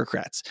different from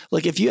bureaucrats.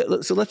 Like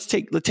let's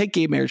take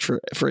gay marriage for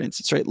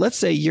instance, right? Let's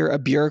say you're a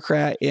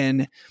bureaucrat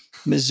in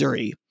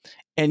Missouri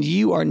and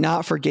you are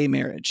not for gay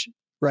marriage,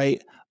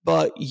 right?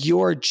 But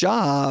your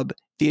job,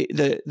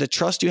 the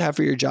trust you have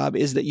for your job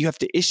is that you have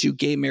to issue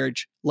gay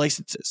marriage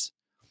licenses.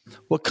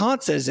 What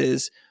Kant says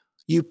is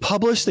you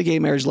publish the gay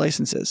marriage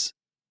licenses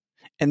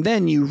and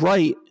then you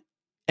write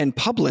and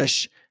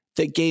publish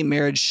that gay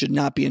marriage should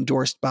not be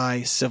endorsed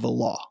by civil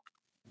law.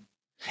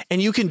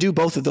 And you can do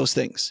both of those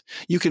things.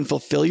 You can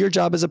fulfill your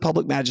job as a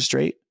public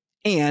magistrate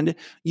and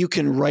you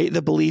can write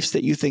the beliefs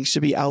that you think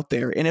should be out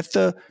there. And if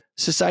the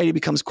society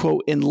becomes,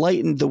 quote,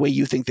 enlightened the way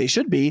you think they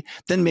should be,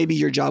 then maybe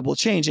your job will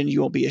change and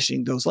you won't be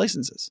issuing those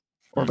licenses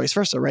or vice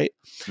versa, right?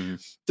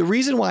 The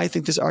reason why I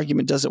think this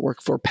argument doesn't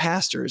work for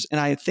pastors and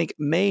I think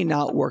may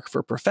not work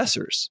for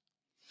professors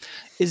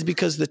is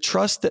because the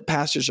trust that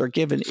pastors are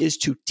given is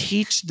to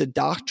teach the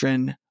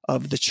doctrine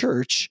of the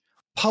church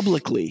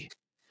publicly.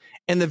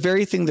 And the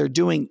very thing they're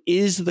doing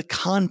is the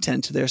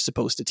content they're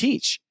supposed to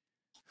teach.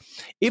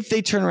 If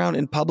they turn around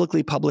and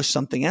publicly publish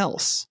something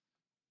else,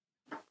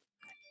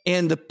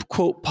 and the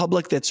quote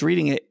public that's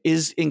reading it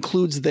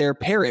includes their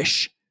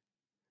parish,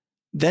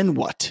 then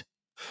what?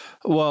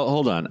 Well,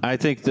 hold on. I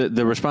think that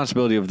the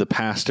responsibility of the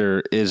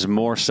pastor is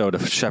more so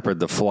to shepherd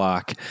the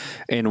flock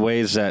in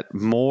ways that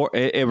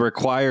it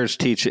requires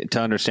teaching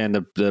to understand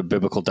the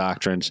biblical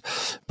doctrines.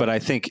 But I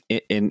think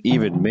in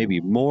even maybe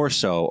more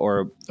so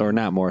or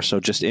not more so,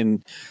 just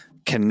in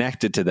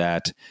connected to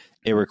that,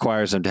 it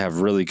requires them to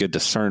have really good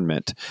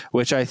discernment,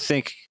 which I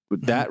think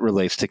that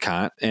relates to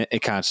Kant.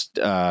 Kant's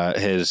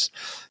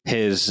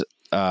his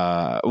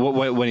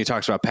when he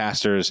talks about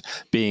pastors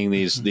being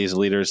these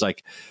leaders,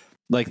 like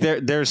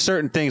there's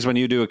certain things when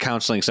you do a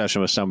counseling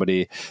session with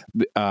somebody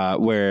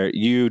where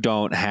you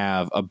don't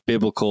have a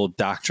biblical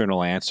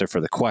doctrinal answer for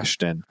the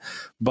question,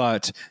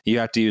 but you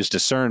have to use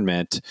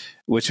discernment,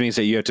 which means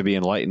that you have to be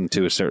enlightened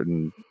to a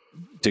certain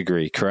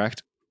degree,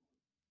 correct?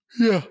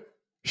 Yeah,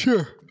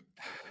 sure.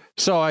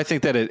 So I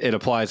think that it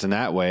applies in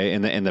that way,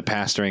 in the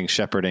pastoring,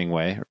 shepherding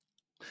way.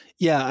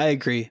 Yeah, I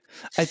agree.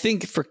 I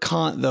think for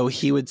Kant, though,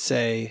 he would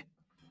say,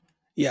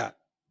 yeah.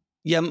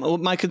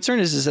 My concern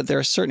is that there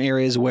are certain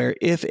areas where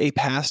if a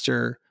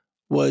pastor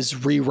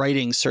was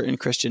rewriting certain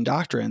Christian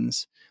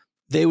doctrines,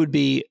 they would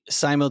be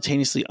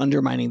simultaneously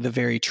undermining the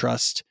very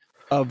trust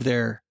of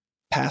their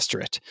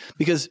pastorate.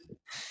 Because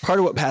part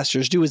of what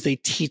pastors do is they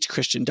teach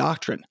Christian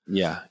doctrine.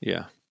 Yeah.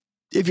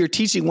 If you're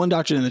teaching one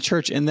doctrine in the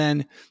church and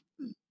then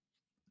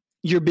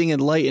you're being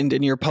enlightened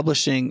and you're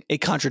publishing a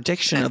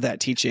contradiction of that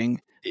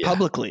teaching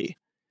publicly,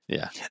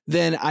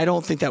 then I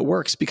don't think that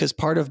works, because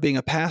part of being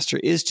a pastor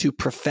is to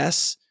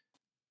profess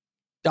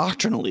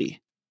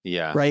doctrinally.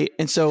 Yeah. Right.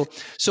 And so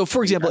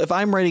for example, if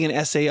I'm writing an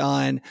essay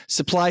on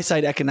supply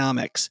side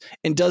economics,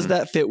 and does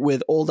that fit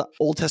with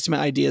Old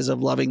Testament ideas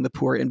of loving the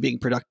poor and being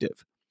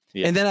productive?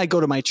 Yeah. And then I go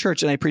to my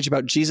church and I preach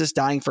about Jesus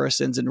dying for our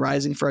sins and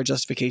rising for our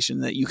justification,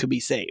 that you could be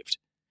saved.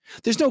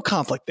 There's no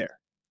conflict there.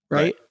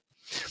 Right.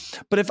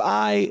 But if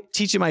I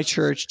teach in my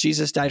church,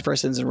 Jesus died for our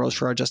sins and rose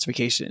for our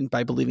justification, and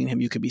by believing in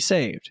him, you could be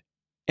saved.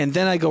 And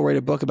then I go write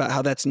a book about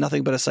how that's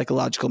nothing but a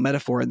psychological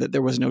metaphor, and that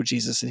there was no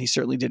Jesus and he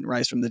certainly didn't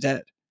rise from the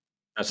dead.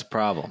 That's a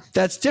problem.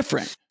 That's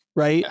different,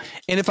 right? Yeah.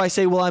 And if I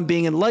say, well, I'm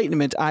being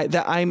enlightenment,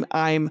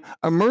 I'm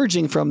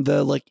emerging from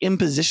the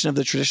imposition of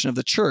the tradition of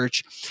the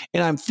church,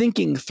 and I'm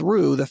thinking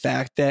through the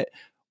fact that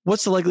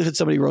what's the likelihood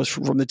somebody rose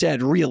from the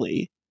dead,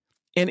 really?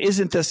 And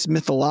isn't this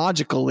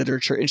mythological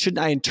literature? And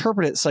shouldn't I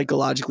interpret it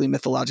psychologically,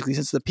 mythologically,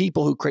 since the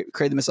people who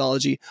create the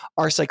mythology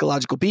are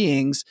psychological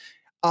beings?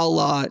 A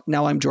la,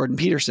 now I'm Jordan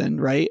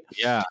Peterson, right?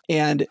 Yeah.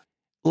 And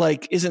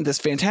isn't this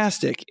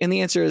fantastic? And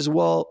the answer is,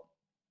 well,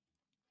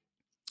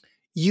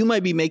 you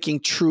might be making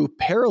true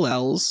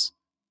parallels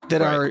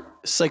that are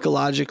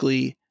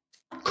psychologically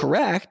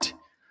correct,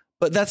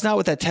 but that's not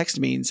what that text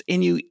means.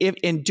 And if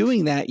in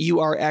doing that,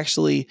 you are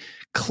actually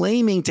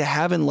claiming to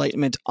have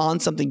enlightenment on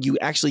something you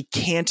actually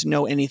can't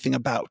know anything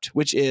about,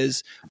 which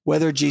is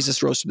whether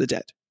Jesus rose from the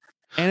dead.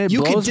 And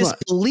you can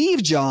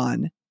disbelieve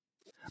John,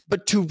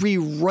 but to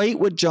rewrite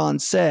what John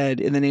said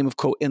in the name of,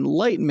 quote,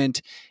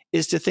 enlightenment,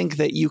 is to think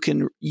that you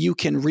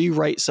can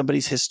rewrite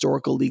somebody's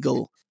historical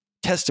legal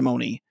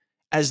testimony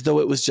as though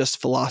it was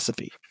just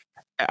philosophy.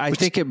 I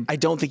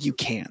don't think you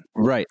can.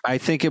 Right. I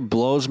think it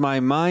blows my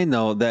mind,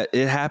 though, that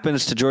it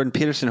happens to Jordan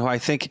Peterson, who I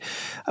think,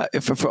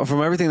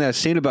 from everything that I've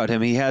seen about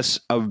him, he has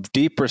a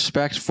deep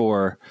respect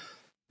for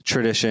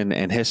tradition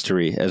and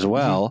history as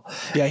well.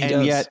 Mm-hmm. Yeah, he does.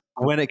 And yet,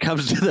 when it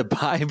comes to the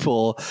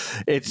Bible,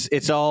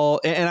 it's all.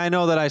 And I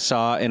know that I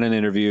saw in an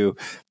interview,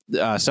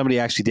 somebody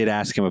actually did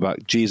ask him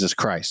about Jesus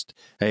Christ.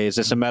 Hey, is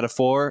this a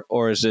metaphor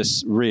or is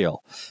this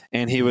real?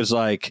 And he was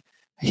like,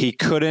 he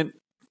couldn't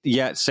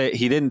yet say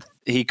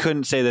he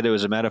couldn't say that it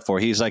was a metaphor.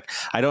 He's like,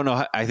 I don't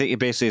know. I think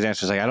basically his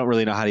answer is like, I don't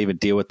really know how to even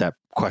deal with that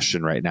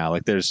question right now.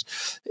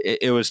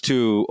 It was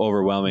too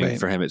overwhelming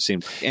for him, it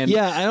seemed. And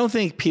I don't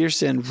think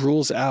Peterson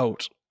rules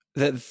out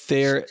that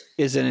there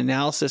is an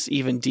analysis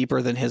even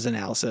deeper than his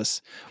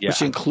analysis,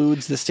 which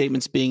includes the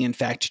statements being in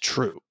fact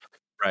true.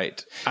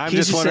 Right. I'm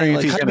just wondering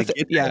if he's going to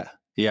get there.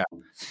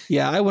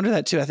 Yeah. I wonder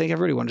that too. I think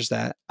everybody wonders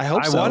that. I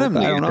hope so. I want him to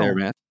get there,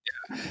 man.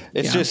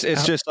 It's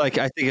just like,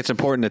 I think it's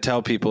important to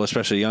tell people,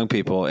 especially young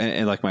people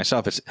and like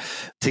myself,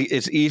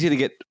 it's easy to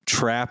get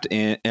trapped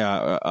in,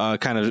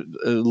 kind of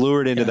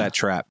lured into that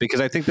trap,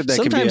 because I think that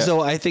sometimes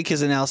though, I think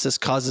his analysis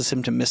causes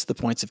him to miss the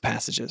points of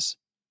passages.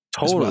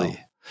 Totally.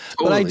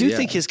 But I do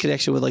think his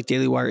connection with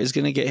Daily Wire is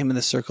going to get him in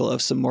the circle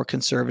of some more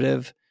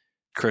conservative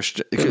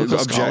Christian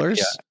scholars.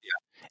 Yeah.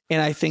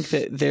 And I think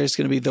that there's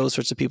going to be those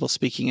sorts of people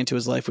speaking into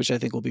his life, which I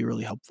think will be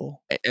really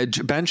helpful.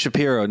 Ben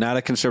Shapiro, not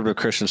a conservative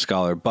Christian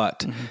scholar,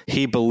 but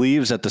he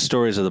believes that the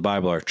stories of the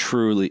Bible are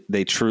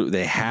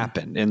they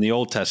happen in the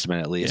Old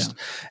Testament, at least.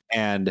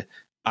 Yeah. And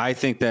I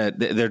think that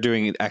they're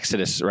doing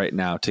Exodus right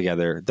now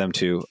together. Them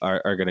two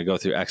are going to go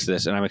through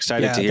Exodus, and I'm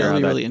excited to hear. That'll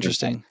be really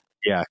interesting.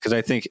 Yeah, because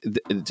I think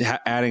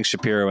adding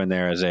Shapiro in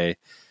there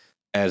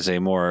as a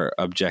more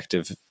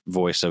objective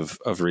voice of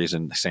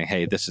reason, saying,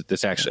 hey,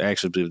 I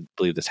actually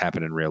believe this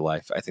happened in real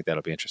life. I think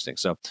that'll be interesting.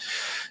 So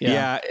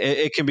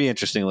it can be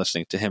interesting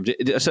listening to him.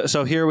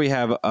 So here we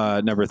have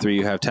number 3,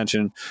 you have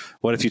tension.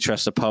 What if you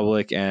trust the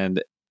public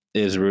and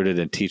is rooted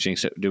in teaching?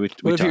 So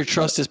what if your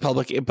trust is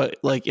public, but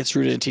it's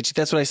rooted in teaching?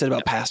 That's what I said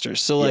about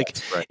pastors. So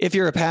if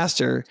you're a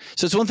pastor,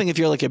 so it's one thing if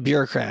you're like a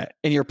bureaucrat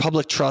and your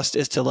public trust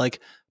is to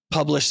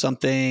publish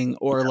something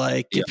or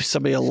give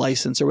somebody a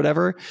license or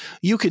whatever,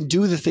 you can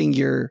do the thing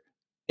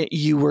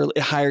you were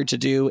hired to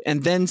do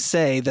and then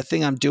say the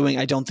thing I'm doing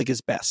I don't think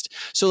is best.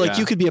 So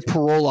you could be a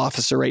parole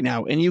officer right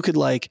now and you could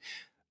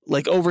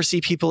like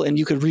oversee people and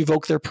you could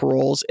revoke their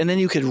paroles. And then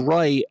you could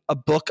write a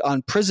book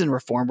on prison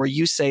reform where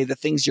you say the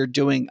things you're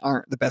doing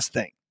aren't the best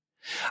thing.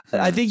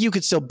 I think you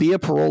could still be a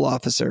parole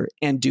officer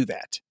and do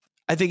that.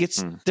 I think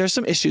there's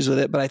some issues with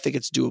it, but I think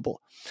it's doable.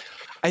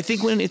 I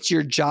think when it's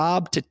your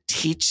job to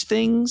teach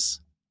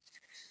things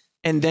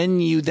and then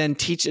you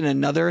teach in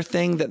another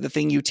thing that the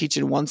thing you teach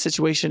in one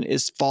situation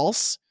is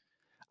false,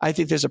 I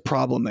think there's a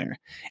problem there.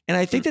 And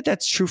I think that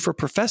that's true for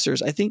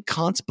professors. I think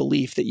Kant's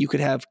belief that you could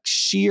have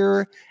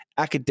sheer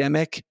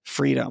academic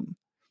freedom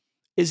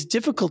is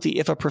difficulty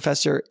if a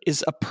professor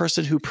is a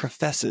person who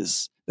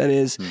professes. That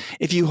is,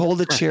 if you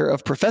hold a chair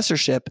of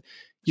professorship,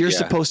 you're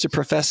supposed to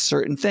profess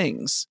certain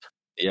things.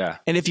 Yeah.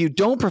 And if you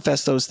don't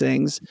profess those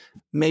things,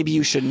 maybe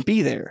you shouldn't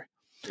be there.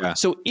 Yeah.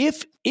 So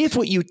if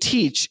what you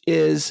teach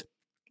is,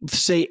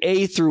 say,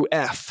 A through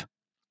F,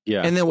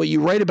 and then what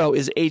you write about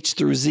is H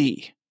through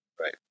Z,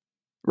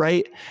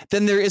 right?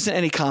 Then there isn't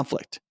any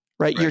conflict,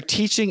 right? You're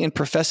teaching and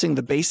professing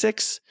the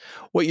basics.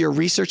 What you're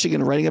researching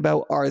and writing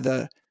about are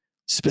the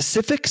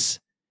specifics,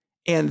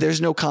 and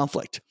there's no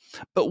conflict.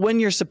 But when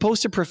you're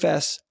supposed to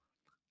profess,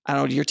 I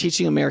don't know, you're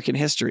teaching American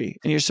history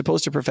and you're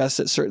supposed to profess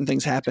that certain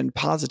things happened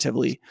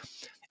positively,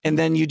 and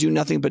then you do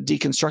nothing but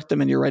deconstruct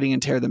them and you're writing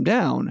and tear them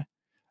down,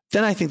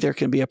 then I think there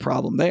can be a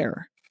problem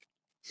there.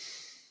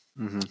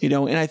 You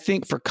know, and I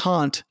think for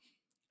Kant,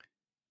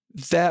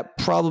 that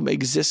problem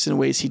exists in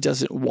ways he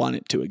doesn't want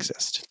it to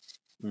exist.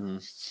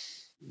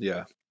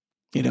 Yeah.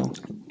 You know?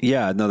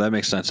 Yeah, no, that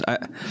makes sense.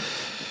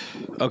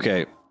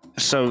 Okay.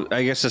 So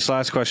I guess this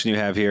last question you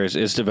have here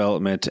is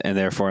development and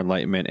therefore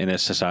enlightenment in a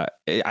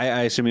society.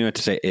 I assume you meant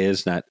to say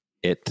is, not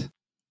it.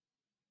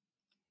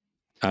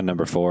 On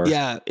number 4.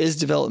 Yeah. Is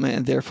development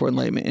and therefore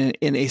enlightenment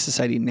in a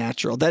society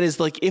natural? That is,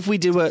 like, if we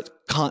did what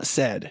Kant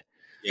said,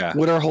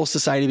 would our whole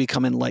society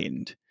become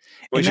enlightened?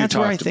 And that's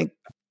where I think,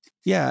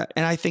 and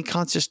I think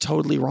Kant's just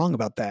totally wrong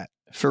about that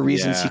for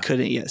reasons he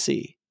couldn't yet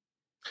see.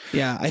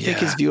 Yeah, I think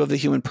his view of the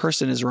human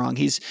person is wrong.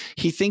 He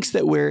thinks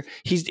that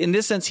he's in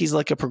this sense, he's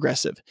like a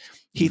progressive.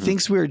 He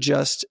thinks we're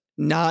just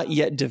not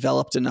yet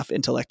developed enough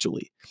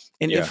intellectually.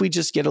 And if we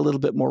just get a little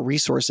bit more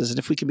resources, and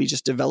if we can be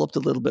just developed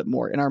a little bit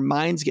more and our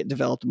minds get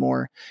developed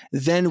more,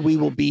 then we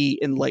will be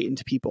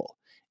enlightened people.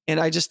 And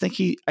I just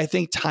think I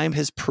think time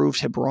has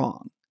proved him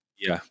wrong.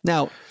 Yeah.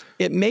 Now,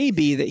 it may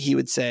be that he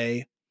would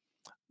say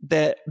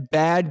that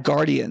bad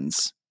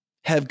guardians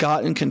have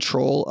gotten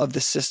control of the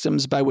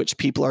systems by which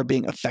people are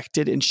being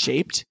affected and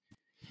shaped,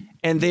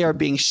 and they are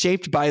being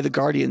shaped by the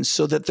guardians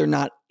so that they're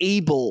not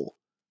able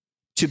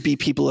to be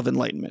people of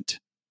enlightenment.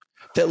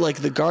 That, like,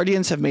 the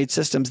guardians have made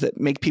systems that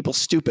make people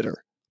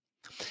stupider,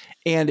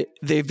 and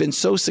they've been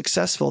so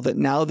successful that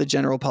now the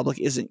general public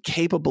isn't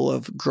capable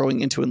of growing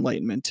into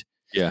enlightenment.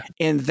 Yeah.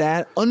 And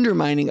that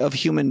undermining of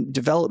human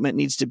development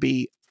needs to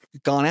be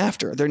gone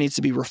after. There needs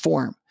to be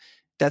reform.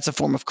 That's a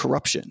form of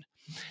corruption.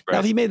 Now,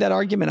 if he made that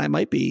argument, I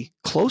might be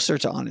closer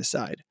to on his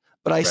side,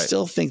 but I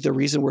still think the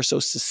reason we're so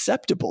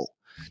susceptible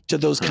to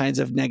those kinds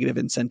of negative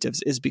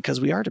incentives is because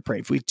we are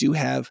depraved.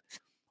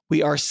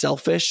 We are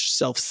selfish,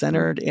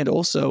 self-centered, and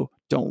also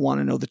don't want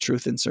to know the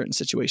truth in certain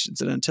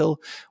situations. And until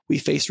we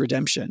face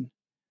redemption,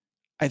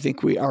 I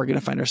think we are going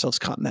to find ourselves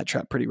caught in that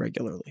trap pretty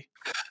regularly.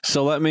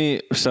 So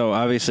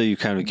obviously you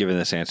kind of given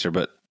this answer,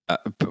 but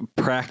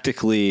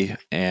practically,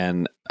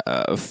 and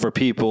for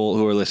people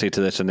who are listening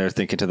to this and they're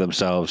thinking to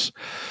themselves,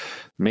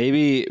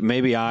 maybe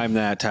I'm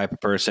that type of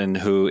person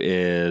who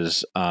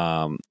is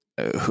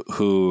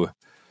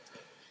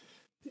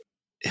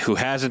who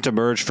hasn't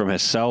emerged from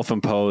his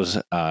self-imposed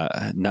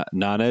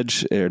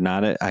nonage or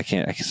not it. I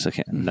still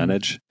can't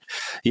nonage.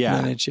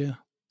 Yeah. Nonage,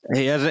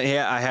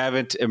 yeah. I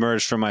haven't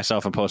emerged from my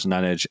self-imposed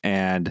nonage,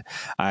 and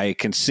I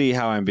can see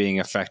how I'm being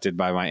affected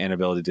by my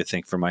inability to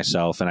think for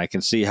myself, and I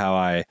can see how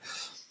I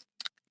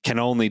can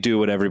only do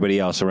what everybody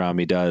else around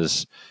me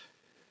does.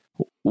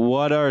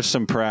 What are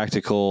some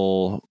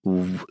practical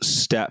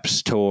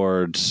steps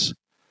towards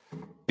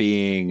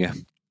being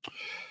an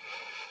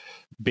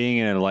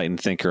enlightened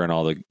thinker in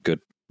all the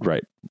good,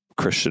 right,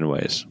 Christian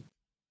ways?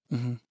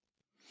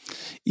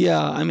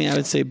 Yeah, I mean, I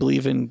would say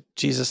believe in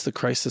Jesus the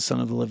Christ, the Son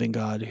of the living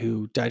God,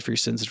 who died for your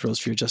sins and rose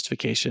for your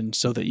justification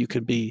so that you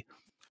could be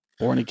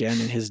born again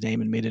in his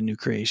name and made a new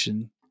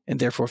creation, and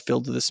therefore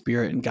filled with the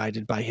Spirit and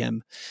guided by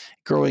him,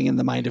 growing in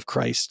the mind of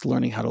Christ,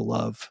 learning how to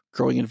love,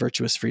 growing in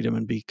virtuous freedom,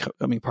 and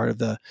becoming part of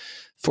the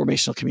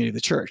formational community of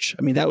the church.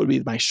 I mean, that would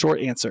be my short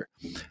answer.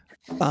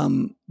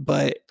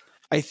 But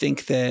I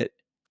think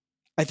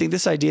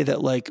this idea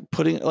that, like,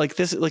 putting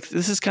this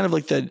is kind of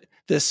like the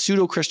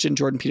pseudo-Christian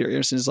Jordan Peter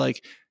Anderson is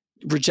like,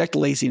 reject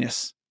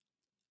laziness,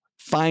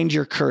 find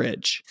your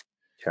courage,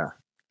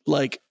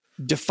 like,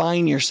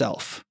 define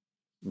yourself.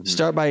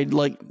 Start by,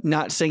 like,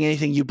 not saying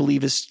anything you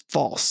believe is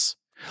false.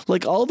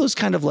 Like, all those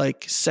kind of,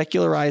 like,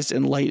 secularized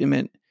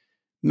enlightenment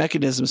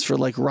mechanisms for,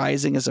 like,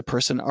 rising as a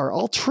person are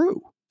all true.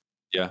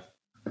 Yeah.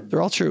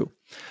 They're all true.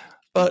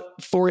 But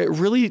for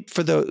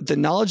the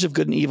knowledge of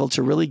good and evil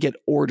to really get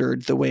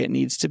ordered the way it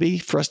needs to be,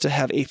 for us to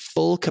have a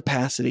full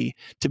capacity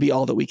to be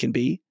all that we can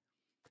be,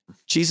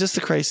 Jesus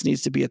the Christ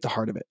needs to be at the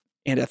heart of it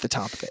and at the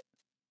top of it.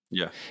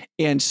 Yeah.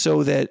 And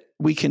so that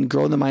we can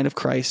grow in the mind of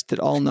Christ, that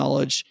all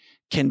knowledge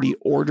can be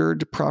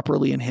ordered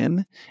properly in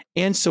him.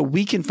 And so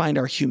we can find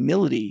our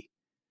humility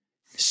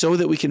so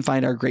that we can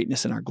find our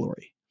greatness and our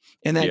glory.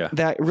 And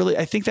that really,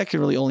 I think that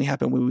can really only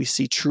happen when we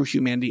see true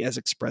humanity as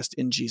expressed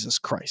in Jesus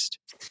Christ.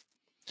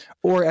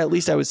 Or at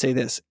least I would say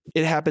this,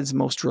 it happens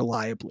most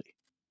reliably.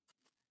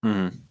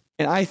 Mm-hmm.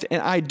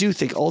 And I do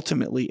think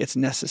ultimately it's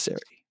necessary.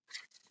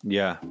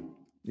 Yeah.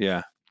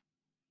 Yeah.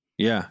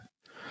 Yeah.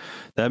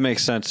 That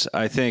makes sense.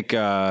 I think,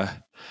 I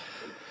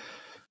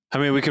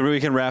mean, we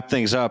can wrap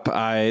things up.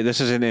 This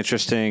is an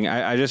interesting,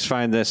 I just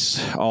find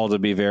this all to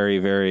be very,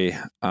 very,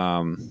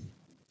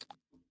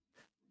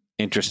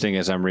 interesting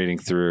as I'm reading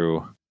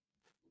through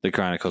the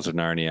Chronicles of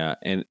Narnia.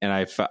 And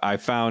I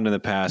found in the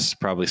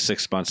past probably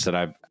 6 months that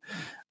I've,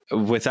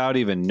 without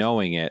even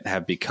knowing it,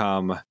 have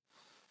become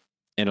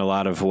in a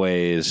lot of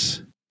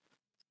ways,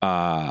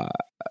 I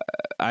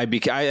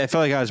felt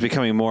like I was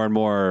becoming more and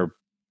more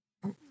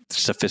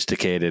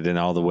sophisticated in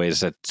all the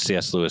ways that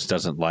C.S. Lewis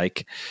doesn't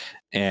like.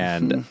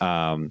 And,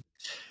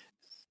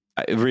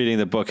 reading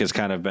the book has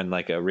kind of been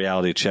like a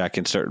reality check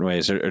in certain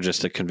ways, or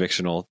just a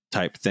convictional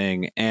type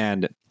thing.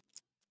 And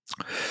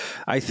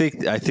I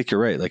think you're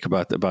right. Like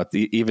about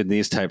even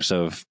these types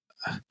of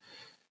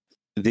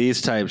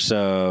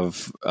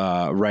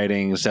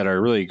writings that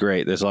are really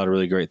great. There's a lot of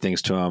really great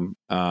things to them.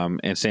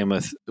 And same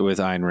with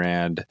Ayn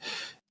Rand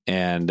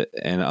and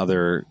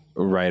other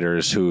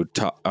writers who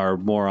are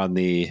more on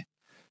the,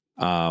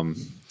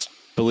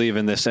 believe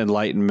in this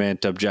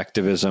enlightenment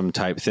objectivism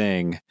type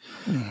thing,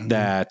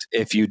 that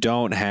if you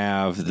don't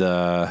have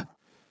the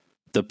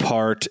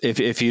part,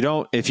 if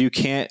you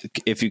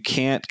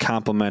can't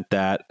complement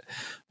that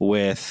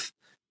with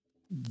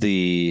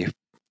the,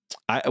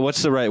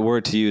 what's the right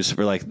word to use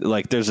for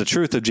like there's the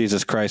truth of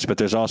Jesus Christ, but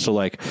there's also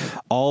like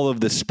all of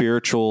the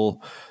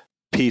spiritual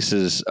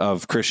pieces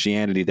of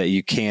Christianity that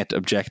you can't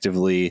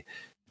objectively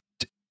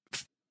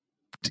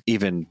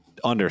even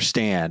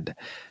understand,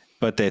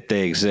 but that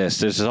they exist.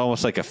 There's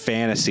almost like a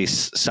fantasy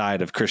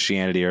side of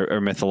Christianity or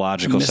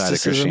mythological side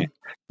of Christianity,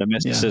 the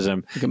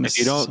mysticism. Yeah, like if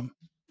you don't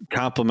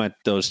complement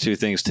those two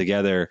things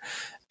together,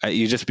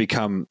 you just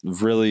become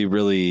really,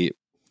 really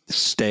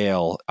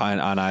stale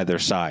on either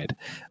side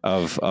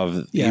of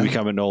you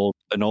become an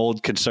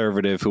old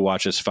conservative who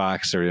watches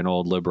Fox, or an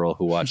old liberal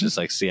who watches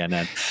like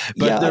CNN.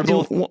 But they're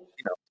both,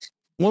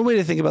 one way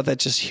to think about that,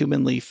 just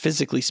humanly,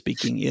 physically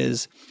speaking,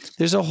 is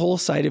there's a whole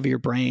side of your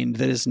brain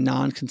that is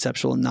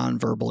non-conceptual and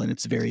non-verbal in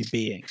its very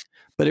being,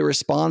 but it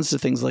responds to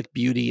things like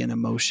beauty and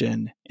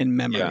emotion and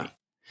memory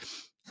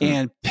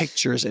and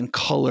pictures and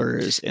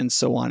colors and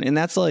so on. And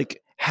that's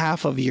like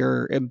half of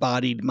your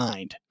embodied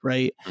mind,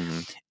 right?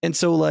 And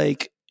so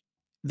like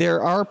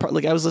there are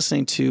like I was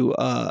listening to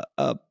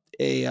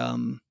he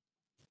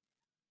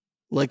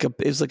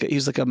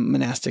was like a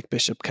monastic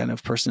bishop kind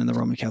of person in the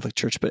Roman Catholic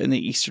Church, but in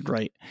the Eastern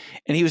Rite.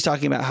 And he was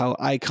talking about how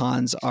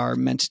icons are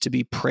meant to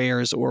be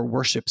prayers or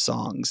worship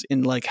songs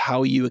in like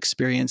how you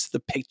experience the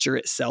picture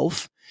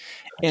itself.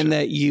 Gotcha. And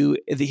that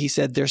he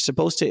said they're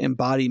supposed to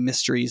embody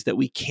mysteries that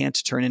we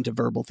can't turn into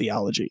verbal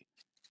theology.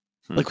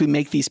 Like we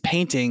make these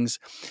paintings,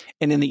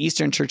 and in the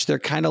Eastern Church, they're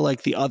kind of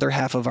like the other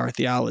half of our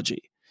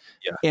theology.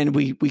 Yeah. And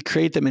we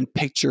create them in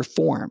picture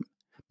form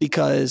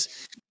because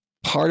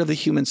part of the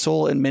human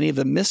soul and many of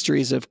the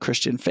mysteries of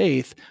Christian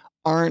faith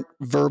aren't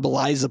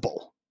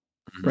verbalizable,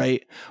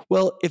 right?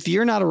 Well, if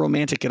you're not a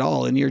romantic at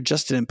all and you're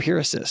just an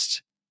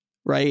empiricist,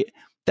 right?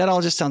 That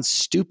all just sounds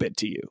stupid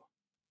to you.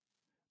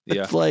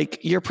 But like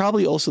you're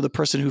probably also the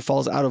person who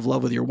falls out of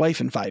love with your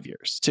wife in 5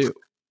 years too.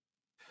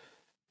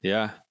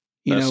 Yeah.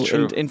 You know,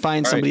 and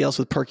find somebody else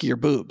with perkier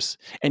boobs.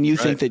 And you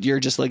think that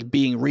you're just like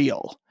being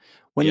real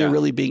when you're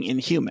really being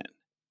inhuman.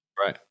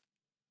 Right.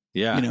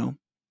 Yeah. You know?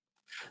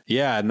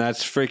 Yeah. And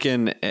that's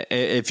freaking,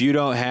 if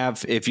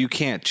you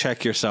can't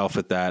check yourself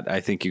with that, I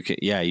think you can,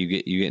 you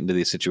get into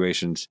these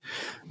situations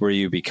where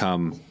you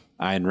become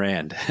Ayn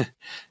Rand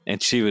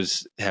and she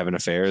was having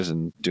affairs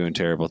and doing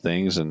terrible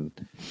things, and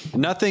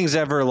nothing's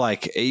ever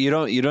like,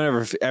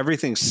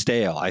 everything's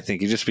stale. I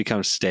think you just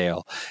become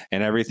stale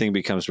and everything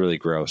becomes really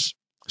gross.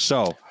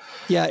 So,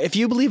 if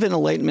you believe in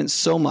enlightenment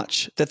so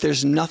much that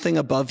there's nothing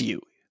above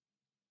you,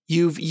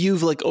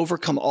 you've like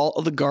overcome all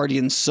of the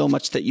guardians so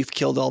much that you've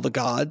killed all the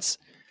gods.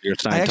 You're a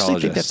Scientologist. I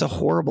actually think that's a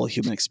horrible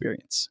human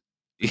experience.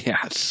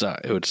 Yeah,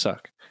 it would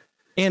suck.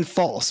 And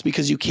false,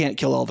 because you can't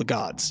kill all the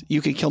gods.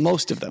 You can kill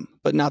most of them,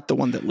 but not the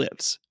one that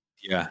lives.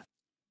 Yeah.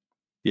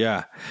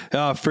 Yeah.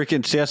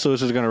 Freaking C.S.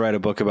 Lewis is going to write a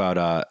book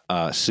about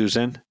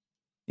Susan.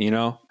 You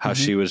know, how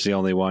she was the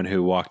only one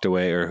who walked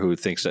away, or who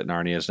thinks that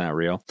Narnia is not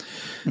real.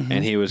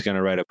 And he was going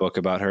to write a book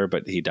about her,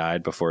 but he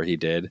died before he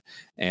did.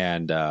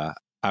 And I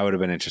would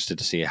have been interested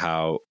to see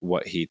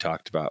what he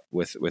talked about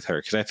with her,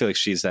 because I feel like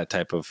she's that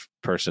type of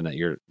person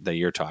that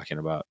you're talking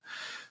about.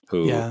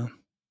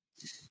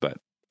 But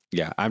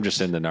I'm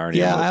just in the Narnia.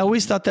 Yeah, I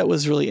always thought that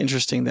was really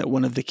interesting that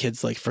one of the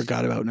kids like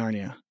forgot about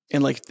Narnia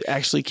and like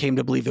actually came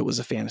to believe it was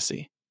a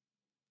fantasy.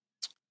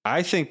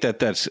 I think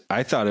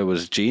I thought it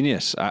was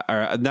genius.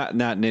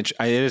 It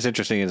is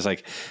interesting. It's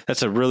like,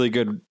 that's a really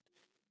good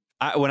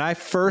when I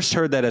first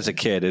heard that as a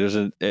kid,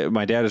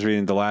 my dad was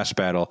reading The Last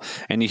Battle,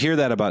 and you hear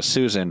that about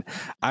Susan.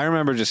 I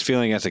remember just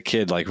feeling as a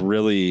kid, like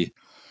really,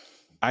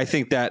 I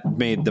think that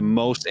made the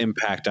most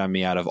impact on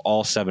me out of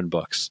all 7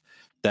 books.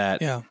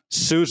 That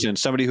Susan,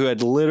 somebody who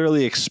had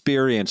literally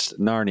experienced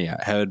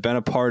Narnia, had been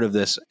a part of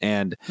this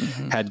and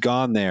had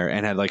gone there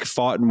and had like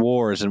fought in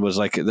wars and was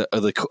like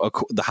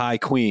the High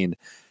Queen,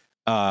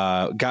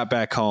 got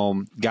back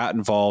home, got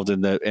involved in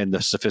the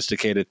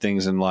sophisticated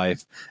things in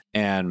life,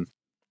 and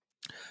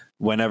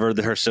whenever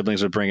her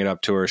siblings would bring it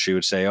up to her, she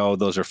would say, "Oh,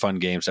 those are fun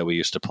games that we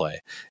used to play."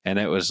 And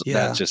it was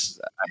that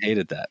just, I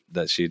hated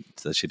that she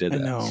did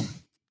that. I know.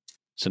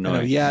 It's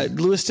annoying. Yeah,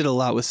 Lewis did a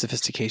lot with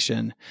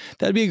sophistication.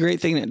 That'd be a great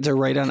thing to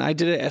write on. I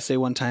did an essay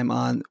one time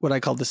on what I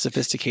call the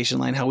sophistication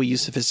line, how we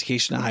use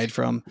sophistication to hide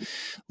from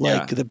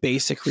the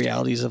basic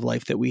realities of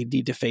life that we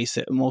need to face,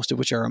 it, most of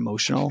which are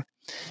emotional.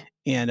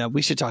 And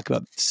we should talk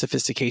about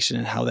sophistication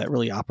and how that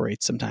really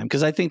operates sometime.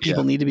 Because I think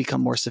people need to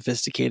become more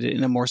sophisticated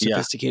in a more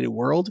sophisticated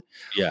world.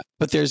 Yeah.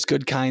 But there's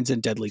good kinds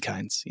and deadly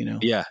kinds, you know?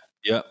 Yeah.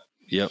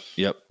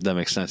 Yep. That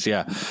makes sense.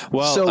 Yeah.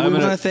 Well, so we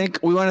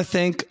want to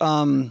thank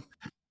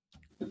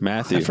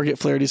Matthew. I forget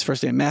Flaherty's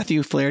first name.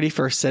 Matthew Flaherty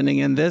for sending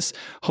in this.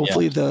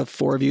 Hopefully the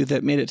 4 of you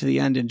that made it to the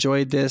end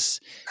enjoyed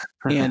this.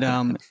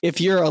 And if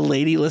you're a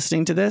lady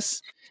listening to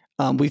this,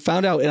 we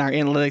found out in our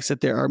analytics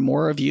that there are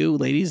more of you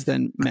ladies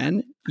than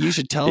men. You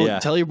should tell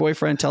your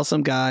boyfriend, tell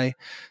some guy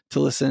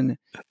to listen,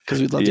 because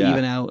we'd love to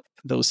even out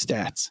those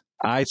stats.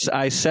 I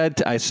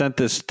sent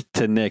this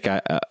to Nick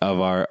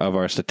of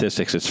our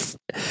statistics. It's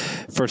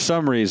for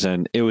some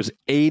reason it was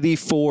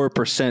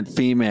 84%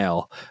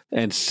 female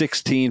and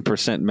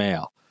 16%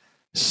 male.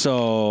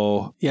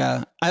 So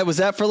was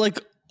that for like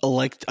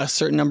a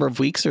certain number of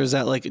weeks, or is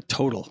that like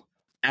total?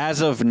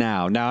 As of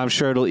now I'm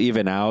sure it'll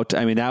even out.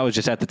 I mean, that was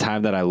just at the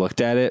time that I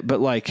looked at it,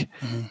 but like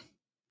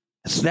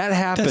so that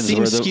happens. That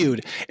seems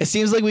skewed. It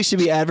seems like we should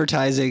be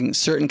advertising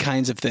certain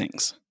kinds of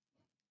things.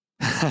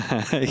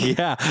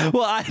 Yeah.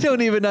 Well, I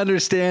don't even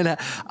understand.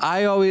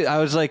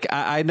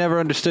 I never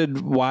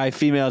understood why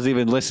females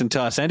even listen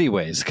to us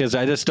anyways, because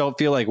I just don't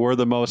feel like we're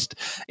the most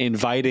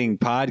inviting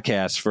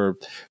podcast for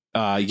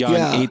young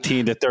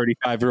 18 to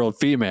 35-year-old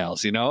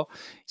females, you know?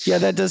 Yeah,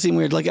 that does seem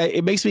weird. Like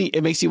it makes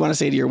you want to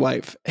say to your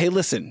wife, "Hey,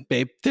 listen,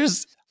 babe,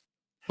 there's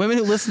women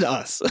who listen to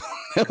us."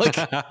 Like,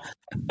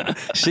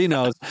 she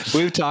knows.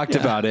 We've talked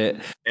about it,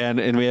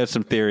 and we have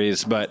some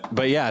theories,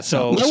 but yeah.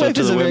 So my wife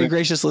is a very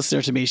gracious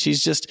listener to me.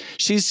 She's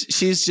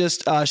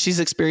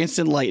experienced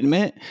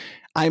enlightenment.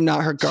 I'm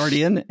not her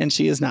guardian, and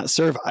she is not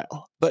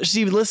servile, but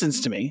she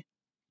listens to me.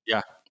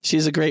 Yeah,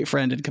 she's a great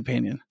friend and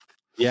companion.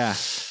 Yeah.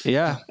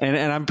 And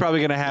I'm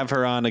probably going to have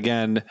her on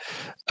again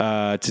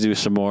to do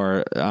some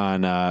more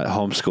on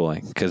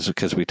homeschooling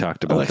because we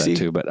talked about that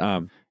too. But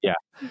yeah.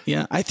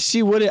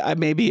 She would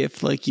maybe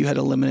if like you had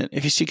a limit,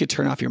 if she could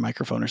turn off your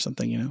microphone or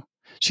something, you know.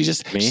 She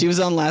was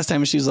on last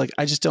time and she was like,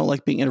 "I just don't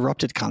like being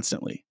interrupted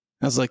constantly."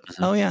 I was like,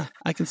 "Oh yeah,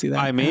 I can see that."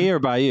 By me or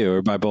by you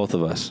or by both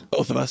of us?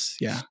 Both of us.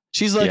 Yeah.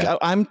 She's like,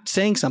 "I'm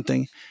saying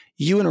something,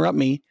 you interrupt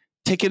me,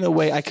 take it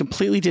away I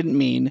completely didn't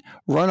mean,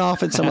 run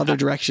off in some other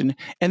direction,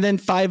 and then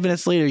 5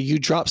 minutes later you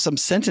drop some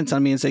sentence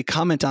on me and say,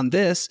 comment on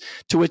this,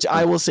 to which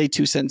I will say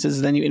 2 sentences,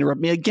 and then you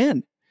interrupt me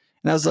again."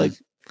 And I was like,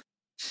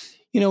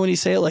 when you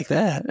say it like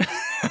that.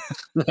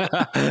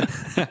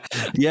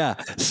 Yeah.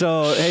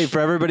 So, hey, for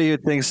everybody who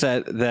thinks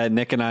that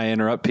Nick and I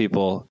interrupt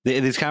people,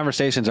 these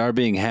conversations are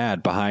being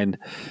had behind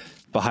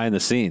the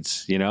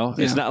scenes, you know?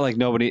 Yeah. It's not like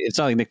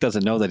Nick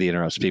doesn't know that he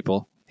interrupts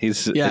people. And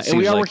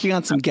we are working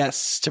on some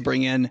guests to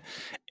bring in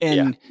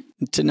and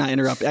to not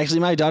interrupt.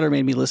 Actually, my daughter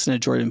made me listen to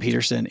Jordan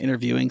Peterson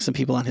interviewing some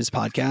people on his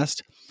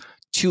podcast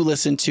to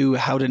listen to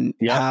how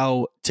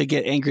to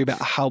get angry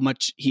about how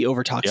much he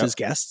overtalks his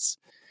guests.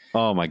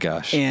 Oh my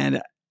gosh.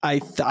 And I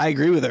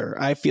agree with her.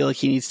 I feel like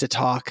he needs to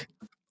talk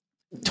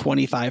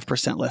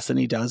 25% less than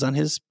he does on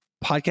his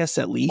podcast,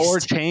 at least, or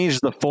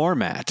change the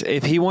format.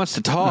 If he wants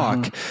to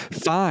talk,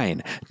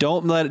 fine.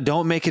 Don't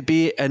make it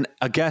be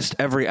a guest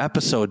every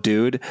episode,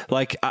 dude.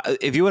 Like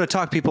if you want to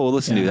talk, people will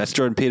listen to you. That's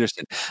Jordan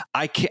Peterson.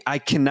 I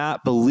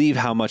cannot believe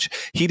how much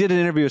he did an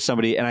interview with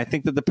somebody, and I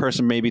think that the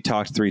person maybe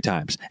talked 3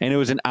 times, and it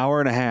was an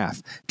hour and a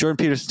half. Jordan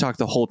Peterson talked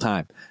the whole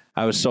time.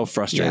 I was so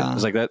frustrated. I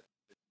was like, that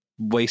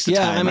waste of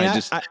time. I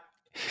mean,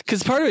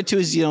 because part of it too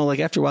is, like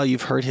after a while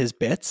you've heard his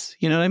bits,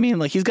 you know what I mean?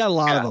 Like he's got a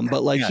lot of them,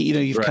 but like,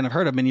 you've kind of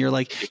heard them and you're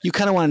like, you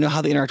kind of want to know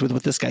how they interact with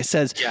what this guy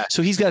says. Yeah.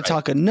 So he's got to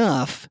talk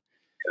enough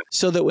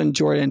so that when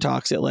Jordan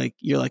talks it, like,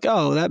 you're like,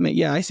 oh,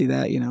 I see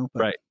that,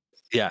 but, right.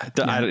 Yeah, it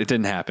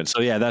didn't happen.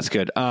 So yeah, that's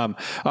good. All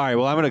right,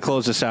 well, I'm going to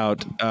close this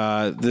out.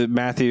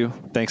 Matthew,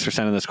 thanks for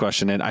sending this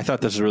question in. I thought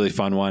this was a really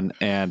fun one.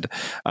 And,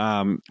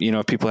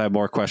 if people have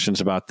more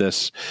questions about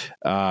this,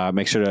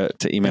 make sure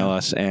to email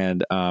us.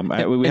 And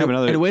we have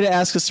another. And a way to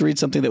ask us to read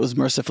something that was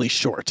mercifully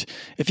short.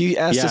 If you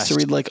asked us to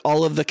read like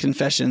all of the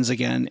confessions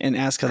again and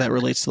ask how that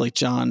relates to like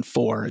John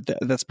 4,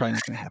 that's probably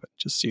not going to happen.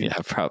 Just so you know.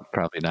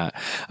 Probably not.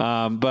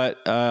 But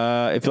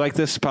if you like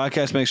this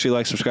podcast, make sure you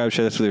like, subscribe,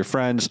 share this with your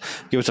friends.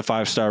 Give us a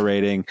 5-star rating.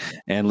 rating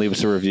and leave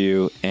us a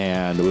review.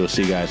 And we'll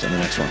see you guys in the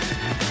next one.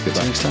 Goodbye.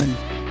 See you next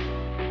time.